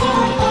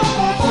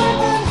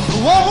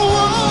 Whoa,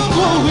 whoa,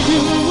 whoa,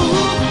 you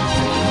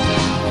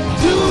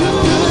too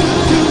good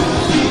to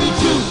be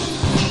true.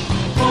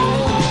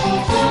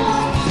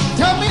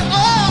 Tell me,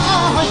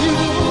 are you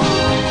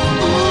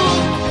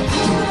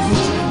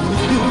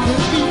too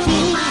good to be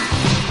true?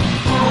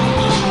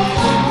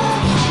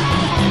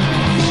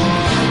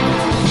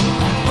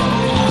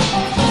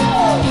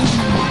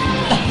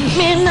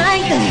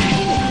 Midnight,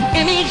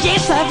 any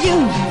chance of you?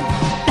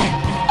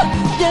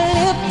 Your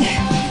lip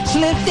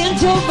slipped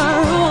into my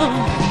room.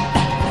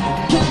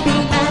 Could be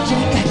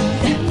magic,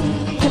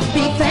 could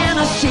be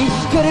fantasy,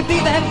 could it be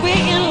that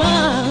we're in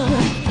love?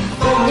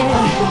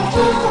 Yeah.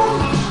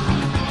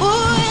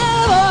 Ooh, yeah,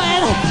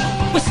 boy,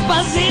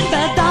 whispers in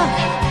the dark.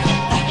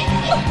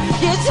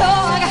 You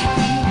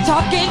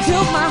talking to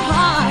my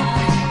heart.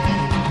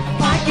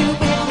 Are you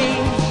with me?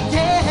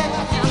 Yeah.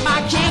 Am I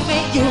here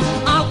with you?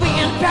 Are we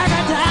in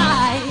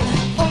paradise?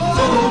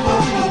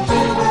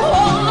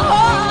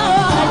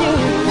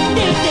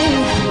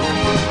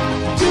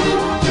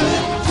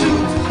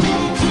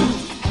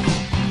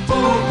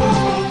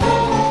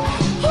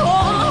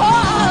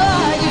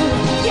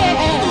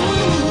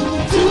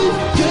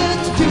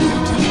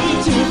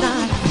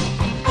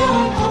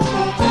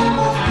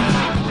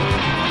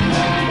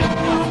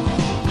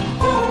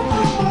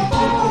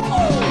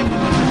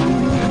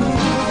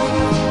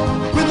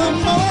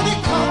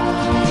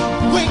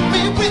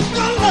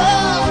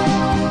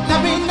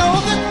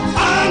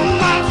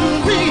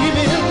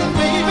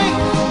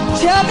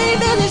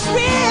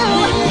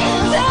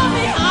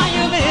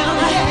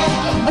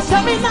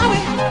 Tell me now we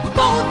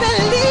both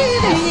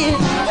believe it.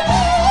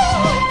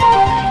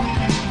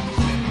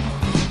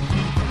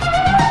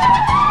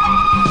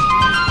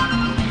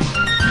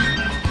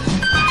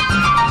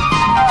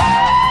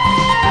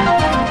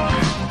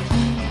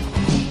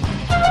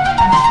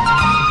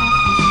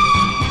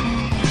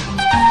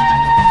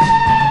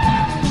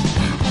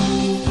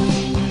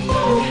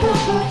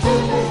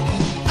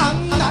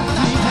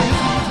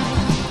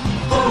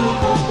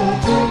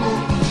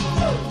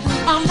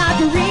 I'm not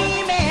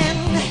dreaming.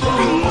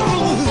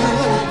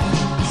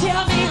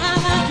 Tell me I'm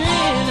not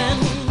dreaming.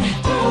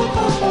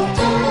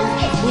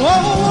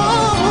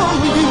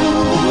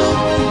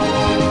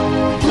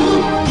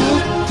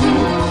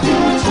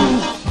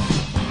 Tell me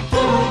are you,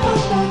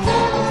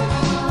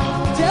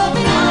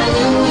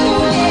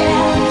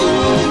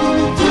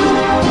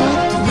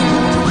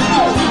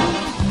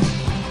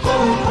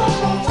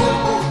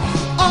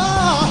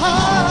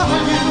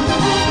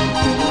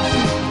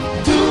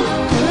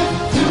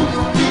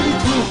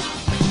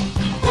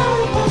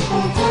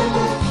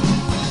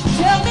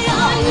 Tell me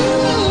are you,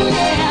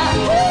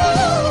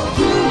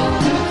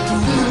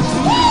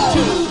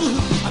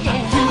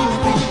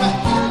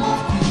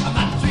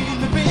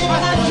 I'm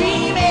not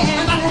dreaming.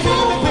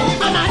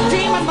 I'm not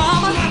dreaming,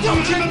 mama.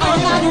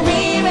 I'm not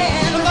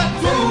dreaming. I'm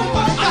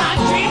not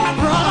dreaming,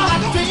 brother.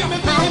 I'm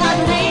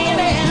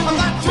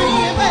not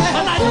dreaming.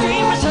 I'm not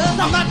dreaming,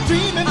 sister. I'm not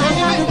dreaming. I'm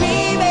not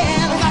dreaming.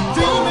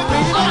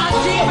 I'm not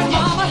dreaming,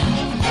 mama.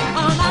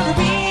 I'm not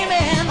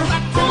dreaming.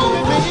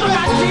 I'm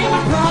not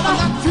dreaming, brother. I'm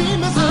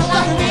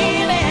not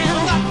dreaming.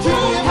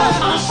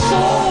 My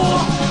soul.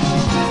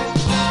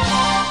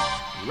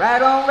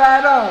 Right on,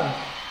 right on.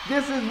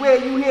 This is where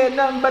you hear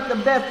nothing but the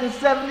best in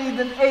 70s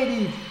and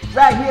 80s.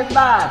 Right here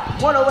live,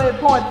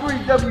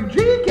 108.3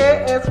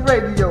 WGKS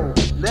Radio.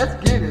 Let's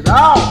get it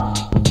on.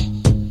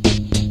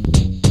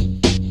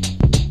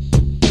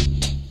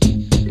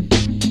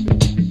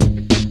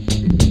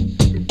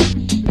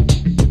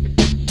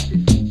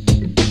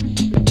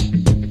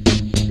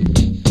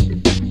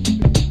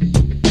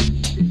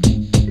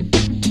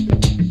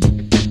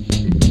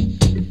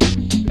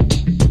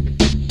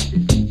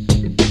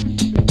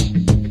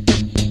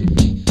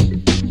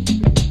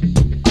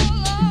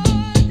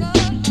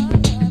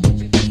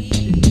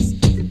 Please.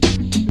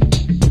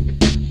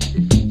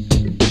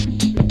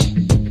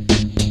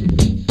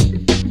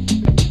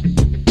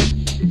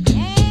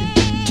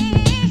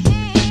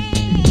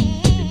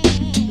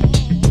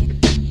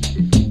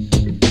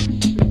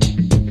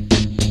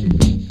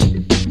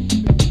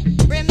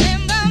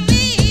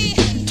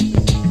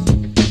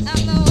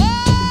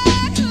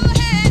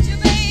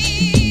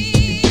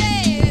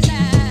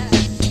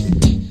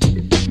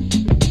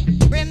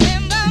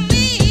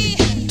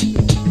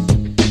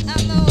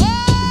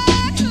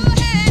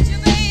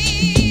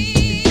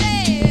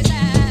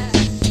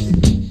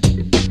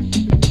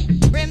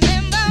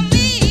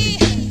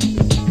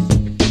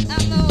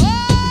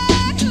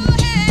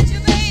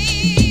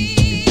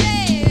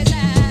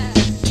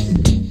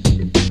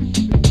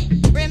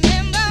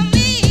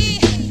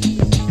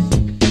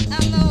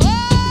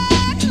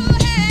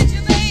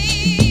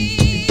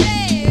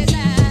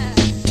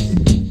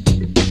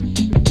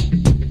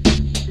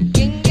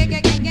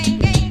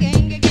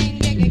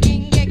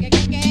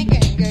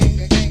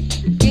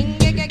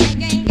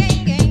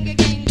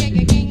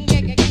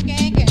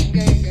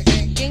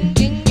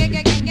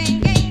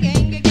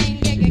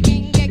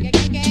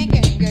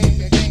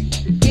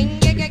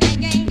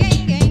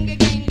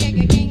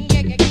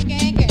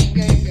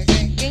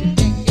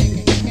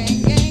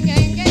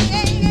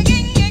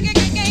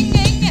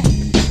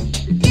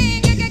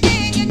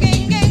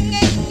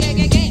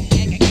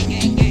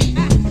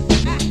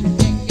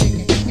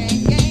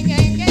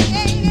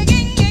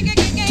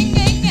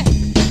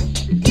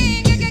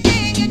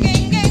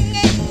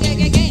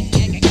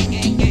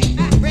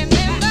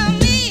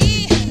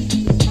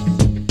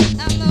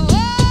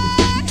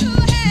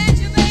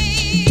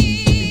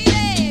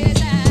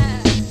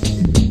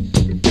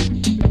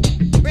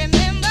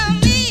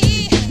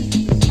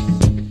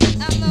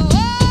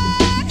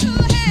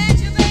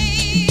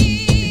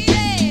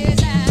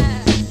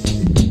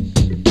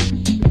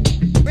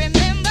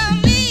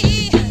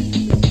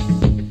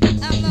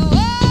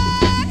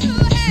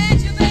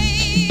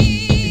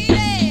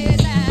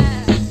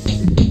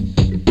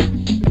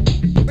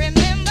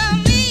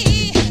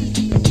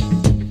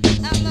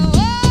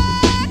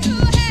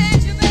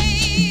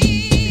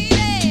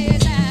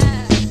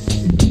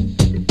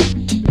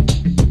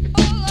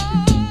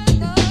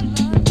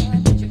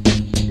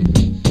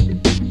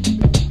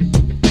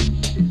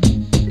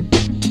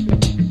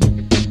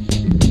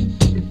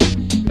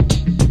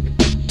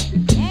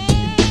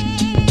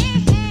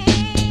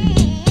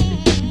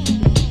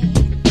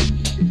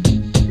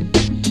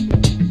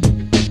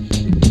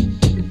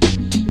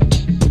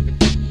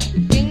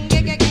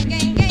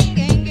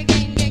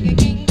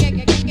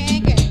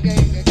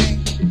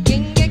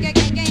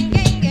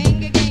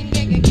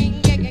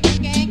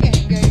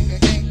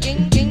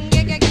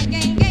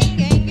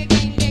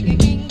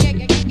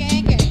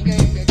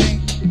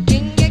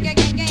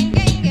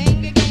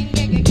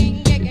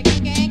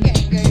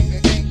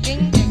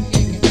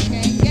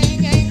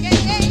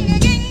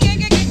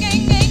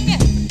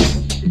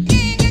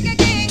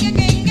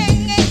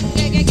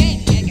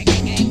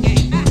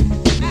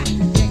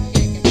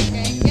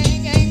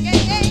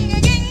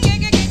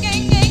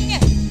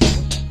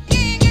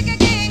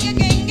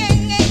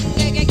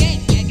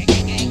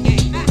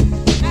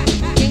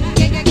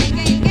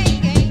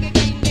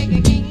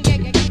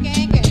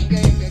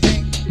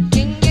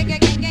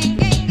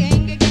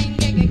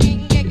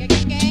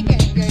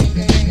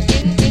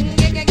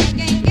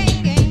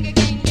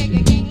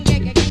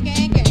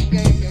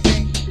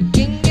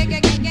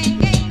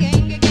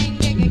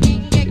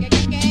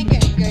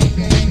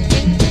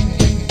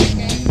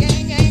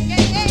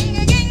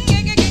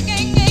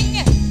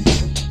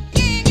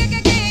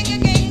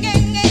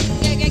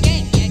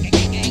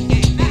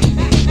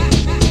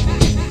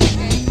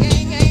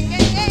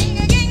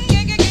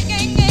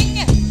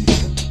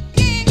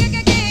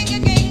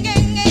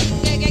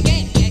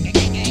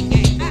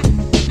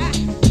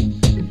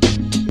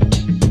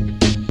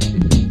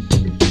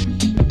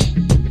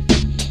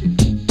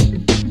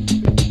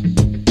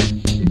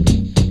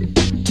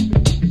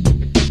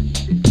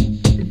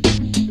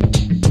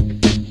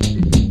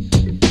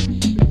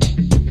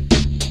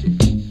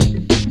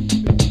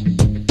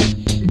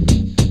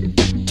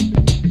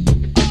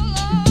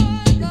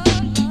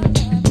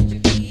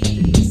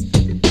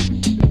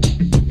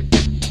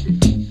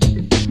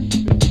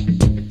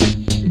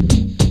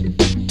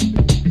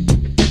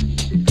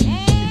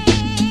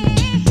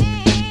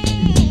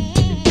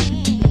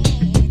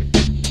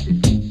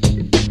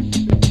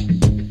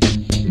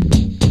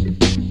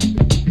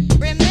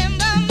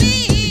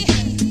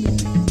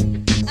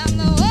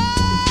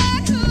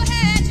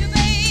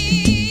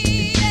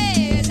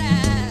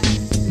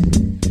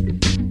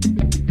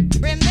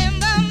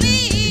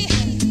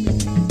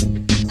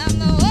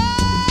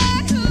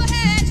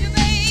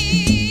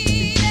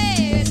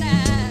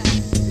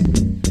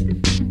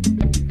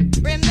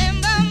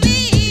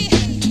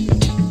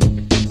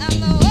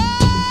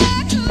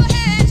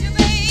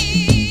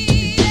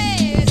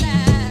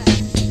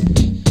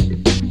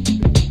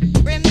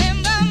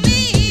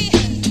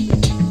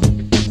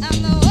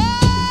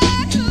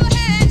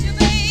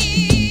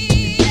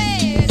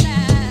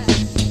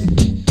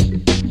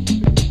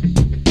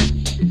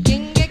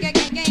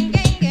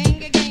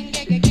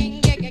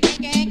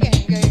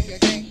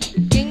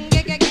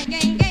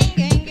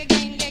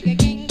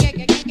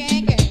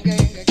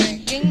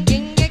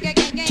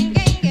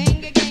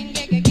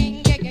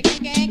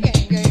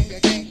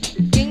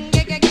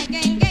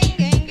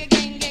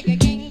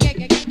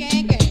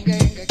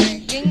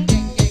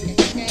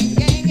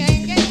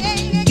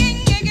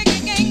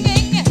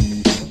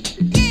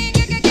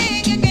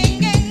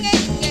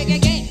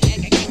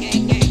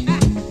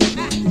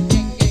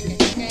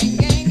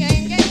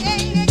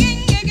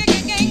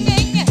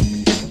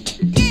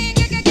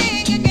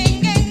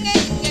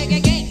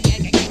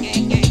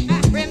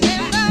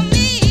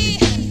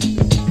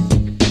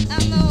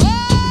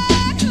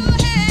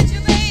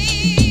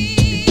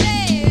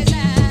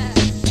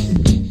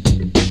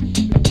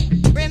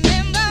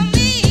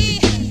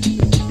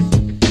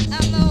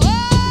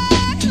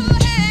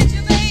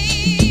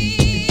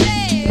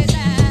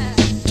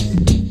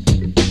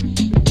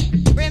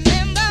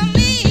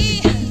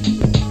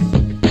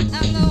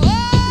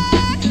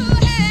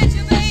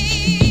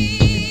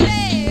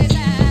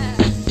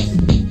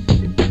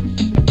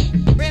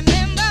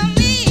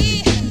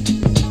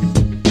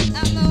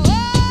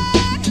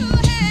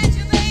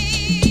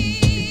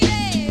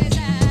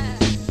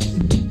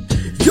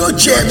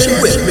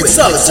 with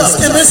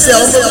mixologist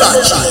MSL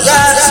Malachi.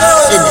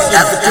 And the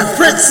African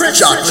Prince,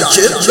 chocolate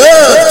chip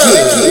love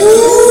kid.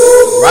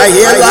 Right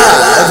here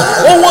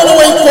live on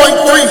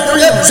 108.3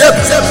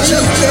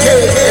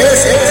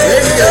 WGKS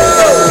Radio.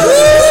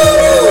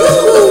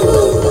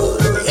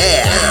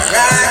 Yeah.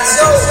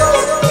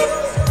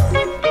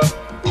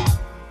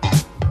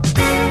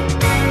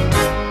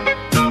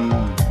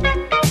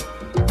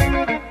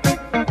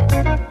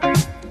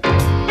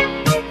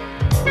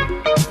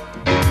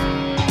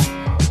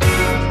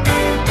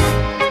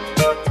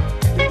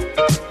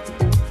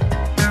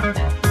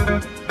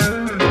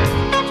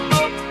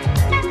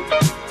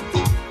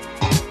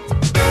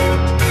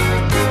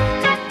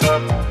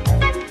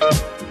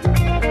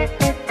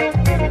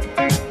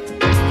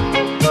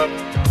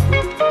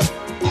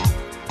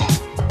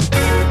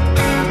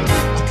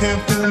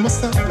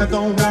 I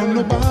don't want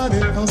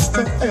nobody else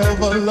to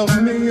ever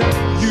love me.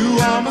 You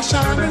are my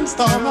shining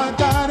star, my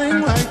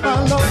guiding light, my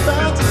love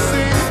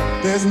fantasy.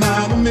 There's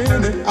not a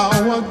minute,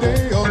 hour,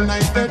 day or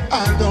night that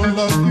I don't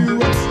love you.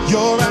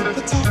 You're at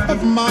the top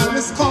of my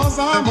list, cause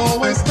I'm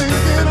always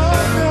thinking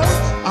of you.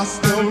 I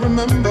still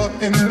remember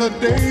in the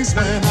days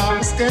when I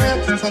was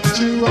scared to touch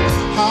you,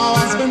 how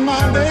I spent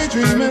my day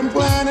dreaming,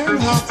 planning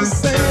how to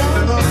say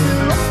I love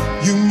you.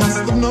 You must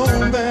have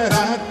known that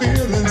I had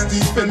feelings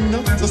deep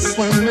enough to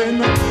swim in.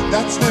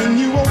 That's when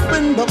you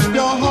opened up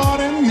your heart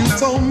and you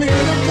told me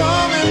to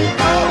come and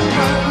hold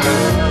my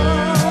love.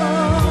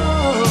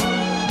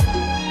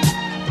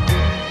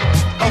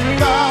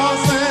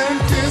 1,000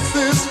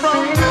 kisses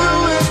from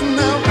you is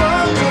never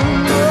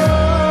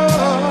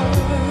enough.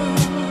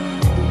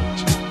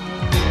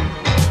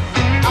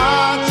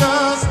 I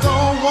just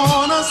don't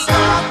wanna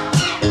stop.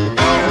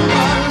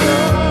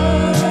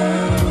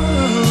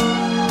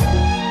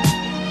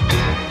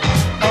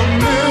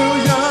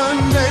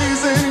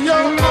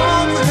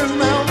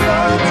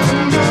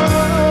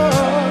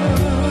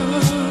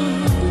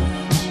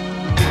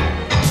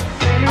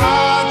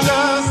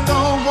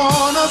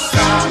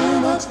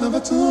 Never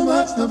too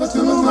much, never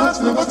too much,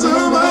 never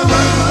too much.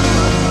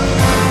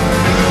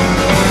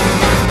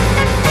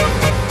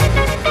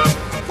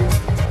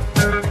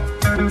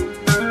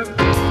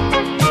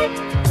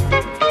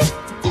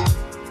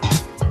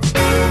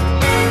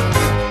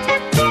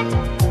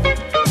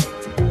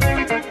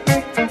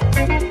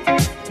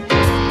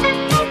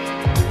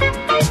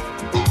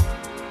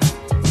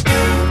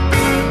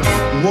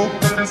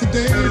 Woke up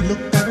today,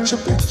 looked at your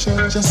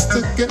picture just to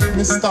get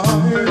me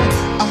started.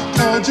 I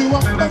called you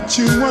up, but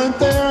you weren't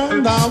there,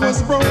 and I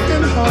was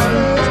broken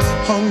hearted.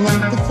 Hung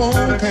like the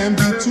phone, can't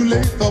be too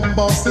late, the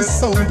boss is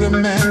so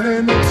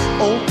demanding.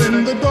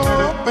 Opened the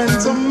door up,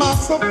 and to my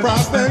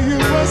surprise, there you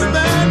were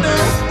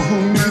standing. Who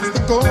needs to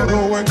go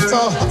to work to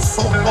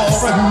hustle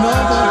for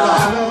another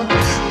dollar?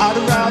 I'd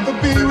rather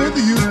be with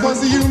you,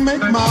 cause you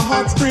make my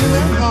heart scream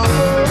and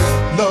holler.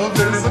 Love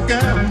is a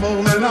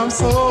gamble, and I'm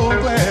so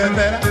glad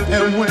that I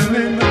am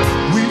winning.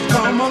 We've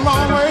come a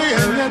long way,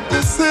 and yet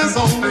this is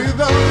only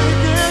the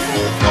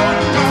beginning of my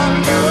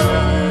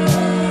love.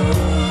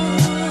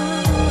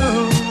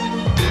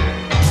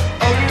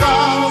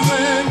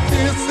 1,000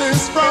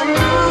 kisses from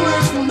you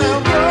is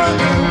never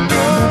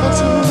enough. Never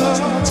too much,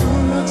 never too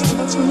much,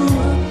 never too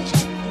much.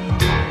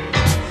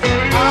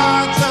 I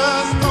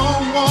just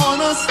don't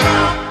wanna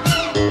stop.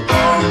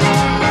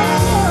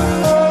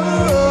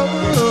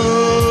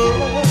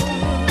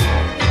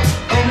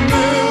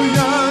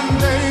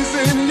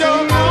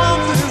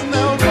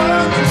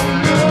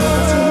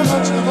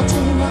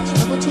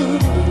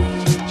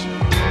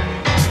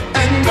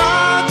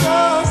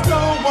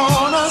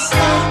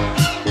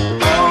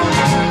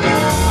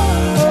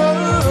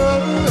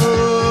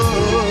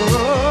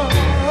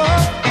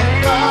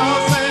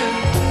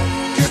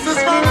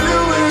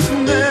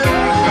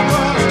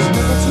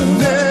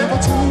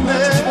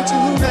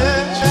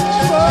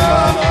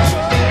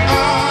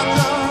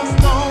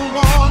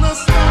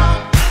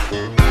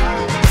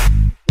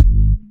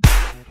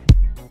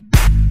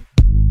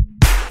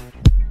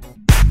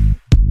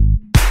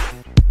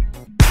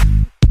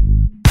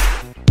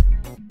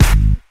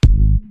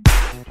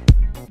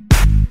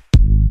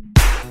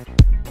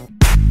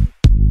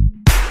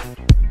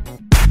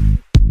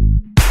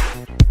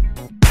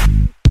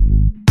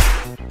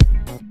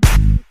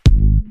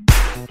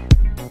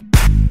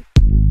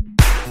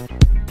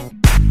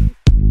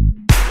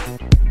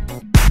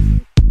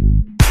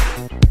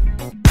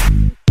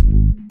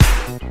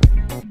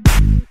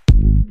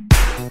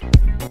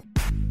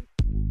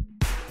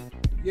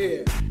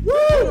 Yeah. Woo!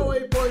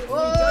 108.3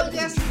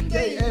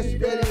 WGKS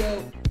Radio,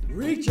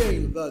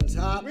 reaching the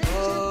top of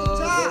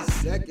the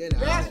second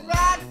hour. That's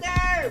right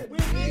there. We're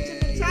reaching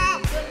the top.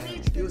 We're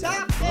reaching the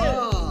top there.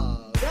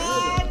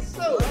 Right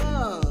so.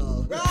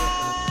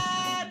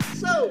 Right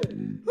so.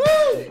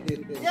 Woo!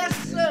 Yes,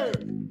 sir.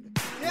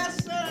 Yes,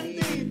 sir,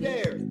 indeed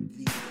there.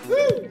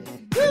 Woo!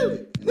 Woo!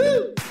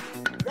 Woo!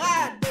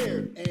 Right there.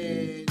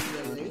 And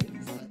the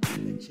ladies are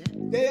in the chat.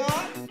 They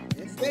are?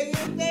 Yes. They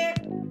in there?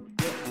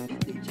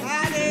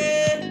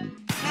 Howdy,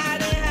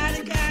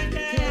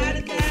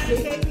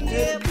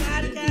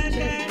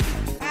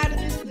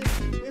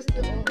 Mr.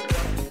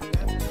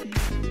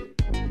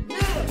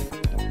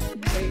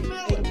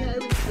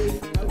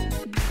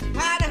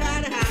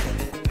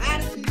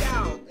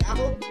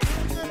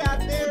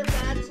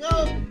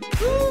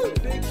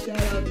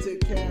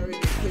 Karen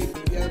and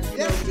KPF.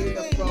 Yes,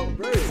 they're from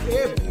Bird's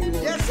Airview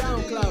on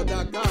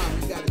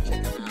SoundCloud.com. You gotta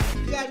check them out.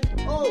 You got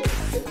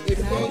it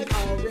ain't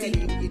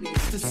already. It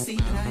is the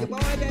boy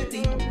that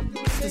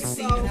the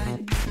song.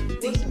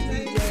 What's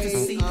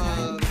his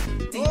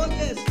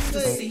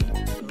name?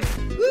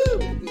 Woo!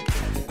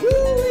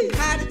 Woo!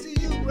 Hide it to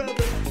you,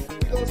 brother. We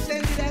gonna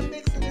send you that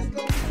mix and it's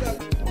gonna be the.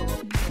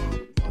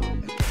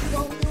 We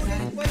gonna do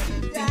this what you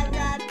got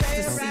right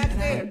there, right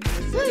there.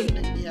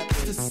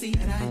 The C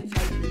and I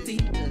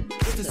deep.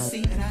 The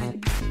C and I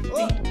deep.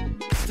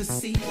 The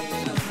C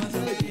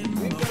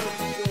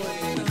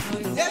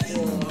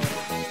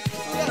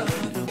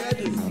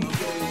and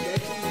I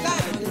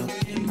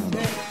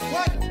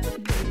what?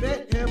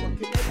 Met him or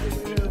connected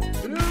with him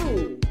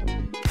through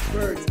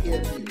Bird's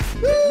Airview.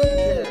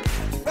 Woo!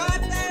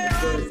 Right there,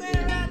 right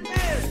there, right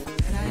there.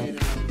 And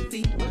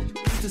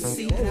the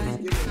C and I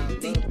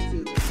deep.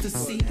 The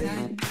C and I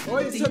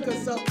always took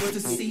us up with a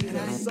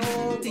song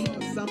or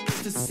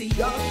something. The C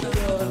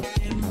Joshua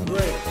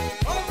Gray.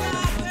 All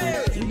right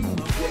there.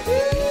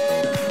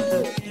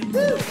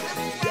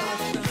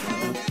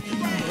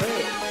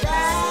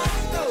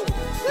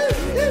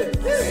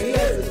 He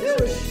has a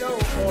newest show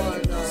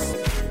on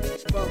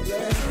from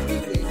last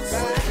weekend.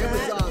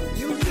 Amazon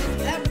Music,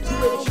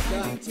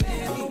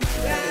 Twitch.tv.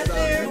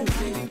 Amazon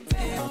Music.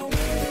 And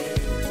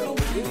so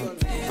we're going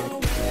to check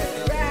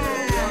that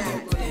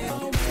out. We're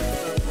also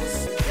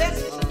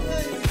going to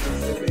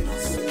give you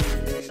some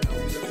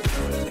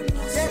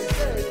yes,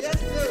 sir. Yes, sir. Yes,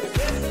 sir.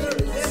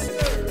 Yes,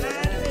 sir.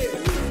 Right there.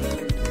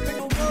 We're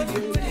going to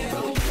do it.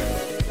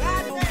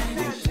 Right there.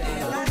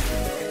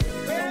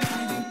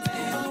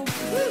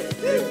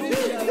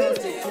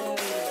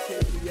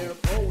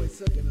 Always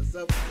hooking us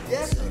up.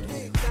 Yes,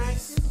 indeed.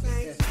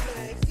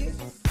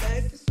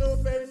 Thank you so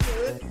very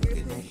much. We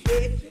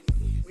appreciate you.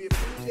 We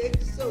appreciate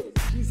you so.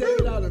 She's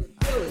hanging out in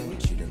Philly.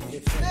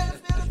 Philly.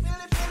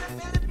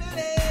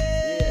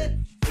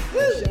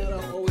 Yeah. Shout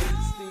out always to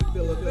Steve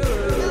Philly.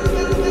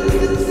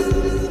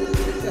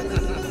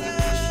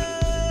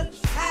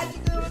 How you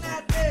doing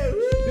out there?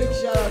 Big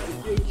shout out to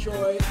Big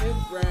Troy and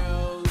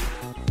Brown,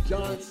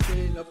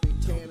 Johnston up in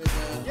Canada.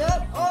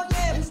 Yep. Oh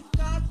yeah, Mr.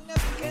 Johnson up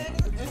in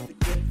Canada. That's the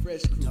Get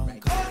Fresh crew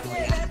right there. Oh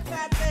yeah, that's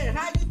right there.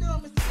 How you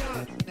doing, Mr.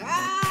 Johnson?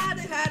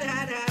 Howdy.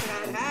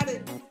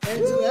 And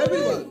to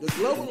everyone, the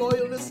global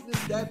loyal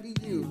listeners, that be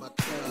you, my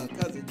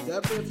cousin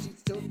Deborah, if she's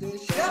still there,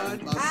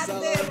 Sean,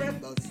 Marcella,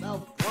 the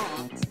South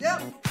Bronx.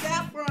 Yep,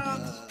 South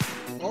Bronx.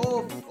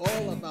 All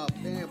of our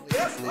family.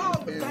 Yep,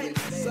 all the family. My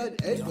son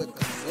Edward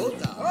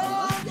Consulta.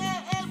 Oh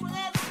yeah, Edward.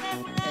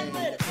 And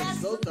the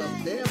Consulta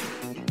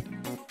family.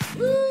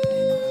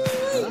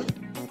 Woo!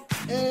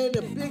 And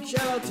a big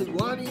shout out to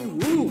Ronnie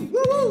Woo.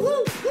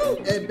 Woo.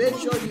 And make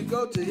sure you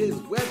go to his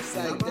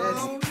website.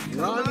 That's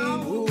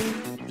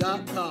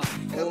RonnieWoo.com.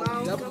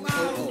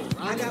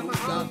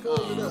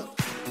 RonnieWoo.com.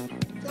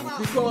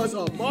 Because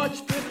on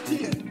March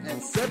 15th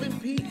at 7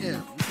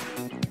 p.m.,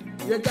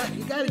 you got to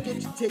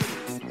get your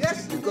tickets.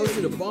 Yes, you go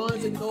to the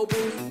Barnes and Noble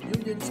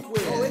Union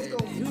Square in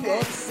New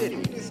York City.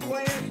 Union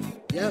Square?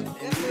 Yep, in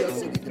New York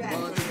City. The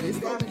Barnes and it's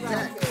going to be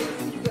packed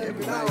because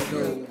everybody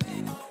knows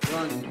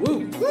Ronnie Woo.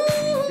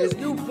 His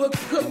new book,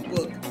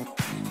 cookbook,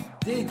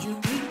 Did You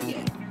Eat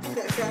Yet?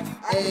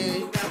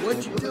 And what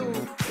you do,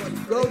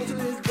 go to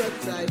his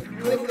website,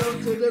 click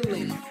onto the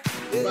link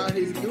about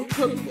his new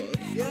cookbook,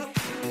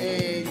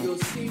 and you'll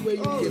see where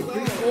you can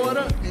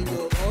pre-order, and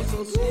you'll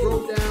also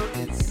scroll down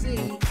and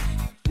see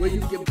where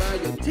you can buy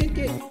your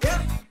ticket.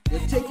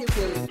 Your ticket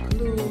will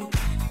include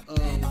a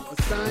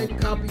signed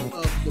copy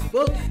of the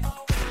book,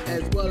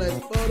 as well as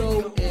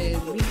photo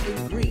and meet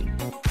and greet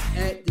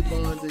at the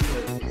Barnes and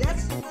Noble.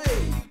 Yes,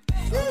 please.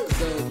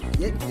 So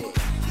get there.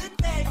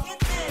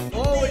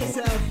 Always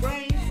have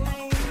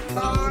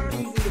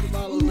easy to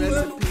follow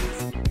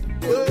recipes.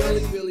 They're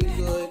really, really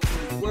good.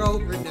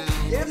 World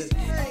renowned. Yes,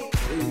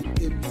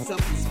 if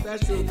something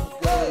special,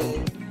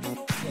 go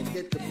and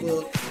get the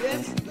book.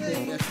 Yes,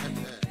 please.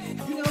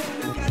 You know,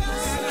 we got to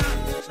shout out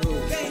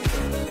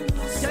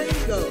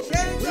Kango.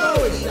 We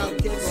always shout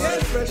Kango,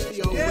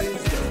 especially on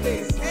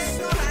Wednesdays.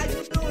 Kango, how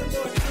you doing,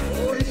 boy?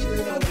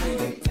 Especially on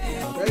Wednesdays.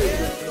 Very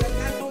good.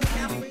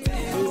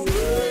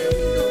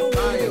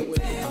 Fire with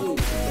the food.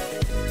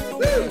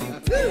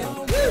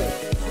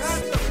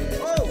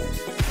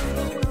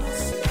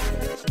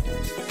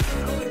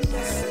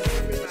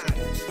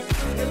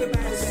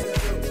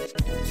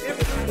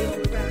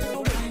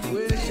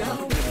 We're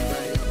shouting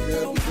everybody out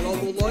there, the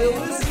global loyal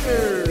listeners.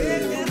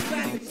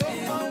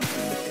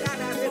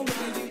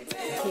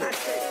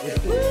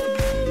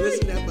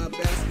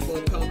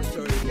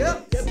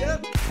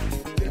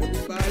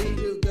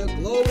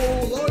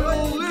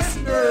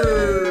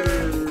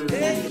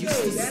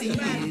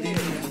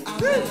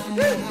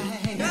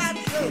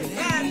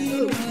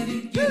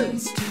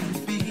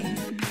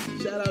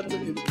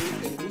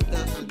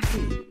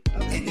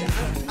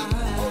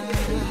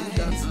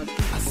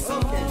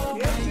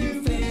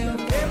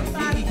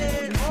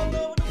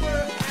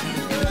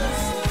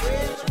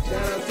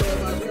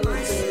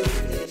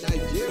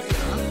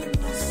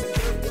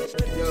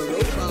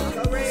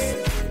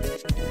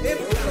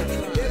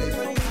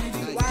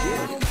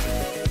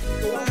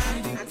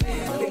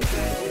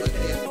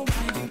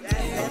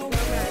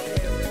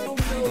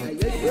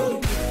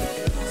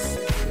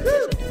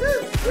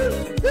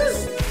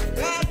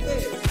 Right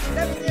there.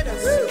 Let me get a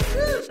woo,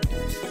 woo.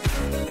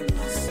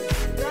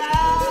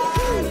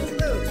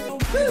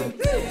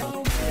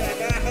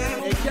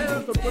 And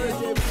Jennifer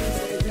birthday,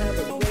 please have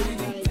a great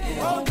night.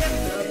 Oh, yes,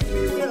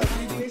 we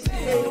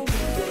will.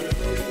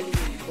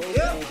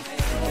 Yep.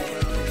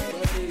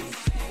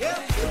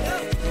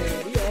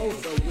 And we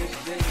also wish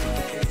them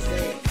the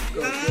same.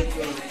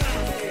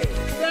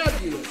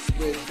 Fabulous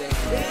with the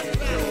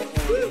show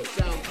on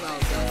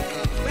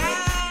SoundCloud.com.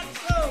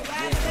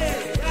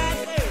 Right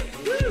there.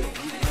 Woo.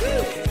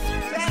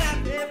 Shout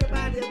out to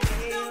everybody up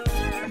there.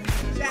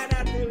 Shout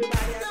out to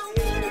everybody up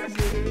there.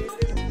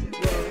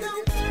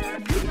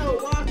 You know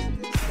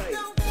Washington State.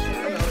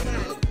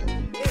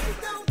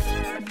 Everybody.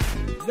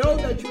 Know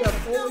that you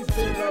have always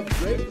been loved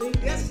greatly.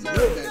 Yes, sir.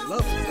 Know that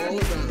love is all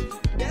around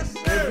you. Yes,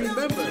 sir. And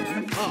remember,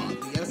 you are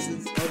the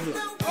essence of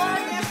love. Oh,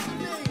 yes,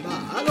 indeed.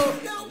 Mahalo,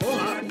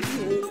 aloha,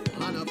 iho,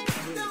 hana,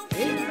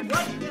 and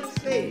What you gonna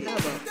say?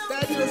 have a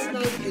fabulous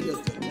night in the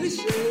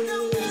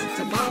delicious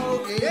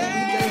tomorrow and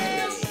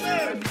Yes, weekend.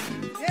 sir.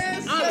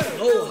 Yes, sir.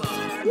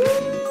 Aloha.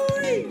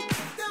 Woo-wee.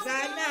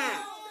 Night.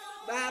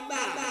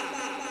 Bye-bye.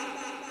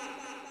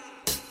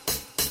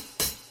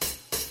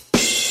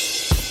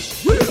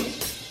 Yeah.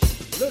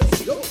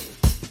 Let's go.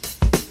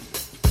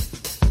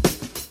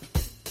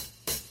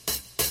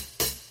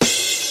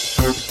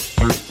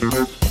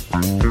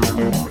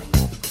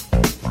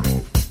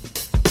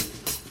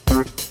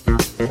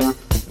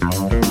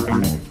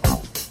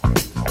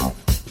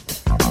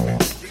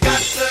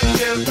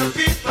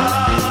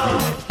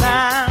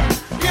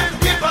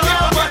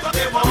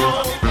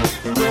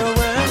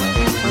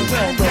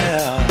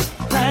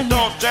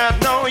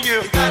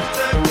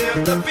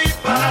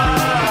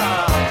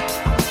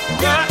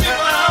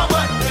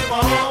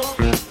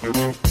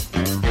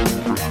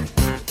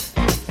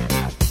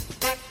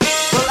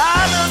 Well,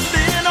 I done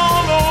been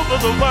all over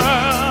the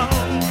world,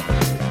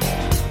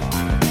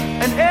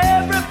 and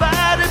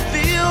everybody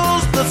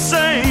feels the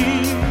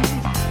same.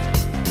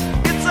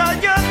 It's a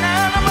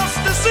unanimous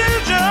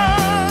decision.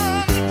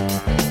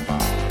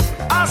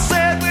 I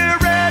said we're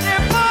ready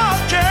for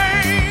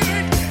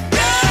change.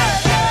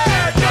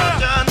 Yeah.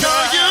 Don't you know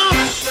you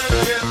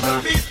give the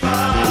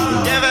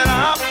people, give it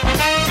up,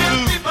 give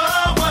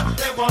people what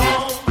they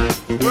want.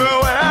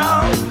 Well,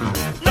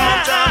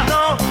 don't you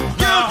know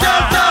you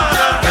got to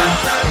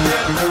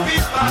give the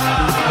people,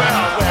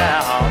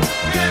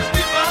 give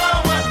people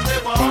what they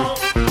want.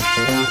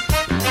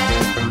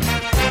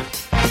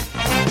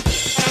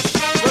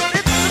 Well,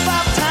 it's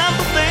about time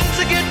for things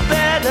to get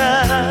better.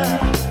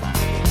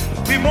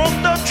 We want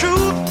the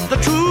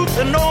truth,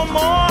 and no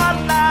more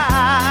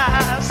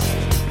lies.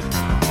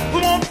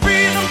 We want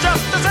freedom,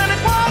 justice, and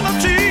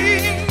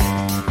equality.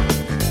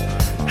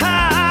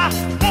 I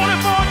want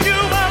it for you,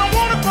 and I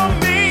want it for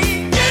me.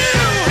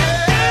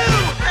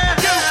 You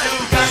got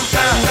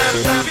to let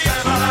the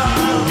people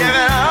give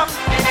it up,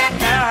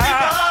 give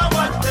people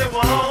what they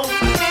want.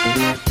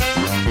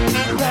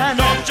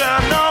 Don't you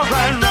know,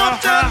 you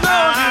got to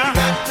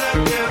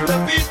give the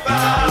people,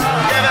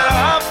 give it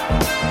up,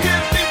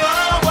 give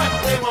people what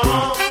they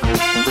want.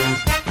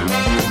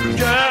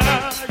 Yeah.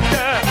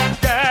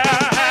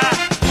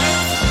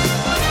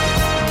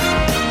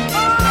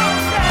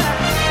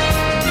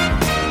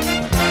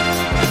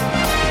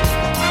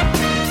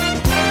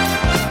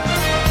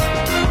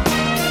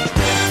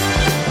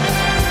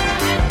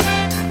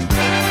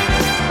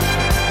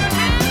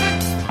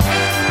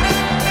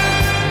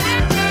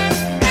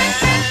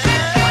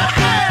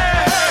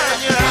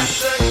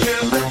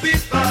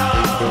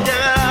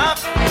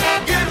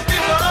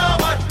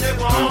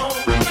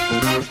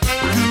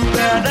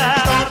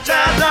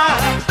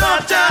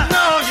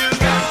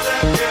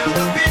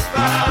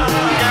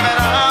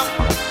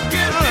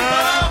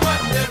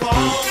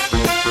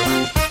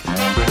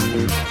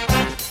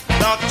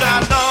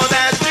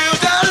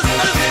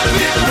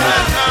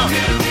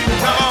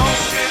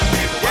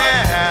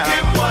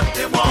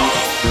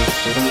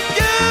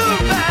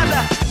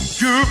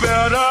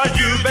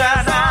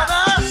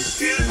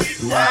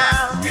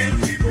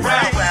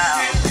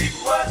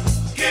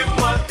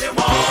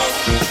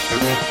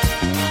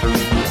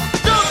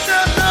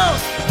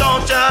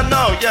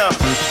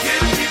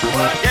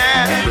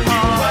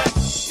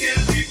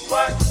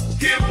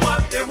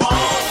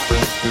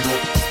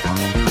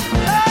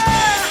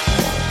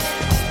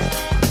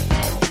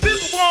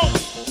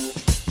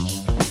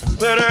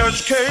 Better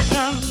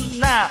education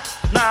now.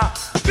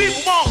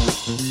 People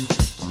want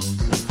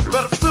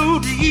better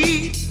food to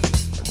eat.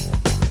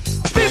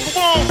 People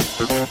want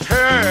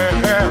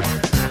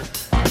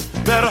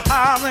better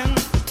housing.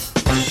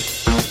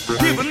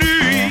 People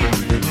need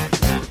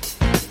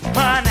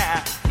money.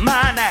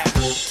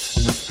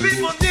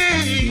 People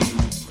need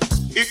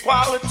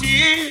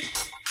equality.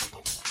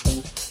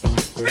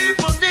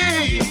 People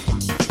need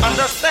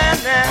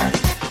understanding.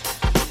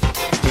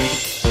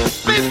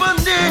 People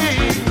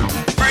need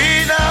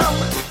freedom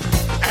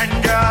and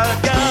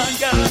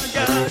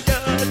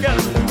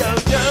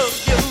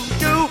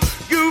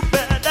you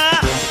better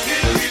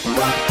give me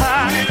what,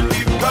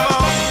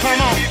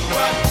 come on,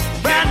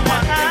 right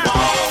now.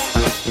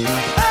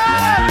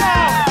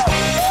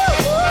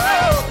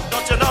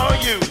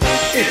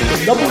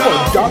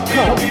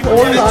 number1.com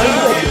online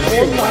radio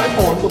station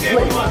on the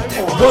plate.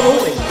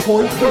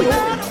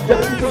 108.3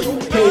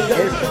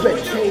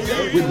 WKSJ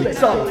with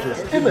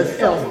mixologist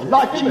MSL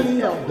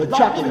Malachi, the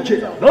Chocolate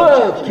Chip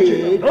Love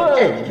Kid,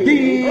 and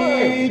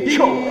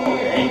Detroit.